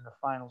 games in the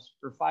finals,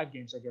 or 5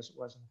 games, I guess it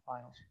was, in the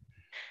finals.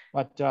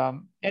 But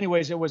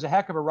anyways, it was a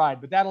heck of a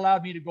ride. But that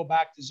allowed me to go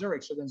back to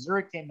Zurich. So then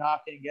Zurich came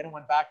knocking again and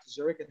went back to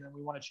Zurich, and then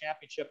we won a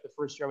championship the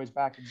first year I was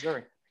back in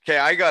Zurich. Okay,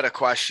 I got a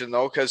question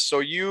though, because so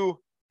you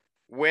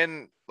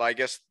win, I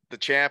guess, the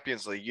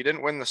Champions League. You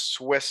didn't win the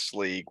Swiss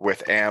League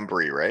with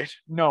Ambri, right?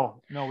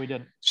 No, we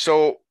didn't.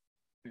 So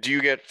do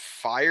you get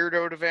fired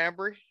out of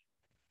Ambri?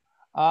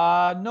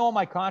 No,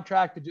 my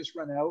contract had just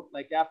run out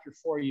like after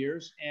 4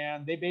 years,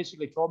 and they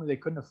basically told me they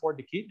couldn't afford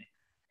to keep me.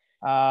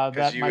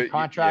 My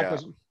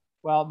contract,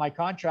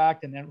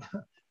 and then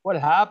what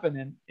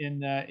happened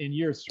in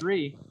year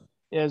 3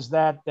 is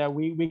that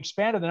we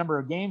expanded the number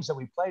of games that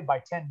we played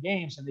by 10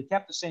 games, and they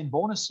kept the same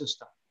bonus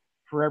system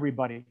for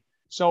everybody.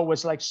 So it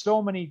was like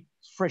so many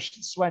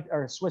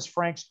Swiss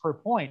francs per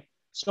point.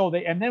 So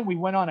then we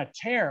went on a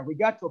tear. We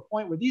got to a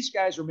point where these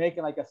guys were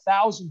making like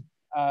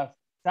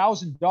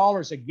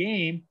 $1,000 a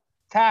game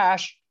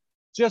cash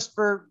just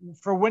for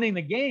winning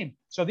the game.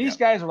 So these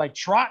guys are like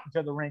trotting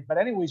to the rink. But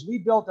anyways, we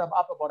built up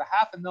about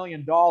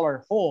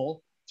 $500,000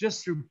 hole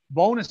just through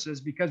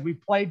bonuses because we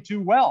played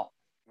too well.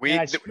 Do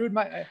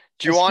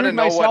you want to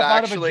know what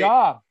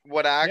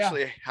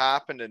actually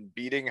happened in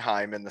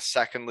Bietigheim in the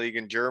second league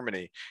in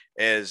Germany?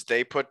 Is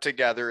they put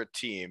together a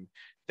team.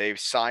 They've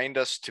signed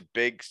us to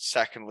big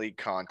second league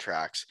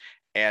contracts,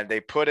 and they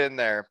put in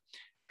there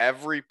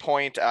every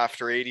point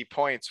after 80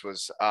 points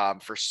was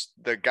for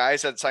the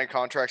guys that signed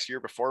contracts the year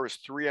before was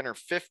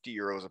 350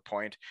 euros a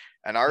point,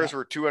 and ours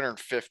were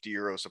 250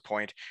 euros a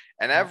point,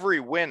 and every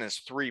win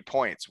is 3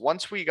 points.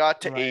 Once we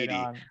got to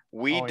 80,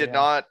 we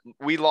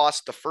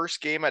lost the first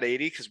game at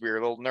 80 because we were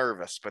a little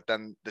nervous, but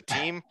then the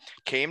team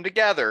came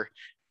together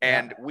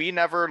And we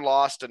never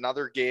lost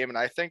another game. And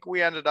I think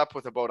we ended up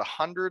with about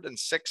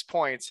 106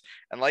 points.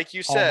 And like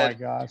you said, oh my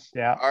gosh,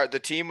 yeah, the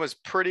team was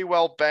pretty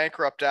well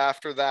bankrupt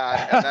after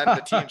that. And then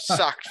the team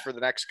sucked for the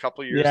next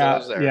couple of years that I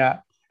was there. Yeah.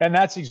 And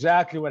that's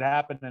exactly what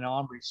happened in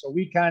Omri. So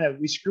we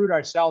screwed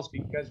ourselves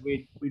because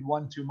we'd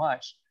won too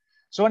much.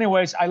 So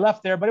anyways, I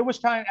left there, but it was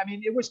time. I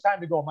mean, it was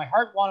time to go. My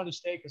heart wanted to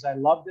stay because I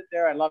loved it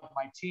there. I loved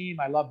my team.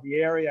 I loved the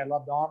area. I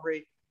loved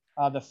Omri.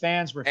 The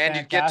fans were and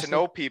fantastic. You get to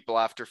know people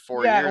after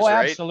 4 years, well,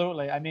 right?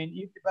 Absolutely. I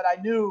mean, but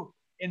I knew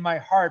in my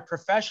heart,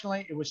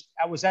 professionally,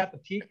 I was at the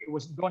peak. It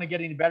wasn't going to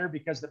get any better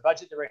because the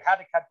budget, they had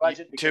to cut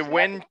budget.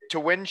 To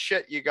win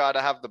shit, you got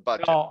to have the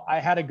budget. No, I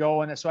had to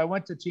go. And so I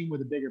went to a team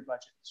with a bigger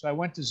budget. So I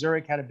went to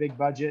Zurich, had a big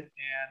budget.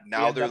 And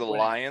now they're the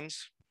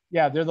Lions.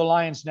 Yeah, they're the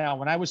Lions now.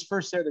 When I was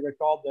first there, they were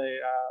called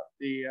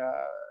the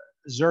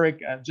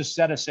Zurich, just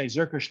said to say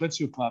Zürcher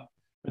Schlittschuh Club.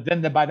 But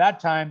then by that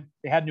time,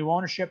 they had new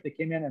ownership. They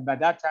came in, and by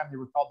that time, they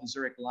were called the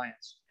Zurich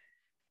Lions.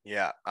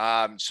 Yeah.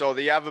 So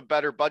they have a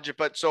better budget.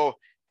 But so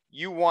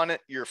you won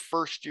it your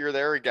first year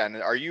there again.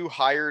 Are you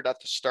hired at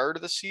the start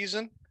of the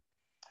season?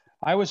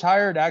 I was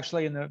hired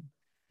actually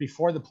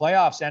before the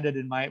playoffs ended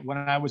when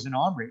I was in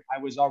Omri. I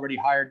was already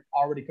hired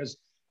because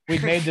we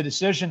made the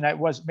decision. I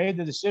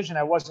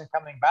wasn't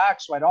coming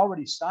back, so I'd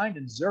already signed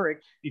in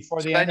Zurich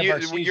before the end of our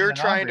season. You're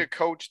trying to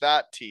coach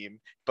that team,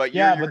 but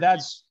you have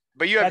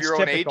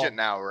your own agent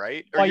now,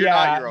 right? Or you're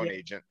not your own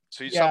agent,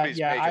 so somebody's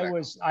making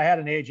it. I had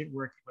an agent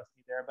working with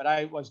me there, but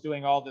I was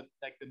doing all the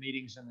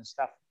meetings and the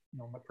stuff,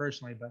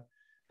 personally. But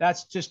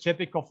that's just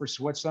typical for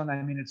Switzerland.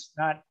 I mean, it's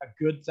not a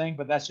good thing,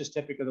 but that's just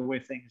typical of the way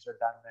things are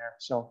done there.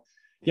 So,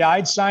 yeah,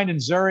 I'd signed in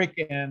Zurich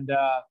and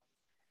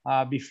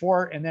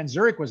then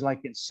Zurich was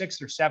like in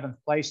 6th or 7th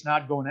place,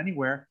 not going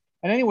anywhere.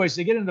 And anyways,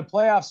 they get into the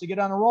playoffs, they get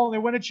on a roll, and they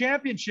win a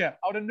championship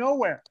out of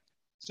nowhere.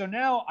 So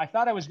now I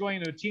thought I was going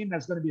into a team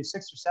that's going to be a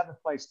 6th or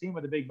 7th place team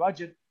with a big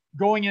budget,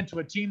 going into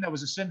a team that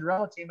was a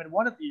Cinderella team and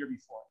won it the year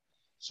before.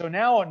 So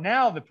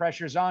now the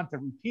pressure's on to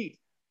repeat.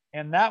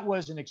 And that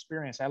was an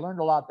experience. I learned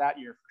a lot that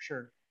year for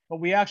sure. But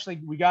we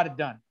got it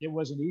done. It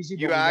wasn't easy.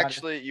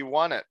 You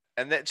won it.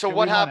 And then, so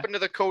what happened to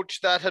the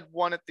coach that had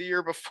won it the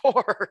year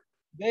before?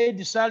 They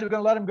decided we're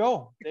going to let him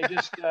go. They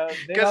just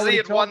because he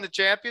had won the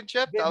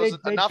championship.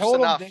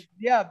 Enough.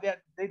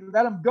 They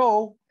let him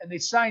go, and they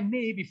signed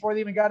me before they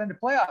even got into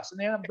playoffs, and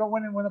they ended up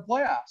going and win the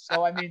playoffs.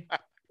 So I mean,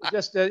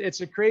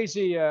 it's a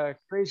crazy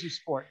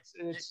sport.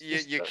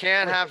 You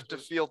can't have to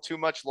feel too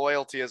much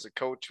loyalty as a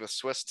coach with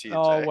Swiss teams.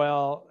 Oh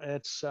well,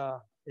 it's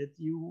a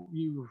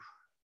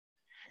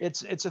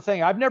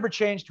thing. I've never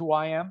changed who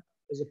I am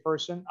as a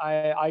person.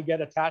 I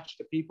get attached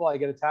to people. I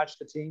get attached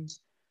to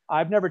teams.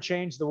 I've never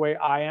changed the way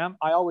I am.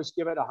 I always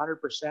give it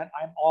 100%.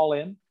 I'm all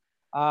in.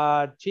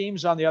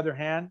 Teams, on the other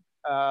hand,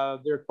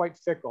 they're quite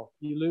fickle.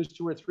 You lose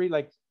 2 or 3,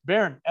 like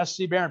Bern,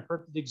 SC Bern,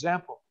 perfect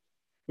example.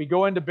 We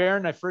go into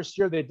Bern, that first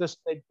year, they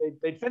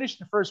finished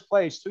in first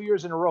place 2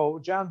 years in a row.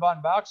 Jan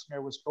van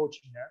Boxmeer was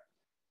coaching there.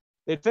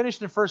 They'd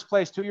finished in first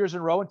place 2 years in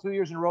a row, and 2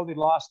 years in a row, they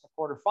lost the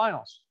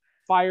quarterfinals.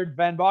 Fired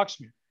Van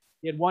Boxmeer.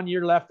 He had 1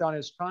 year left on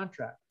his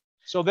contract.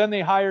 So then they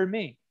hired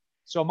me.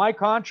 So my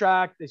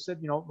contract, they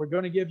said, we're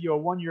going to give you a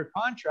 1-year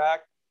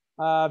contract,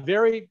 and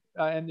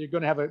you're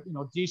going to have a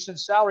decent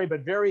salary,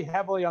 but very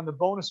heavily on the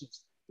bonuses.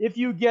 If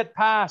you get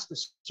past a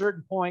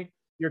certain point,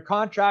 your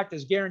contract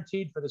is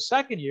guaranteed for the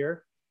second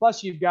year.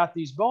 Plus, you've got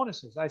these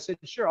bonuses. I said,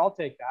 sure, I'll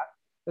take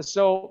that.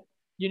 So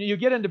you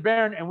get into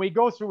Bern, and we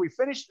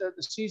finish the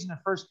season in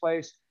first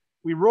place.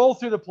 We roll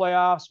through the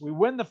playoffs. We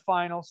win the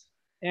finals,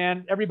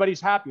 and everybody's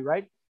happy,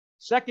 right?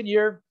 Second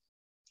year,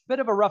 bit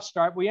of a rough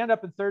start. We end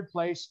up in third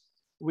place.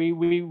 We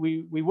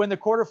win the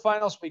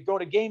quarterfinals. We go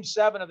to game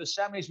 7 of the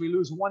semis. We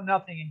lose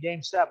 1-0 in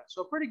game 7.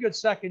 So a pretty good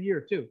second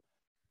year too.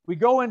 We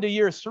go into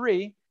year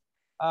 3.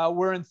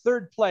 We're in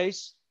third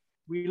place.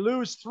 We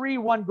lose 3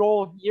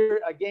 1-goal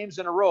games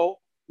in a row.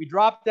 We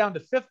drop down to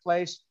 5th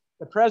place.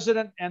 The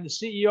president and the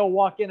CEO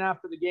walk in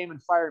after the game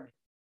and fire me.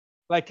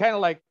 Like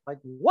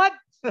what?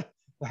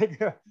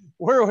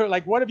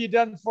 What have you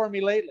done for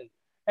me lately?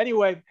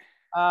 Anyway,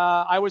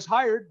 I was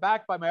hired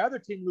back by my other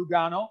team,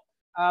 Lugano.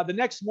 The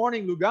next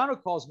morning, Lugano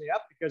calls me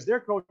up because their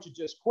coach had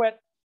just quit.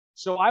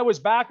 So I was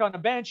back on the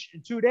bench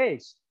in 2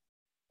 days.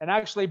 And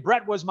actually,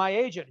 Brett was my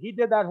agent. He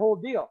did that whole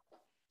deal.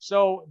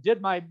 So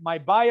did my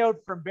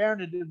buyout from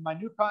Bern and did my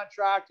new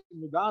contract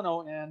in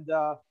Lugano. And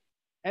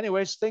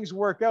anyways, things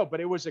work out.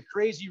 But it was a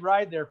crazy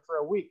ride there for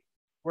a week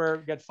where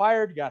got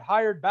fired, got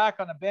hired, back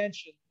on the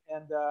bench.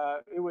 And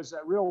it was a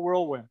real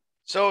whirlwind.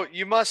 So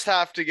you must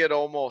have to get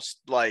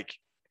almost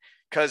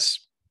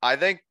because I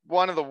think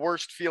one of the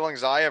worst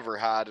feelings I ever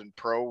had in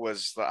pro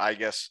was,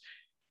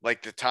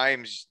 the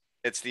times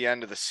it's the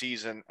end of the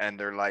season and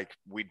they're like,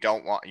 we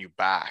don't want you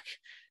back.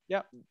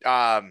 Yeah.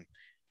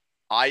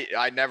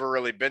 I never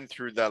really been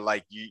through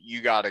the,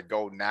 you got to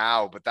go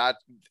now, but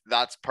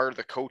that's part of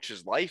the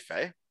coach's life,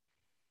 eh?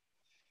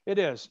 It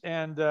is.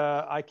 And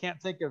I can't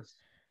think of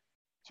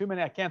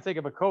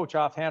a coach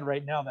offhand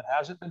right now that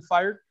hasn't been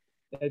fired.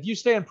 If you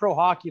stay in pro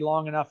hockey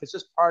long enough, it's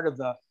just part of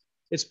the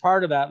it's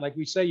part of that. Like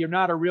we say, you're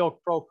not a real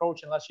pro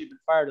coach unless you've been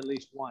fired at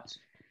least once.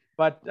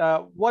 But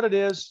what it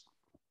is,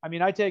 I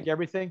mean, I take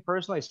everything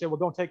personally. I say, well,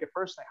 don't take it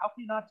personally. How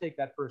can you not take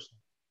that personally?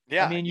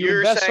 Yeah, I mean, you you're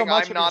invest so saying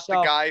much I'm in not the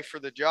yourself. guy for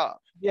the job.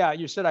 Yeah,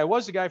 you said I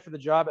was the guy for the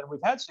job, and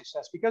we've had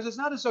success because it's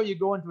not as though you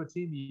go into a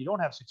team and you don't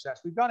have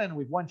success. We've gone in and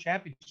we've won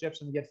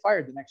championships and we get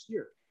fired the next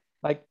year.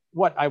 Like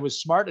what? I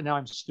was smart and now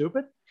I'm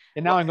stupid,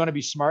 and now I'm going to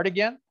be smart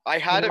again. I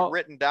had it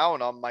written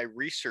down on my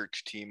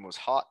research team was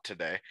hot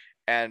today,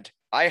 and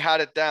I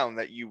had it down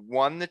that you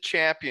won the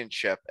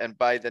championship, and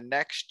by the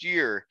next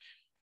year,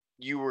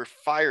 you were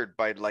fired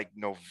by like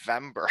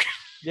November.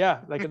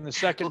 Yeah, like in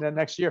the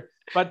next year.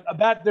 But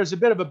there's a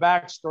bit of a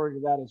backstory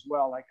to that as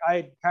well. Like I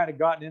had kind of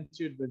gotten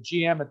into the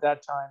GM at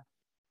that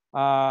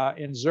time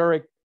in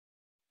Zurich.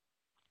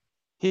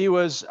 He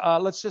was,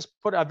 let's just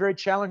put a very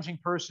challenging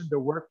person to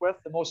work with,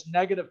 the most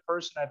negative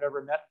person I've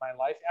ever met in my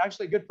life.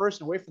 Actually, a good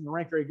person away from the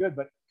rink, very good,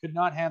 but could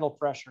not handle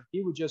pressure.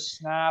 He would just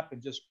snap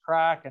and just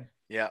crack. And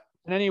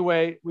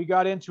anyway, we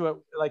got into it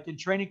like in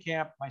training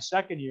camp my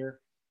second year.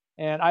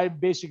 And I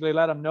basically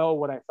let him know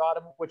what I thought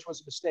of him, which was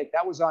a mistake.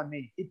 That was on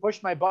me. He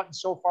pushed my button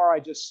so far, I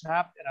just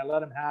snapped and I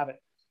let him have it.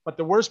 But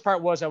the worst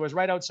part was I was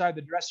right outside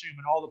the dressing room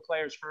and all the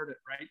players heard it,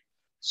 right?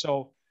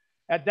 So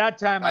at that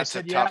time, I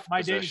said, yeah,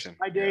 my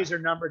days are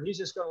numbered. He's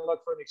just going to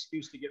look for an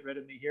excuse to get rid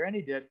of me here. And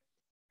he did.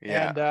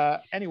 Yeah.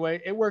 And anyway,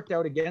 it worked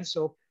out again.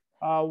 So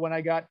when I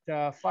got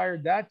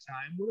fired that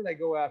time, where did I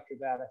go after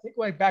that? I think I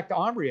went back to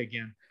Omri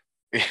again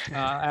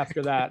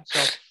after that. So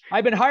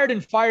I've been hired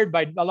and fired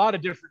by a lot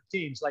of different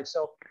teams. Like,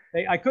 so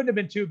I couldn't have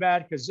been too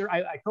bad because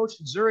I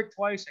coached in Zurich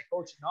twice. I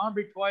coached in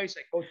Omri twice.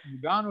 I coached in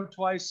Lugano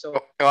twice. So,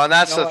 well, and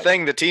that's the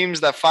thing. The teams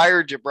that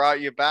fired you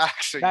brought you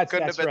back. So you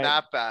couldn't have been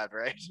that bad,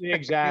 right?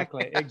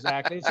 Exactly.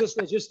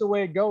 It's just the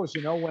way it goes,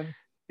 when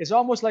it's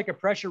almost like a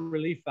pressure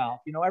relief valve.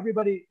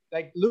 Everybody,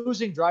 like,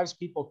 losing drives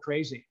people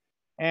crazy.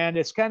 And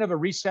it's kind of a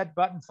reset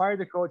button, fire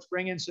the coach,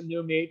 bring in some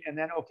new meat, and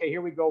then, okay,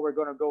 here we go. We're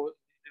going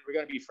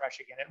to be fresh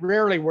again. It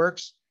rarely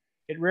works.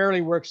 It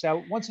rarely works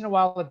out. Once in a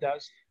while it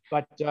does,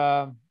 but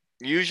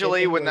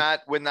usually when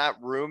that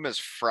room is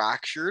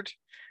fractured,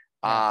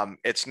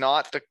 it's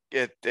not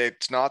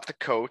the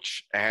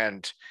coach,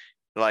 and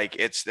like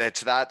it's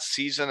that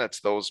season, it's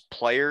those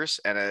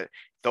players, and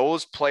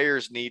those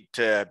players need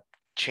to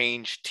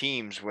change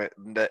teams with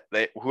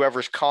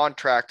whoever's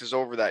contract is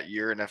over that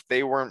year, and if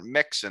they weren't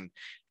mixing,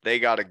 they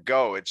got to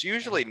go. It's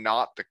usually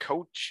not the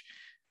coach,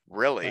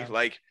 really.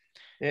 Like,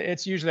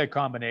 it's usually a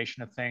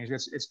combination of things.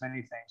 It's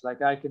many things.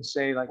 Like I can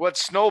say, like, what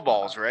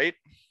snowballs, right?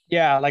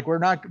 Yeah, like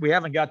we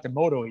haven't got to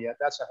moto yet.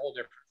 That's a whole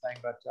different thing.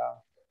 But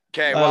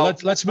okay, well,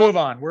 let's move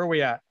on. Where are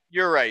we at?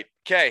 You're right.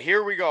 Okay,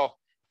 here we go.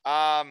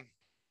 I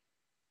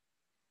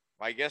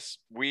guess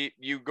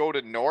you go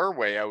to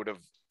Norway out of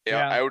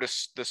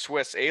the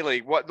Swiss A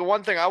League. The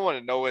one thing I want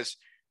to know is,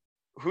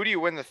 who do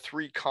you win the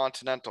 3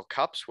 Continental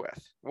Cups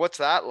with? What's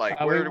that like?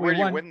 Where do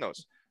you win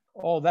those?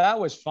 Oh, that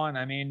was fun.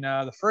 I mean,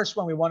 the first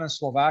one we won in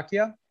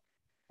Slovakia,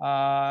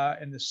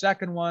 and the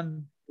second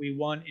one we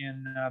won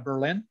in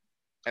Berlin.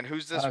 And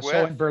who's this with?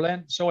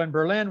 So in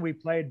Berlin, we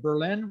played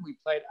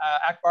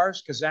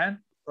Akbars Kazan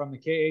from the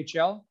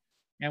KHL,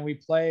 and we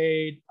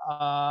played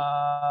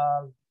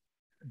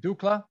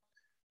Dukla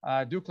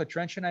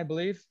Trenčín, I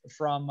believe,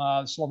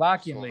 from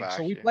Slovakian League.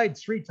 So we played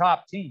 3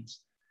 top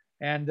teams.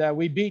 And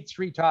we beat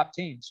 3 top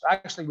teams.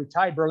 Actually, we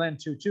tied Berlin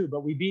 2-2,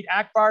 but we beat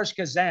Akbars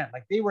Kazan.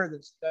 Like, they were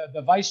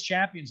the vice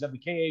champions of the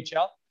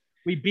KHL.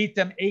 We beat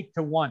them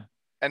 8-1.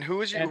 And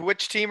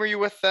which team are you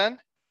with then?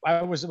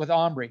 I was with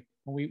Omri.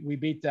 We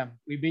beat them.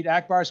 We beat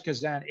Akbars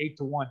Kazan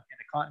 8-1 in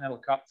the Continental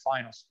Cup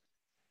finals.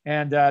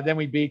 And then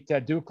we beat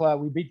Dukla.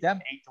 We beat them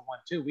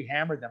 8-1 too. We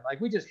hammered them.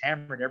 Like, we just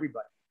hammered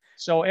everybody.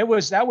 So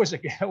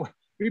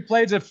we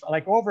played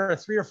like over a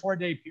 3 or 4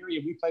 day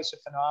period. We played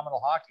some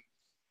phenomenal hockey.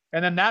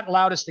 And then that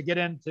allowed us to get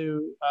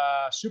into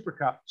Super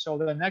Cup. So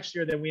the next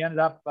year, then we ended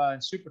up in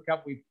Super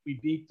Cup. We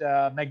beat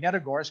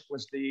Magnitogorsk,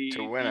 was the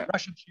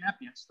Russian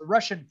champions, the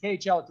Russian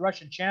KHL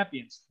Russian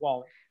champions.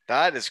 Well,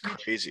 that is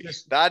crazy.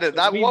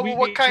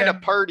 What kind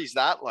of party's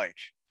that like?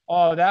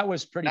 Oh, that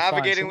was pretty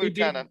Navigating fun.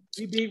 lieutenant.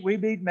 We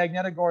beat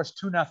Magnitogorsk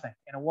 2-0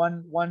 in a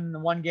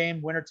one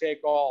game winner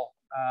take all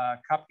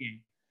cup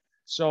game.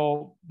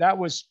 So that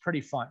was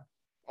pretty fun.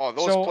 Oh,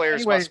 those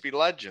players must be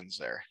legends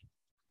there.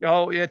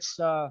 Oh, it's.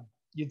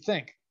 You'd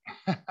think.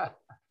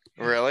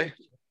 Really?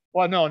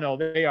 Well, no,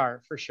 they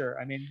are for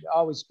sure. I mean,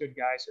 always good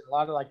guys. And a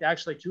lot of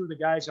actually 2 of the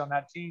guys on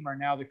that team are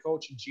now the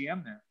coach and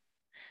GM there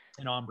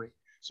in Omri.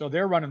 So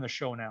they're running the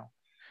show now.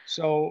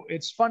 So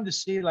it's fun to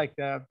see like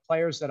the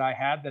players that I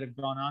had that have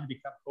gone on to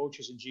become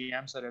coaches and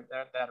GMs that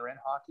are in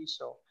hockey.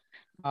 So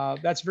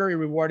that's very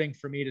rewarding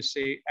for me to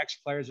see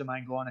ex-players of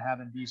mine go on to have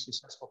and be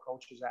successful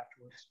coaches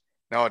afterwards.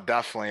 No,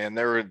 definitely. And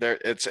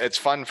it's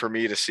fun for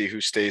me to see who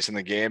stays in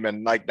the game.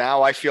 And like,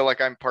 now I feel like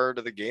I'm part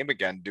of the game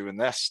again doing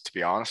this, to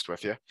be honest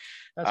with you.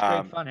 That's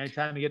great fun.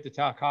 Anytime you get to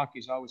talk hockey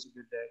is always a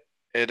good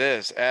day. It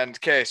is. And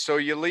okay, so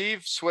you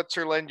leave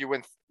Switzerland,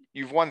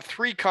 you've won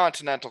 3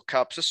 Continental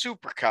Cups, a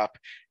Super Cup.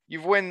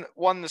 You've won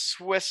the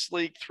Swiss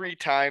League 3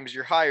 times.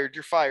 You're hired,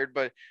 you're fired,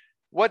 but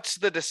what's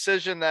the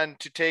decision then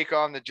to take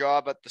on the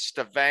job at the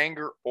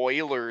Stavanger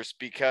Oilers?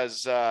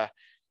 Because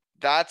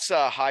that's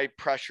a high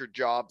pressure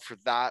job for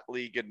that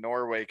league in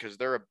Norway, because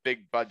they're a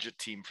big budget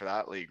team for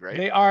that league, right?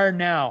 They are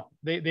now.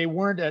 They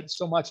weren't at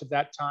so much at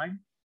that time.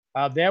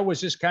 That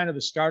was just kind of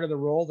the start of the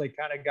role. They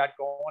kind of got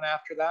going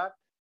after that.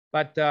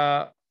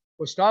 But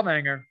with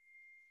Stavanger,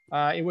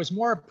 it was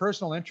more of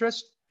personal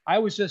interest. I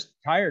was just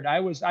tired.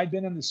 I'd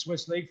been in the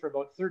Swiss league for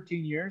about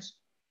 13 years,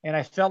 and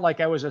I felt like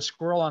I was a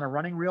squirrel on a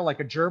running reel,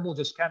 like a gerbil,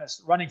 just kind of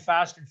running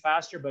faster and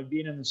faster, but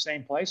being in the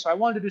same place. So I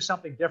wanted to do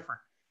something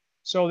different.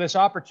 So this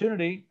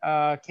opportunity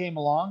came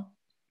along,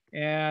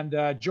 and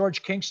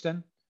George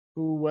Kingston,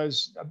 who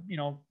was,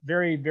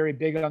 very, very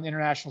big on the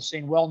international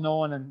scene, well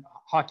known in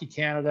Hockey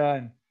Canada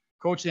and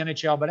coached the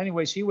NHL. But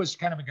anyways, he was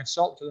kind of a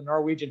consultant to the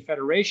Norwegian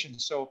Federation.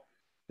 So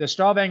the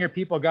Stavanger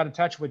people got in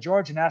touch with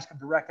George and asked him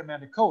to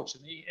recommend a coach.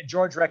 And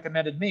George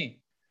recommended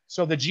me.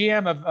 So the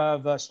GM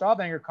of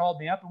Stavanger called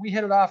me up, and we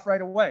hit it off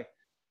right away.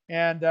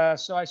 And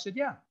so I said,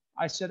 yeah.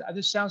 I said,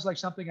 this sounds like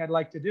something I'd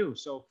like to do.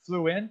 So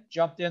flew in,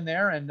 jumped in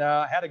there, and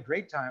had a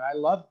great time. I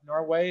loved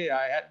Norway.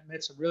 I had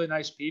met some really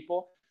nice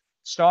people.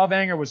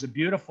 Stavanger was a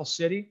beautiful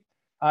city.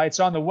 It's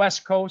on the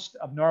west coast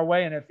of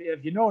Norway. And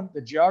if you know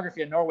the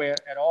geography of Norway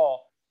at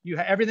all,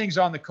 everything's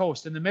on the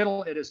coast. In the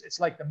middle, it's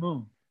like the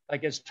moon.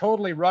 Like, it's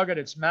totally rugged.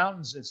 It's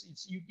mountains.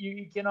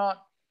 You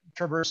cannot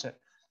traverse it.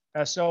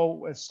 So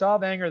with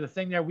Stavanger, the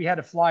thing there, we had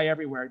to fly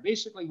everywhere.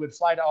 Basically, we'd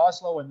fly to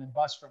Oslo and then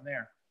bus from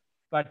there.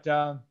 But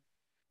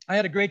I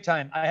had a great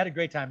time.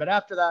 But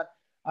after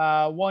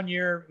that, 1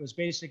 year was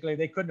basically,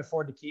 they couldn't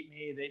afford to keep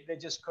me. They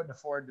just couldn't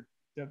afford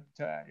to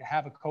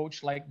have a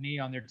coach like me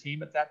on their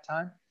team at that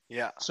time.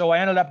 Yeah. So I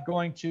ended up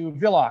going to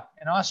Villach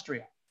in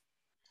Austria.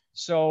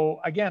 So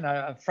again,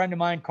 a friend of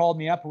mine called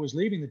me up who was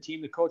leaving the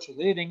team. The coach was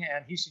leaving,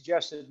 and he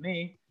suggested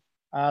me.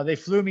 They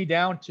flew me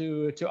down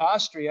to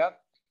Austria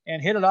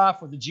and hit it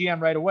off with the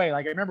GM right away.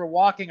 Like, I remember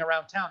walking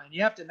around town, and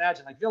you have to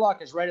imagine, like,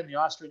 Villach is right in the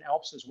Austrian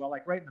Alps as well,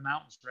 like right in the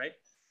mountains, right?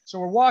 So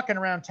we're walking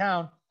around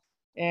town,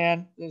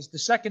 and it's the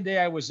second day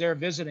I was there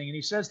visiting, and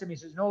he says to me, he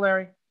says, "No,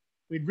 Larry,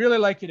 we'd really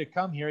like you to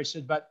come here." He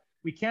said, "But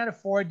we can't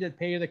afford to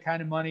pay you the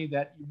kind of money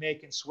that you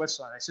make in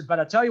Switzerland." I said, "But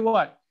I'll tell you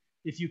what,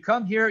 if you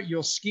come here,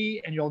 you'll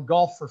ski and you'll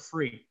golf for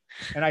free."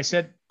 And I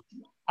said,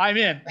 "I'm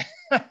in."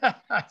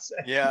 I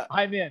said, yeah,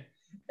 I'm in.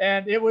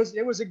 And it was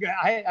a good,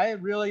 I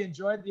really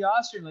enjoyed the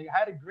Austrian League. I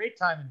had a great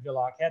time in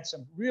Villach. Had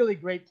some really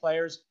great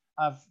players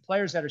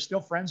that are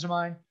still friends of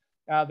mine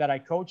that I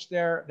coached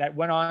there, that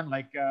went on,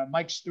 like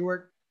Mike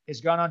Stewart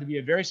has gone on to be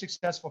a very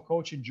successful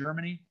coach in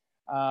Germany.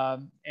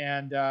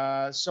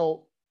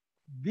 So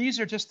these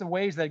are just the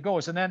ways that it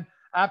goes. And then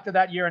after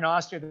that year in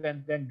Austria,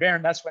 then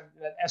Bern, that's when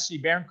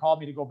SC Bern called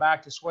me to go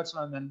back to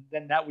Switzerland. And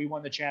then that we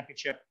won the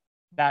championship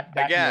that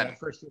year, that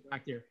first year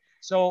back there.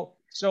 So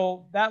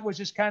that was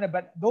just kind of,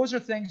 but those are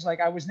things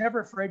like, I was never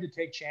afraid to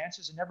take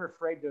chances and never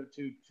afraid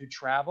to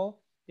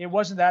travel. It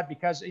wasn't that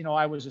because,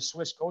 I was a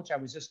Swiss coach. I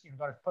was just going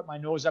to put my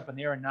nose up in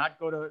the air and not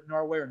go to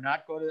Norway or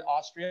not go to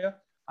Austria.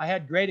 I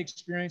had great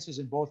experiences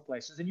in both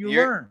places, and you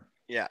learn.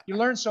 Yeah. You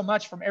learn so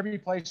much from every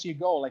place you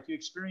go. Like, you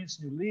experience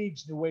new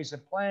leagues, new ways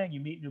of playing, you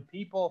meet new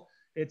people.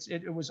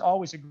 It was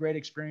always a great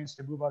experience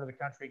to move out of the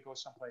country and go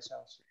someplace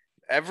else.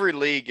 Every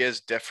league is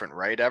different,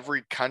 right?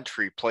 Every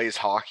country plays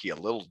hockey a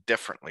little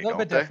differently, don't they? A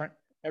little bit different.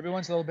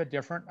 Everyone's a little bit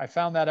different. I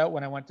found that out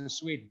when I went to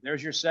Sweden.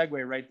 There's your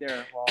segue right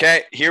there.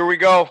 Okay, here we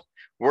go.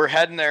 We're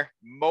heading there.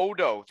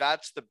 Modo,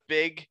 that's the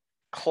big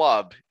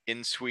club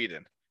in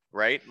Sweden,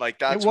 right? Like,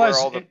 that's where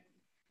all the...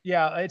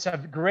 Yeah, it's a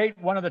great,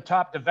 one of the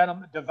top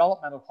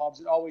developmental clubs.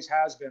 It always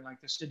has been. Like,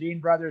 the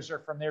Stedin brothers are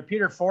from there.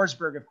 Peter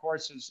Forsberg, of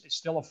course, is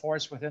still a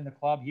force within the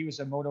club. He was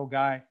a Modo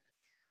guy.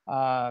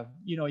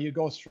 You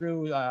go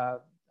through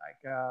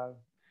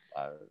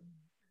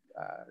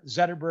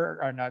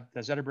Zetterberg, or not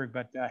Zetterberg,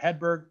 but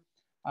Hedberg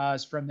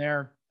is from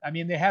there. I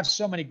mean, they have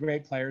so many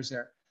great players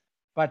there.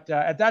 But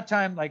at that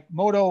time, like,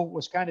 Modo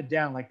was kind of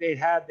down. Like, they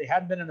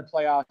hadn't been in the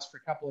playoffs for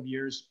a couple of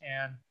years,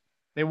 and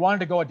they wanted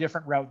to go a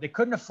different route. They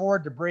couldn't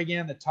afford to bring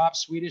in the top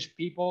Swedish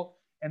people,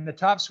 and the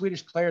top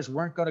Swedish players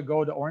weren't going to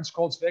go to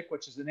Örnsköldsvik,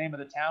 which is the name of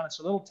the town. It's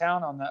a little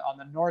town on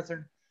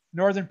the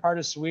northern part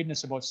of Sweden.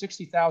 It's about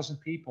 60,000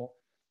 people,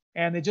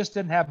 and they just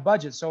didn't have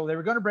budget. So they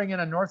were going to bring in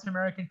a North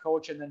American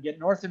coach and then get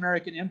North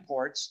American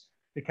imports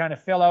to kind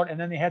of fill out. And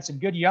then they had some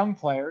good young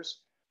players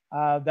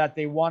that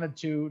they wanted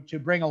to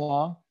bring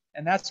along,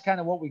 and that's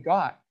kind of what we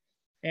got.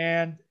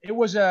 And it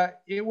was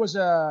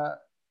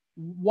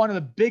one of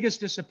the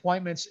biggest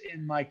disappointments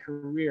in my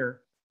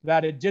career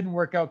that it didn't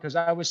work out, because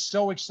I was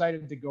so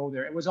excited to go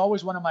there. It was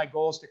always one of my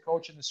goals to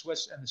coach in the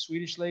Swiss and the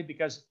Swedish league,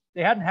 because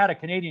they hadn't had a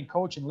Canadian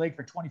coach in the league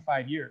for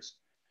 25 years.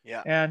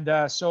 Yeah. And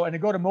to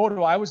go to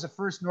Modo, I was the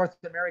first North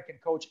American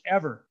coach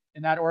ever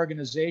in that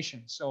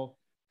organization. So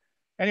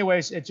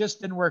anyways, it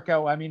just didn't work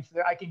out. I mean,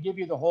 I can give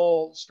you the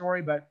whole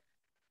story, but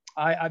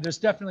there's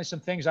definitely some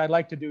things I'd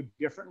like to do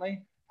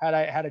differently. Had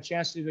I had a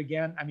chance to do it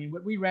again. I mean,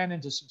 we ran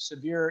into some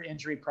severe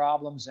injury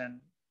problems and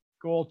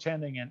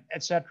goaltending and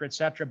et cetera,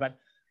 but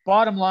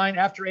bottom line,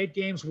 after 8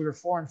 games, we were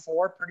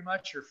 4-4 pretty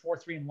much, or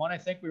 4-3-1. I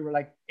think we were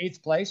like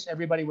 8th place.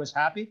 Everybody was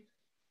happy.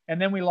 And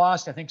then we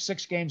lost, I think,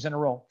 6 games in a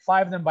row,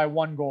 5 of them by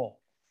 1 goal.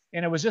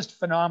 And it was just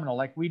phenomenal.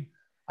 Like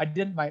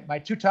my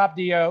 2 top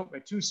D out, my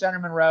 2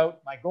 centerman route,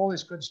 my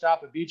goalies couldn't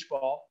stop a beach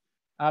ball,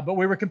 but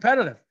we were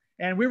competitive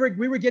and we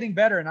were getting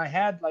better. And I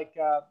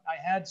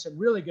had some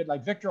really good,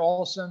 like Victor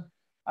Olson,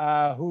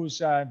 who's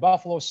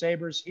Buffalo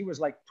Sabres. He was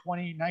like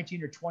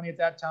 19 or 20 at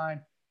that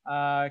time.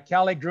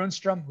 Kalle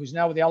Grundstrom, who's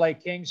now with the LA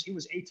Kings. He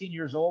was 18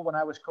 years old when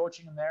I was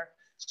coaching him there.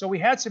 So we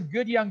had some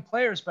good young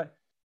players, but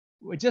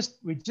we just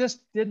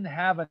didn't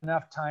have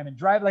enough time.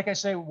 And like I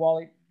say,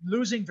 Wally,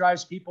 losing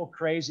drives people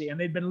crazy, and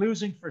they'd been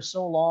losing for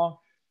so long.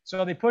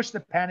 So they pushed the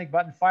panic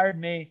button, fired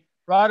me,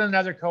 brought in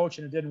another coach,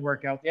 and it didn't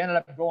work out. They ended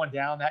up going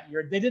down that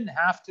year. They didn't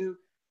have to.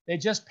 They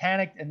just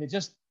panicked, and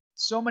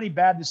so many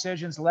bad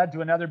decisions led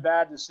to another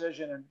bad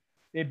decision. And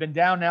they've been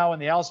down now in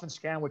the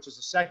Allsvenskan, which is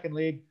the second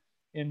league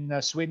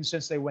in Sweden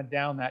since they went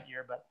down that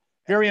year. But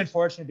very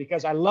unfortunate,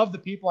 because I love the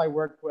people I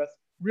worked with,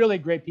 really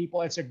great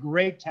people. It's a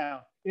great town.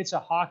 It's a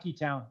hockey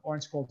town,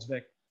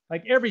 Örnsköldsvik.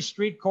 Like every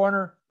street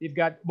corner, you've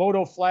got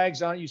Modo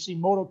flags on it. You see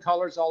Modo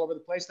colors all over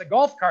the place. The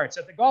golf carts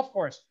at the golf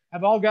course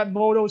have all got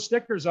Modo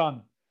stickers on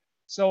them.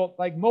 So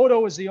like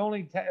Modo is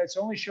it's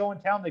the only show in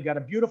town. They got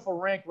a beautiful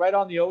rink right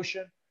on the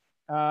ocean.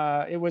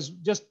 It was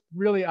just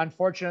really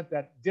unfortunate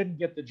that didn't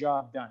get the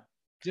job done.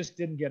 Just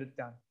didn't get it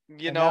done.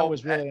 That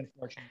was really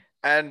unfortunate.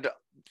 And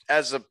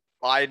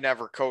I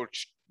never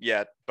coached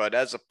yet, but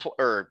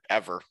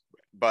ever,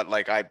 but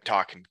like I'm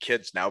talking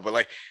kids now, but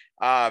like,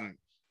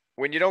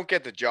 when you don't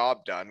get the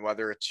job done,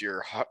 whether it's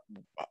your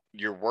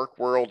work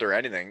world or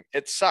anything,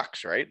 it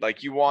sucks, right?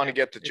 Like you want to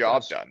get the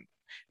job done.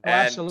 And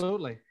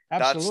absolutely.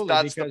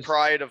 That's the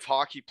pride of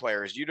hockey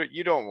players.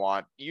 You don't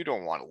want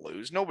to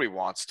lose. Nobody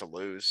wants to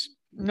lose.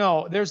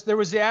 No, there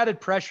was the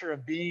added pressure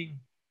of being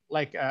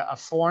like a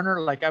foreigner.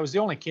 Like I was the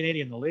only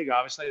Canadian in the league.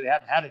 Obviously, they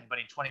hadn't had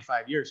anybody in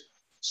 25 years.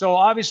 So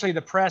obviously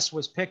the press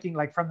was picking,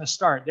 like from the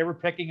start, they were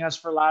picking us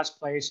for last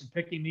place and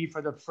picking me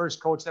for the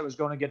first coach that was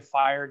going to get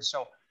fired.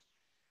 So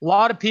a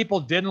lot of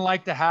people didn't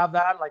like to have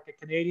that, like a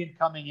Canadian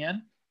coming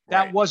in.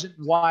 That wasn't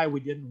why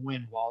we didn't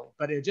win, Wally,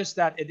 but it just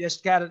got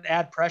to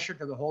add pressure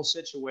to the whole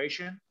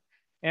situation.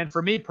 And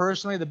for me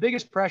personally, the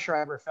biggest pressure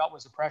I ever felt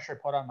was the pressure I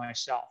put on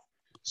myself.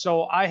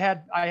 So I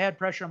had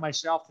pressure on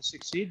myself to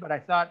succeed, but I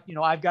thought,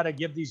 I've got to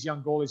give these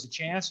young goalies a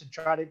chance and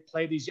try to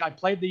play these. I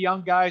played the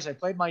young guys. I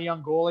played my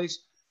young goalies.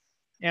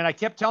 And I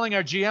kept telling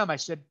our GM, I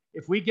said,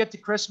 if we get to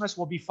Christmas,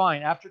 we'll be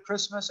fine. After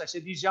Christmas, I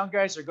said, these young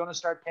guys are going to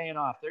start paying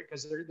off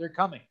because they're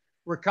coming.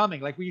 We're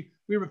coming. Like we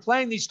were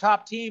playing these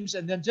top teams,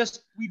 and then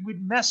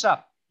we'd mess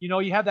up.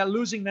 You have that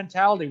losing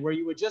mentality where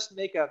you would just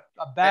make a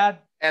bad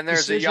and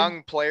there's decision. A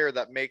young player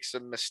that makes a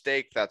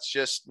mistake that's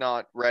just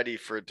not ready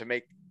to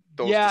make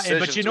those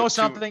decisions. But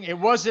something? It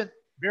wasn't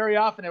very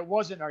often. It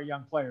wasn't our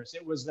young players.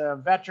 It was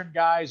the veteran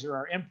guys or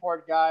our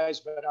import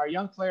guys. But our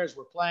young players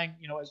were playing.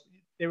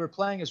 They were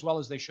playing as well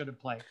as they should have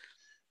played.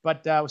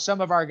 But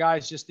some of our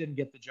guys just didn't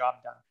get the job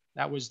done.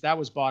 That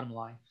was bottom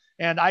line.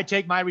 And I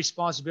take my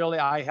responsibility.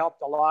 I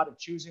helped a lot of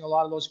choosing a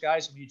lot of those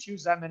guys. When you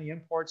choose that many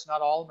imports, not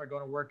all of them are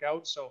going to work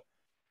out. So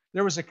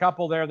there was a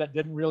couple there that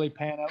didn't really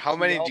pan out. How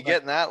many did you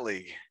get in that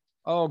league?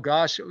 Oh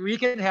gosh, we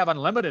can have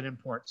unlimited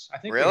imports. I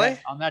think really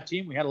on that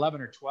team we had 11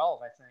 or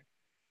 12, I think.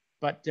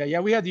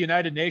 But we had the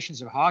United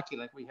Nations of hockey.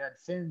 Like we had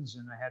Finns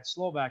and I had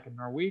Slovak and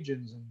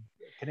Norwegians and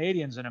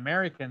Canadians and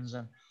Americans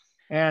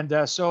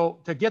and so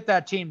to get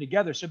that team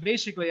together. So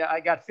basically I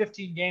got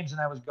 15 games and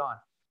I was gone.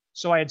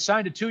 So I had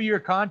signed a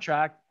 2-year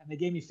contract and they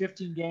gave me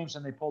 15 games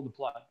and they pulled the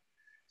plug.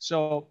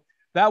 So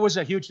that was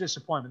a huge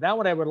disappointment. That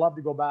one I would love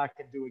to go back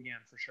and do again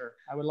for sure.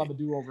 I would love a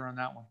do-over on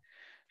that one.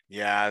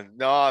 Yeah,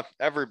 no,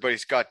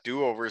 everybody's got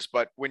do-overs,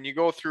 but when you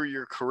go through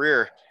your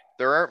career,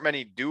 there aren't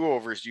many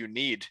do-overs you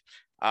need.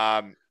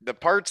 The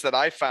parts that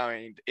I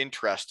find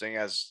interesting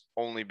as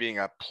only being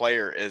a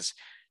player is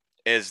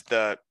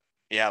the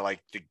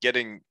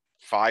getting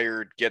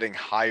fired, getting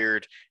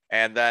hired.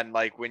 And then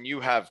like when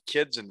you have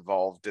kids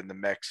involved in the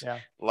mix,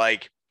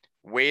 like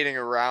waiting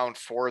around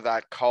for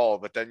that call,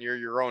 but then you're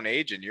your own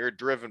agent, you're a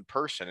driven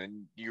person,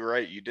 and you're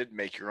right. You did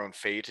make your own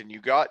fate and you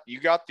got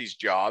these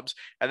jobs.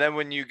 And then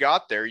when you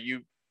got there,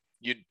 you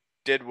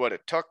did what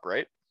it took,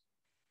 right?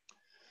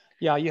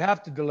 Yeah, you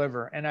have to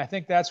deliver. And I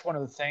think that's one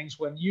of the things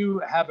when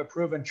you have a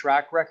proven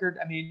track record.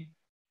 I mean,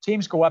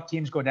 teams go up,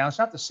 teams go down. It's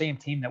not the same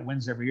team that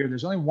wins every year.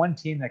 There's only one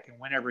team that can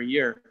win every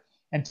year.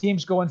 And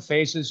teams go in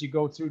phases. You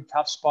go through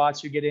tough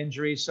spots, you get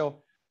injuries.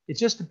 So it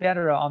just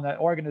depended on the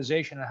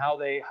organization and how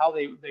they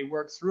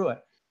work through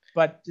it.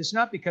 But it's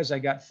not because I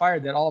got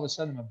fired that all of a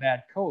sudden I'm a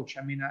bad coach.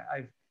 I mean,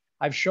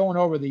 I've shown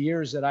over the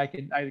years that I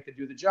could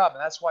do the job,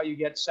 and that's why you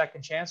get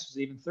second chances,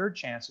 even third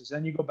chances.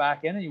 Then you go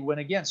back in and you win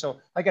again. So,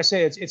 like I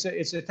say,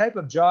 it's a type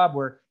of job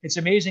where it's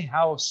amazing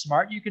how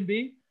smart you can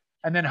be,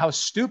 and then how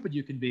stupid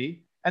you can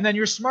be, and then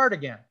you're smart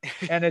again.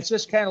 And it's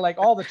just kind of like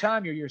all the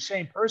time you're the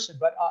same person.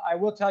 But I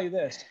will tell you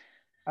this.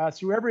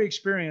 through every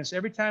experience,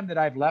 every time that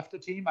I've left a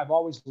team, I've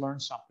always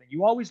learned something.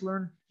 You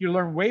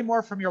learn way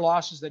more from your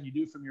losses than you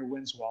do from your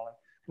wins, Wally.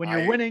 When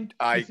you're winning,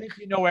 you think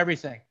you know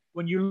everything.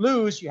 When you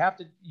lose, you have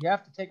to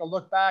take a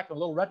look back, a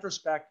little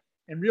retrospect,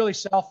 and really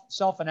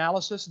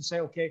self-analysis and say,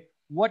 okay,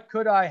 what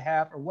could I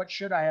have or what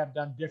should I have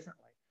done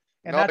differently?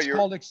 And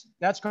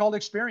that's called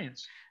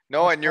experience.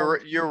 No, and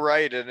you're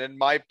right. And in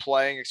my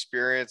playing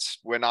experience,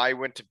 when I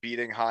went to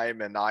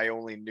Bietigheim and I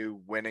only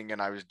knew winning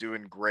and I was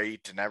doing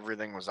great and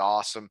everything was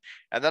awesome.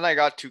 And then I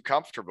got too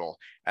comfortable.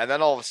 And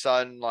then all of a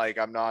sudden, like,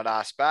 I'm not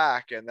asked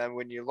back. And then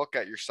when you look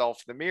at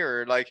yourself in the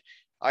mirror, like,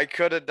 I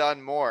could have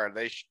done more.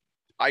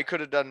 I could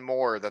have done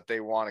more that they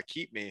want to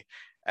keep me.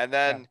 And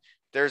then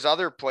there's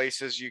other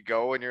places you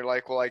go and you're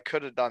like, well, I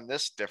could have done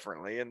this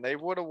differently and they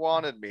would have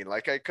wanted me.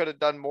 Like, I could have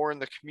done more in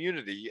the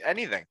community,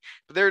 anything.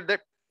 But they're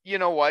you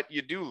know what,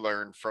 you do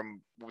learn from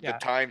the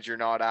times you're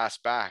not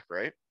asked back,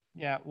 right?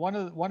 Yeah. One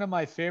of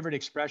my favorite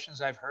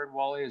expressions I've heard,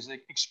 Wally, is that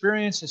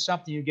experience is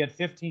something you get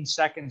 15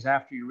 seconds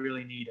after you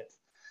really need it,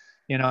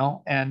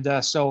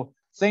 And so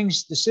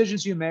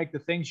decisions you make, the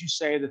things you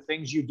say, the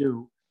things you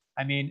do,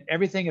 I mean,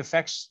 everything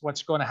affects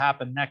what's going to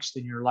happen next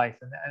in your life,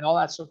 and all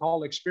that's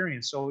so-called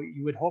experience. So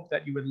you would hope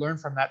that you would learn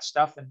from that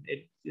stuff, and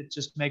it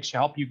just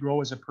help you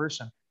grow as a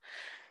person.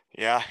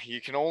 Yeah,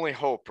 you can only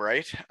hope,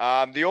 right?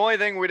 The only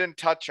thing we didn't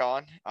touch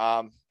on,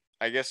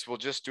 I guess we'll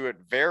just do it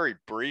very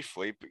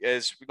briefly,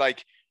 is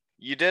like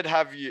you did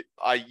have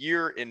a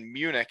year in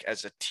Munich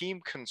as a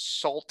team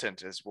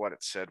consultant, is what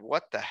it said.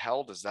 What the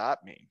hell does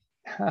that mean?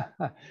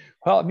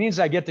 Well, it means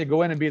I get to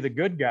go in and be the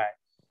good guy.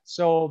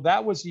 So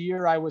that was the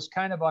year I was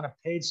kind of on a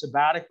paid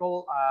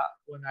sabbatical.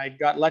 When I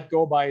got let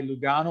go by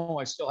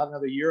Lugano, I still had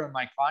another year on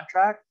my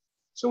contract.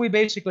 So we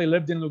basically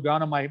lived in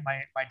Lugano. My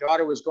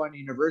daughter was going to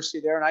university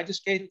there, and I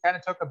just kind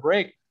of took a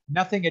break.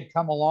 Nothing had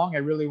come along I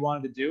really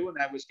wanted to do, and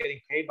I was getting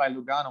paid by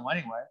Lugano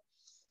anyway.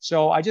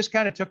 So I just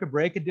kind of took a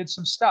break and did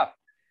some stuff.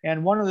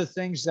 And one of the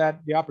things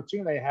the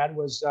opportunity I had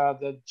was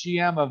the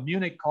GM of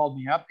Munich called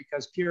me up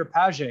because Pierre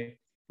Page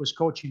was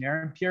coaching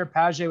there. And Pierre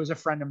Page was a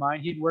friend of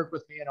mine. He'd worked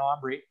with me in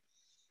Ambry.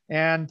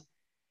 And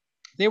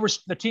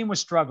the team was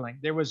struggling.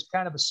 There was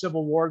kind of a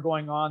civil war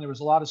going on. There was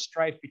a lot of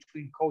strife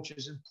between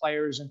coaches and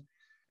players.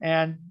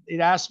 And it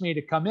asked me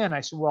to come in.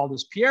 I said, well,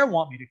 does Pierre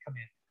want me to come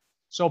in?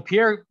 So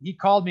Pierre, he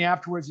called me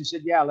afterwards. He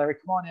said, yeah, Larry,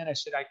 come on in. I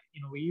said,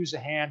 we use a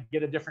hand,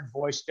 get a different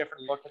voice,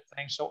 different look at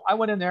things. So I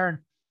went in there and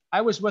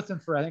I was with him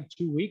for, I think,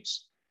 2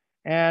 weeks,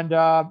 and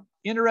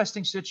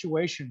interesting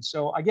situation.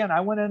 So again,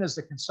 I went in as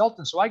the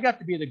consultant. So I got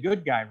to be the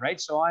good guy, right?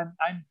 So I'm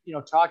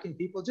talking to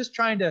people, just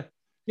trying to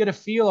get a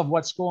feel of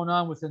what's going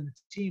on within the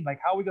team. Like,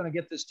 how are we going to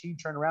get this team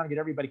turned around and get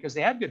everybody? Because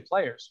they had good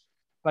players,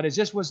 but it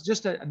just was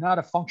not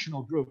a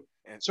functional group.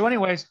 So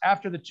anyways,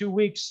 after the 2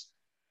 weeks,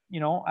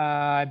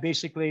 I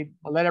basically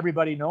let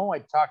everybody know. I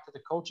talked to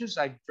the coaches,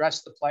 I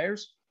dressed the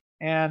players,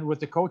 and with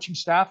the coaching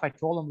staff, I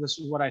told them, this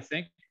is what I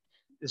think,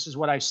 this is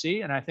what I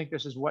see, and I think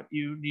this is what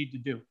you need to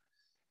do.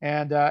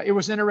 And it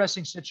was an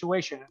interesting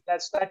situation.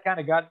 That kind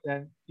of got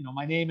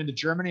my name into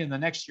Germany. And the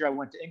next year I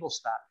went to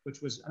Ingolstadt,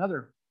 which was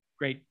another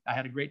I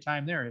had a great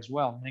time there as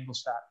well in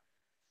Ingolstadt.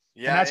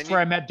 Yeah, and that's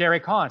where I met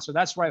Derek Hahn. So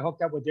that's where I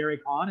hooked up with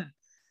Derek Hahn,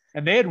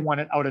 and they had won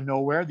it out of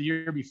nowhere the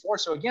year before.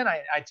 So again,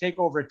 I take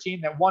over a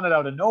team that won it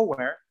out of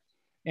nowhere,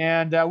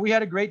 and we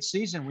had a great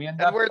season. We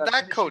ended up. Where'd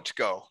that coach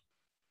go?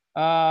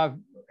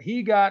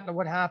 He got,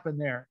 what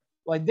happened there?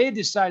 Like, they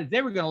decided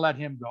they were going to let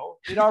him go.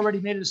 They'd already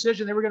made a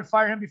decision. They were going to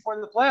fire him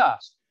before the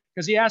playoffs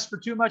because he asked for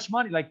too much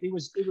money. Like, he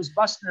was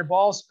busting their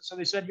balls. So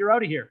they said, you're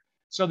out of here.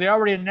 So they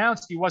already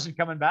announced he wasn't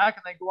coming back,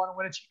 and they go on and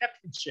win a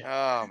championship.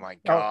 Oh my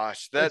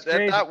gosh,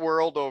 that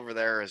world over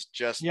there is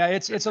just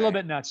it's a little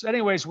bit nuts.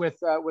 Anyways, with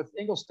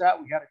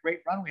Ingolstadt, we had a great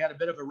run. We had a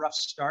bit of a rough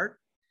start.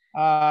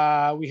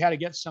 We had to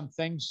get some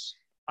things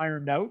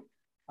ironed out.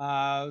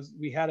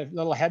 We had a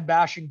little head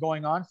bashing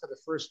going on for the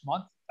first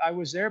month I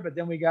was there, but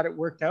then we got it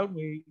worked out.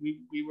 We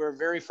were a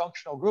very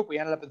functional group. We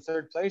ended up in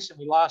third place, and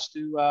we lost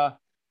to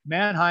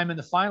Mannheim in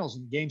the finals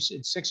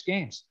in 6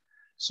 games.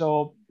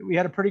 So we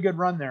had a pretty good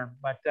run there,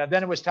 but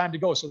then it was time to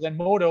go. So then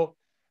Modo,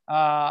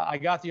 I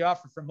got the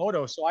offer from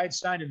Modo. So I had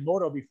signed in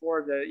Modo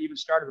before the even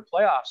started the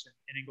playoffs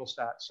in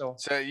Ingolstadt. So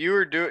you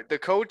were the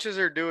coaches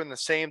are doing the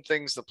same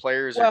things the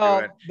players are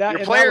doing.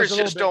 Your players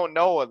just don't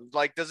know.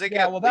 Like, does it get?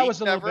 Yeah, well, that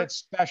was a little bit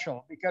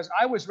special because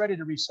I was ready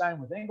to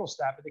resign with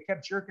Ingolstadt, but they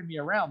kept jerking me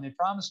around. They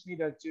promised me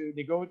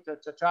to go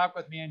to talk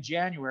with me in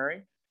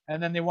January,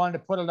 and then they wanted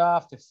to put it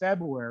off to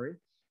February.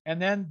 And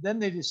then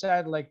they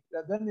decided,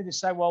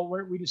 well,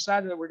 we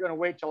decided that we're going to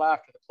wait till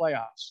after the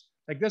playoffs.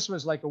 Like, this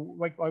was like a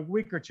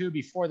week or two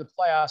before the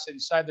playoffs. They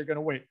decided they're going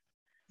to wait.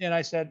 And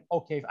I said,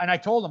 okay. And I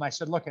told them, I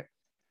said, look,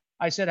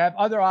 I have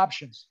other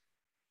options.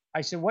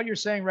 I said, what you're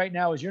saying right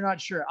now is you're not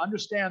sure.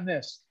 Understand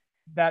this,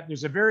 that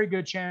there's a very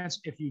good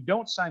chance if you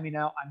don't sign me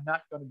now, I'm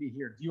not going to be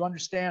here. Do you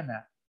understand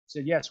that? I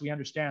said, yes, we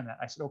understand that.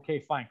 I said, okay,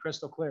 fine,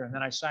 crystal clear. And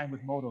then I signed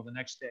with Modo the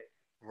next day.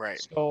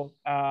 Right. So,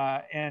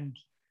 and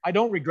I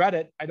don't regret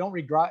it. I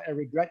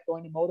regret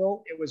going to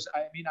Modo. It was,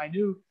 I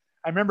knew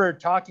I remember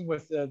talking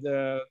with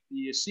the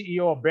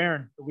CEO of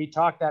Bayern. We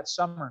talked that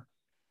summer,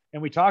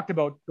 and we talked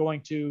about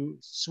going to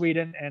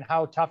Sweden and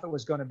how tough it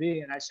was going to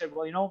be. And I said,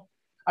 well,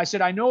 I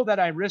said, I know that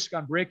I risk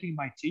on breaking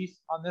my teeth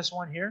on this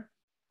one here.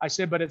 I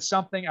said, but it's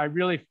something I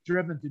really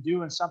driven to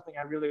do and something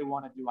I really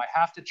want to do. I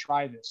have to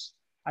try this.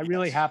 I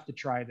really have to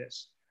try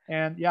this.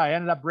 And yeah, I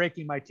ended up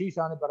breaking my teeth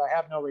on it, but I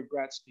have no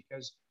regrets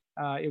because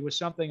it was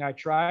something I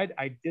tried.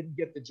 I didn't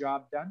get the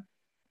job done.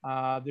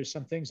 There's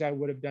some things I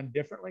would have done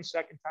differently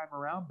second time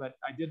around, but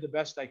I did the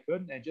best I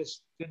could, and I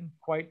just didn't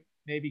quite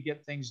maybe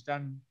get things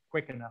done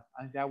quick enough.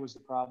 I think that was the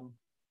problem.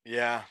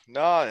 Yeah,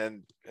 no,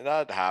 and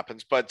that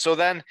happens. But so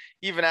then,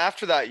 even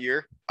after that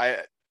year,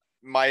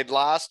 my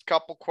last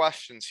couple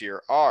questions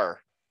here are: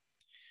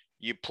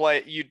 you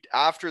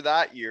after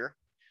that year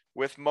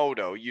with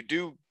Modo, you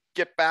do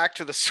get back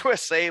to the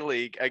Swiss A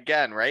League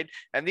again, right?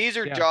 And these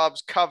are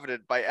jobs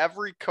coveted by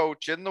every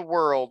coach in the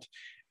world,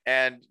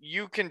 and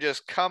you can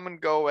just come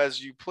and go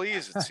as you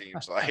please, it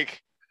seems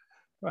like.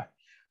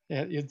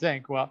 Yeah, you'd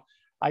think. Well,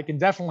 I can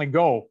definitely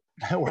go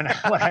when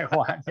I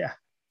want. Yeah,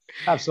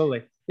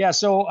 absolutely. Yeah,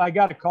 so I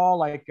got a call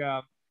like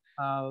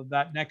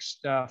that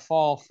next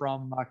fall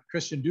from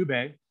Christian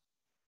Dubé,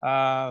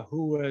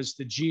 who was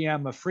the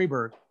GM of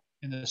Freiburg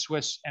in the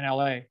Swiss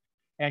NLA.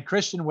 And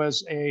Christian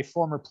was a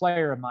former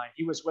player of mine.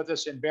 He was with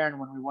us in Bern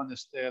when we won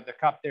the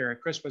cup there.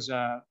 Chris was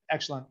an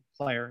excellent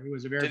player. He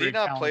was a very, Did he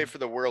not talented play for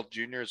the World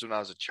Juniors when I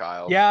was a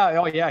child? Yeah.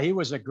 Oh, yeah. He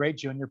was a great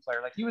junior player.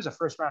 Like he was a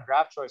first-round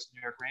draft choice in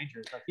New York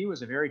Rangers. Like he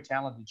was a very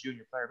talented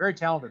junior player, very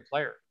talented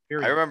player.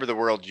 Period. I remember the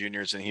World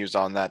Juniors, and he was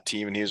on that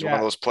team, and he was one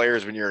of those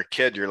players when you're a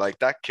kid, you're like,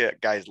 that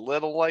guy's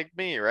little like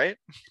me, right?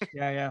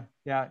 Yeah.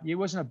 He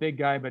wasn't a big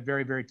guy, but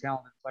very, very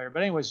talented player.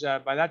 But anyways,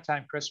 by that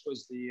time, Chris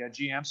was the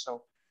GM.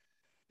 So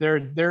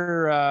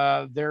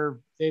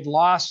they'd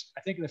lost,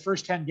 I think in the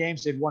first 10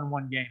 games, they'd won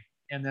one game.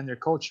 And then their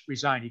coach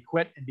resigned. He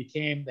quit and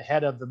became the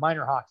head of the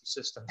minor hockey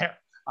system there.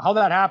 How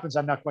that happens,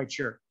 I'm not quite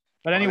sure.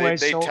 But anyways,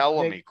 they tell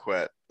him he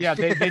quit. Yeah,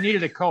 they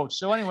needed a coach.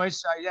 So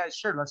anyways, yeah,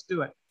 sure, let's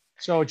do it.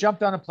 So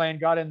jumped on a plane,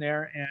 got in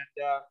there, and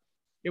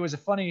it was a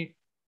funny,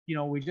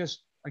 we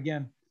just,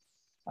 again,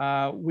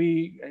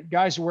 we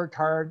guys worked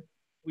hard.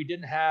 We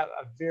didn't have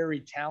a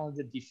very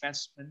talented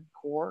defenseman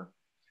core.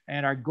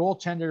 And our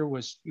goaltender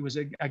he was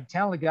a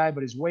talented guy,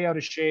 but he's way out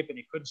of shape, and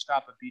he couldn't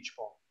stop a beach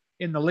ball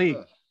in the league.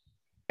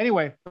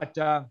 Anyway, but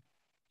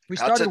we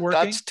started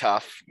working. That's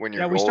tough when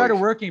you're we started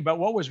working. But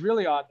what was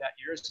really odd that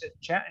year is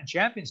that in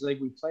Champions League,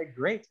 we played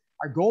great.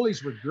 Our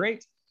goalies were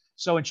great.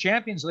 So in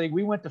Champions League,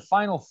 we went to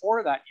Final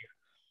Four that year.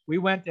 We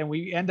went and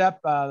we end up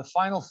the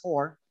Final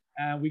Four,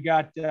 and we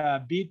got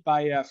beat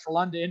by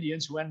Frölunda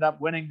Indians, who ended up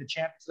winning the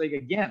Champions League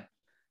again.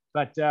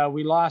 But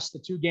we lost the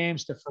 2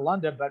 games to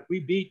Frölunda, but we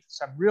beat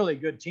some really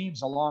good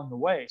teams along the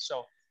way.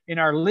 So in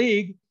our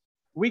league,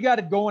 we got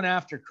it going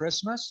after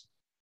Christmas.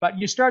 But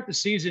you start the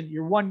season,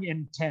 you're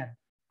 1-10,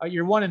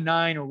 you're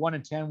 1-9 or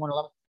 1-10,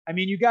 1-11. I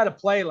mean, you got to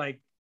play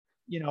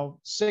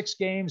 6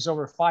 games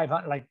over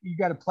 500. Like you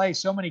got to play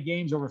so many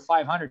games over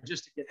 500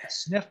 just to get the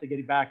sniff to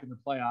get back in the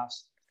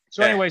playoffs.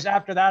 So anyways,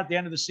 after that, at the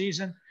end of the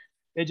season,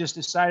 they just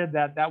decided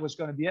that was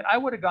going to be it. I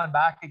would have gone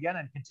back again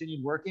and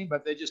continued working,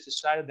 but they just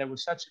decided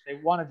they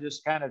wanted to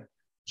just kind of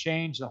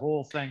change the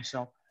whole thing.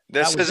 So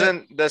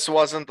this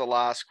wasn't the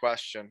last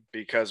question,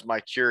 because my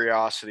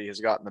curiosity has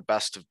gotten the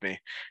best of me,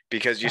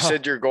 because you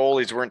said your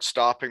goalies weren't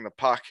stopping the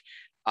puck.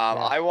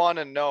 I want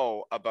to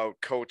know about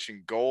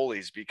coaching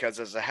goalies, because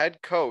as a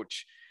head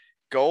coach,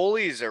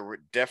 goalies are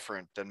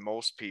different than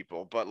most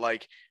people. But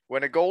like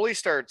when a goalie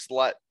starts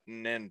letting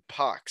in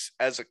pucks,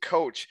 as a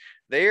coach,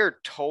 they are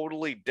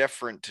totally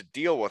different to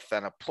deal with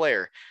than a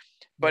player.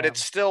 But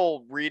it's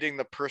still reading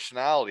the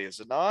personality, is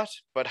it not?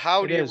 But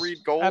how do you read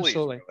goalies?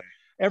 Absolutely.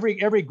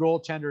 Really? Every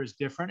goaltender is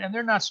different, and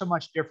they're not so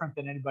much different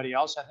than anybody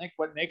else. I think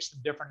what makes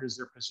them different is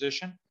their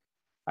position.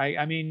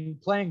 I mean,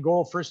 playing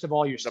goal, first of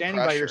all, you're standing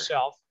by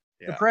yourself.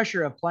 The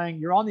pressure of playing,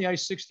 you're on the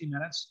ice 60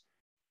 minutes.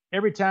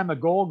 Every time a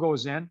goal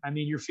goes in, I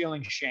mean, you're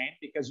feeling shame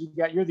because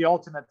you're the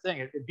ultimate thing.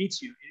 It beats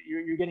you.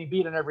 You're getting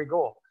beat on every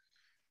goal.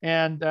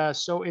 And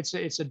so it's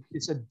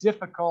a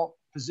difficult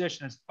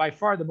position. It's by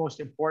far the most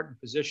important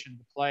position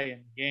to play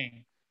in the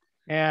game.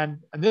 And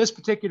in this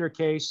particular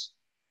case,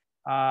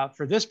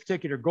 for this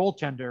particular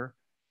goaltender,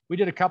 we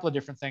did a couple of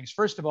different things.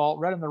 First of all,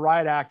 read him the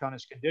riot act on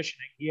his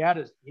conditioning. He had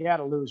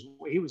to lose.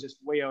 He was just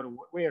way out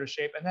of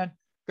shape. And then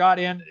got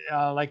in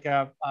like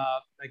a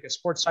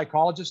sports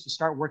psychologist to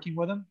start working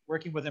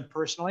with him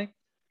personally.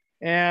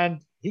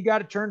 And he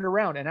got it turned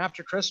around. And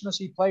after Christmas,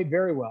 he played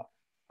very well.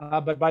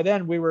 But by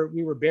then we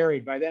were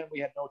buried. By then we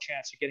had no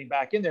chance of getting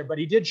back in there. But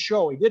he did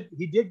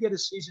get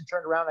his season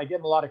turned around. I give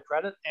him a lot of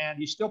credit, and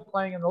he's still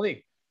playing in the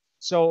league.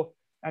 So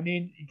I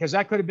mean, because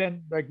that could have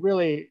been like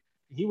really,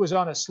 he was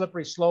on a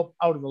slippery slope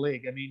out of the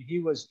league. I mean, he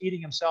was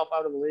eating himself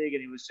out of the league,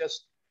 and he was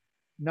just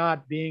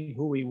not being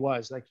who he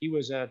was. Like he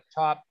was a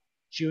top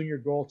junior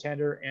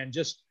goaltender, and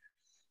just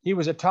he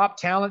was a top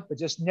talent, but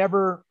just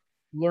never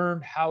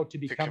learned how to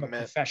become a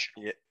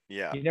professional.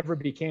 Yeah. He never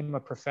became a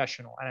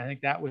professional. And I think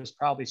that was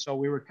probably, so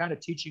we were kind of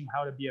teaching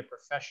how to be a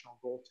professional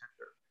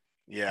goaltender.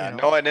 Yeah, you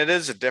know. no, and it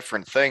is a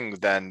different thing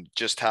than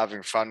just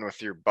having fun with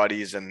your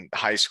buddies in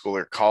high school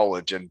or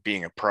college and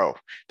being a pro.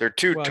 They're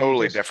two Well,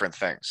 totally different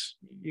things.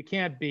 you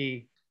can't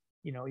be,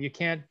 you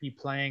can't be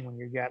playing when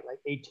you got like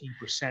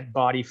 18%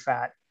 body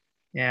fat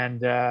and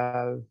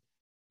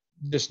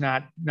just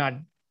not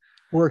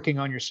working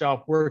on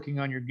yourself, working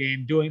on your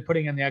game,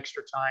 putting in the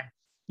extra time.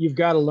 You've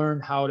got to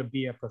learn how to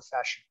be a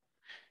professional.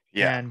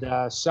 Yeah.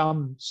 And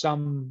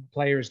some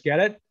players get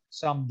it,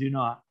 some do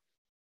not.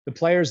 The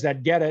players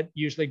that get it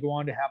usually go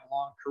on to have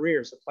long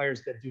careers. The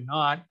players that do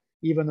not,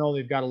 even though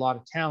they've got a lot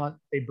of talent,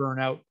 they burn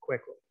out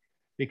quickly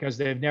because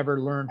they've never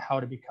learned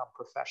how to become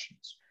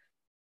professionals.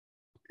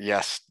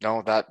 Yes,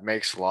 no, that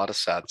makes a lot of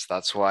sense.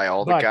 That's why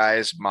all the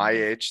guys my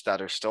age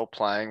that are still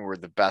playing were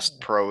the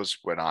best pros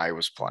when I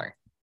was playing.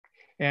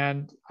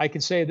 And I can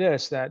say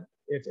this, that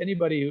if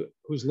anybody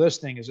who's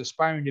listening is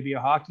aspiring to be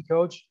a hockey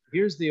coach,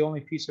 here's the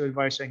only piece of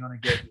advice I'm going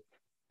to give you.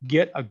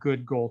 Get a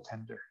good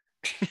goaltender.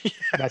 Yeah.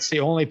 That's the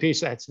only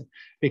piece.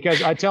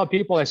 Because I tell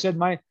people, I said,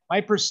 my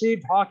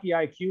perceived hockey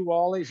IQ,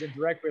 Wally, is in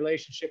direct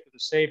relationship with the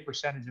save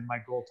percentage of my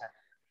goaltender.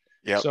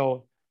 Yeah.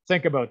 So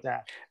think about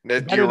that.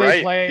 You're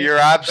right. Play, You're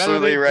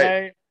absolutely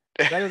right.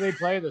 The better they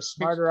play, the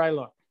smarter I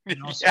look. So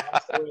yeah.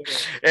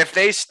 If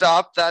they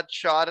stop that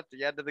shot at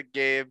the end of the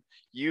game,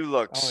 you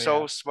look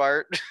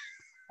smart.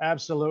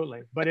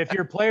 Absolutely. But if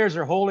your players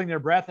are holding their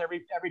breath every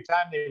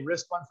time they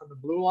wrist one from the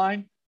blue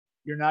line,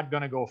 you're not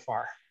going to go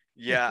far.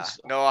 Yeah,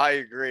 no, I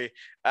agree.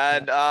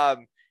 And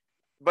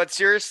but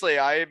seriously,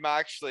 I'm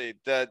actually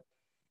the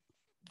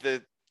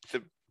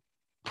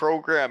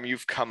program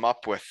you've come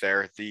up with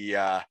there,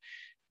 the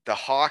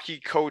hockey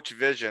coach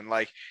vision,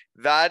 like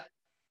that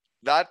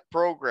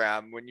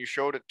program, when you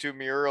showed it to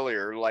me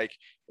earlier, like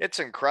it's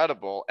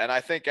incredible. And I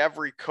think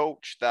every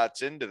coach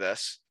that's into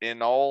this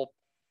in all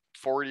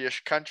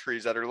 40-ish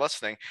countries that are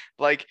listening,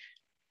 like,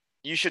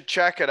 you should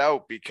check it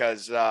out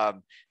because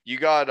you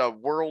got a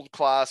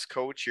world-class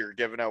coach here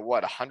giving out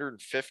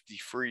 150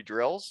 free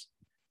drills,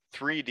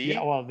 3D.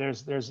 Yeah, well,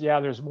 there's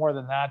more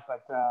than that,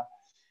 but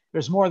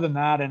there's more than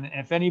that. And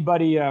if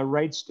anybody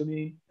writes to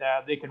me,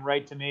 they can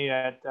write to me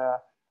at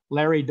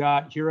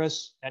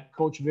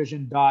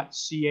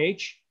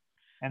larry.huris@coachvision.ch,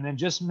 and then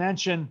just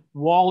mention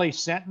Wally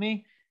sent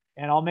me,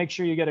 and I'll make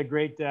sure you get a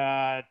great 2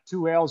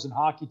 Ales and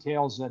Hockey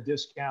Tales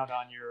discount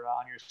on your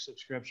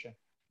subscription.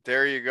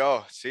 There you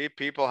go. See,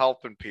 people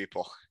helping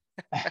people.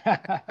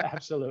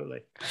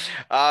 Absolutely.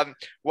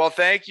 Well,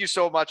 thank you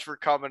so much for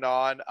coming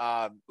on.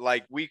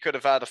 Like, we could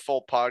have had a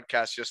full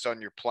podcast just on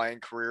your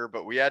playing career,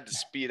 but we had to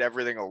speed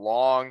everything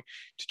along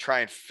to try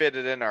and fit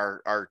it in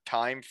our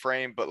time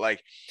frame. But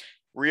like,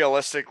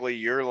 realistically,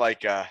 you're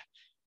a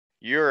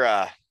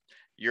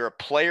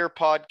player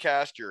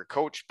podcast, you're a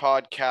coach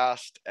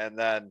podcast, and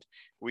then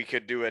we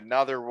could do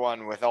another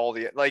one with all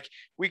the, like,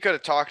 we could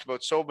have talked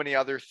about so many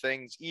other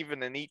things,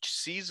 even in each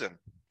season,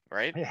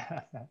 right?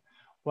 Yeah.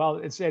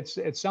 Well, it's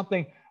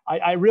something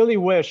I really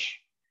wish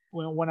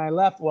when I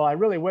left. Well, I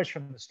really wish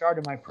from the start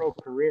of my pro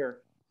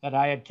career that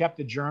I had kept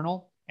a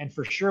journal. And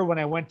for sure, when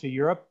I went to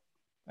Europe,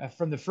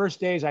 from the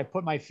first days I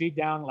put my feet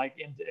down, like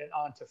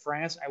onto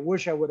France, I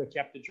wish I would have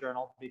kept a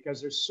journal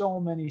because there's so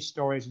many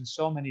stories and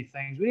so many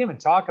things. We didn't even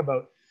talk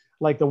about,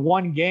 like, the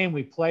one game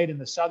we played in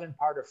the southern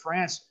part of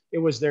France. It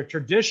was their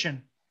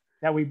tradition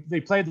that they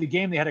played the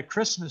game. They had a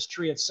Christmas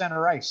tree at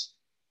center ice.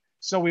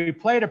 So we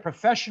played a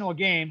professional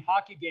game,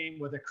 hockey game,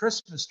 with a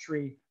Christmas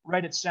tree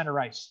right at center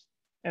ice.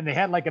 And they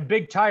had like a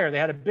big tire. They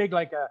had a big,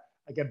 like a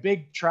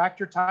big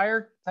tractor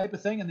tire type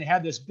of thing. And they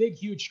had this big,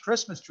 huge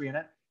Christmas tree in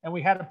it. And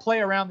we had to play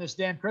around this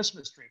damn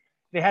Christmas tree.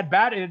 They had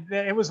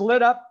it was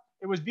lit up.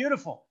 It was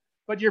beautiful.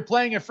 But you're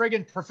playing a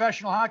friggin'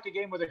 professional hockey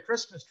game with a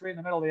Christmas tree in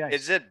the middle of the ice.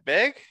 Is it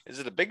big? Is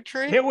it a big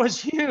tree? It was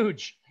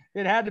huge.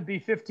 It had to be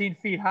 15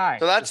 feet high.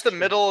 So that's the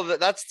middle of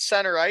that's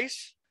center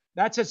ice?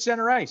 That's at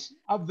center ice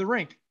of the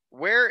rink.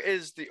 Where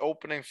is the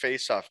opening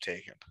face-off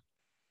taken?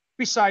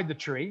 Beside the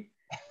tree.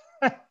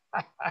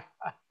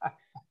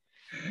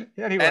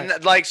 Anyway.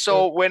 And like,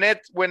 so when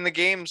the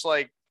game's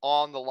like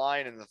on the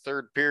line in the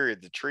third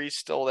period, the tree's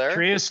still there? The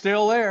tree is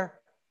still there.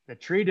 The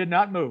tree did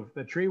not move.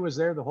 The tree was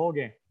there the whole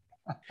game.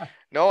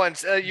 No, and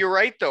you're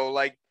right though.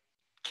 Like,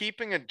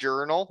 keeping a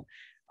journal,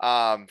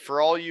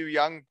 for all you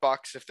young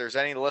bucks, if there's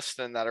any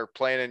listening that are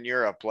playing in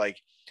Europe,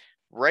 like,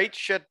 write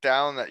shit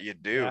down that you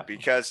do,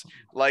 because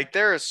like,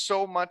 there is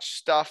so much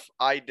stuff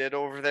I did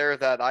over there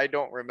that I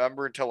don't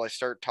remember until I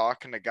start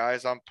talking to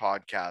guys on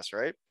podcasts,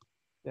 right?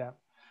 Yeah.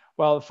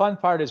 Well, the fun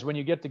part is when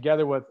you get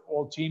together with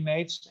old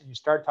teammates and you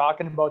start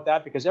talking about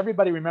that, because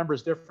everybody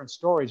remembers different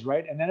stories,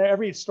 right? And then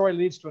every story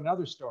leads to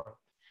another story.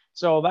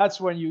 So that's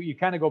when you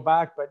kind of go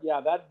back. But yeah,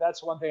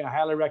 that's one thing I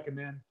highly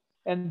recommend.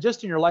 And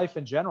just in your life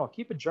in general,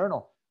 keep a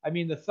journal. I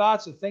mean, the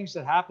thoughts of things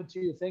that happen to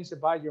you, the things that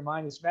bite your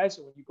mind, it's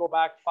magic when you go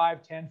back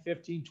 5, 10,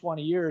 15,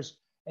 20 years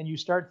and you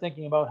start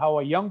thinking about how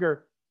a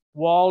younger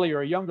Wally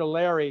or a younger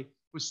Larry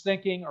was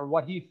thinking, or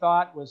what he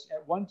thought was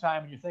at one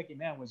time, and you're thinking,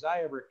 man, was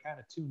I ever kind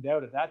of tuned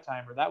out at that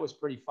time, or that was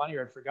pretty funny,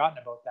 or I'd forgotten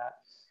about that.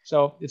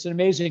 So it's an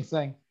amazing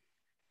thing.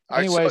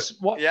 Anyways,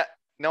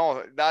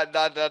 No,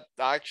 that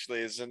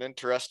actually is an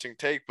interesting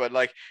take, but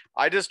like,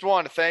 I just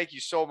want to thank you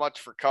so much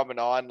for coming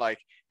on. Like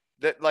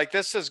that, like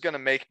this is going to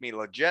make me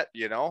legit,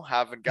 you know,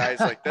 having guys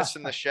like this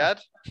in the shed.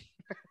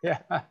 Yeah.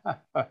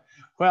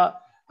 Well,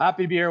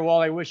 happy to be here,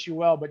 Wally. I wish you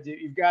well, but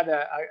you've got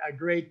a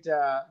great,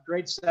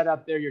 great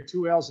setup there. Your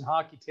 2 L's and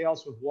Hockey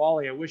Tales with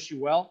Wally. I wish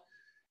you well.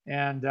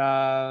 And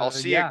I'll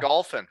see you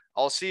golfing.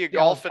 I'll see you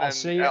golfing,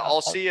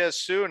 I'll see you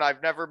soon.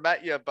 I've never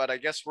met you, but I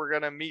guess we're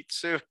gonna meet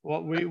soon.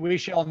 Well, we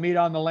shall meet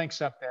on the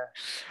links up there.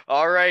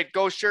 All right,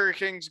 go Sugar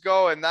Kings,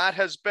 go! And that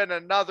has been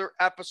another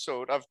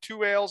episode of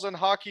 2 Ales and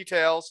Hockey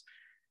Tales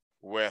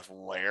with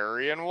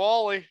Larry and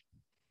Wally.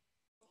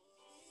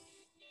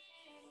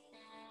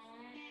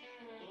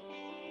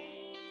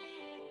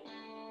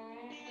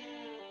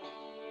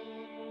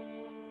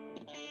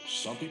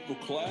 Some people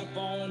clap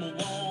on a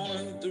 1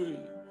 and 3.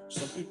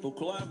 Some people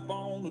clap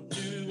on a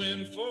 2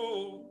 and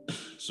 4.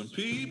 Some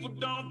people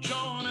don't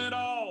join at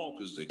all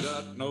because they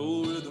got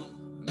no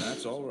rhythm, and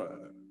that's all right.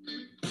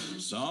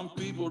 Some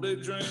people, they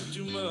drink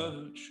too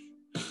much.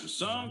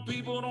 Some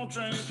people don't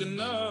drink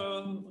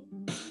enough.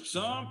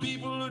 Some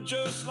people are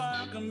just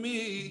like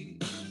me.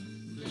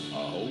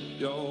 I hope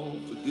y'all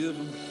forgive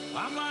them.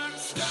 I'm like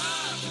Scott,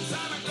 'cause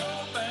I'm a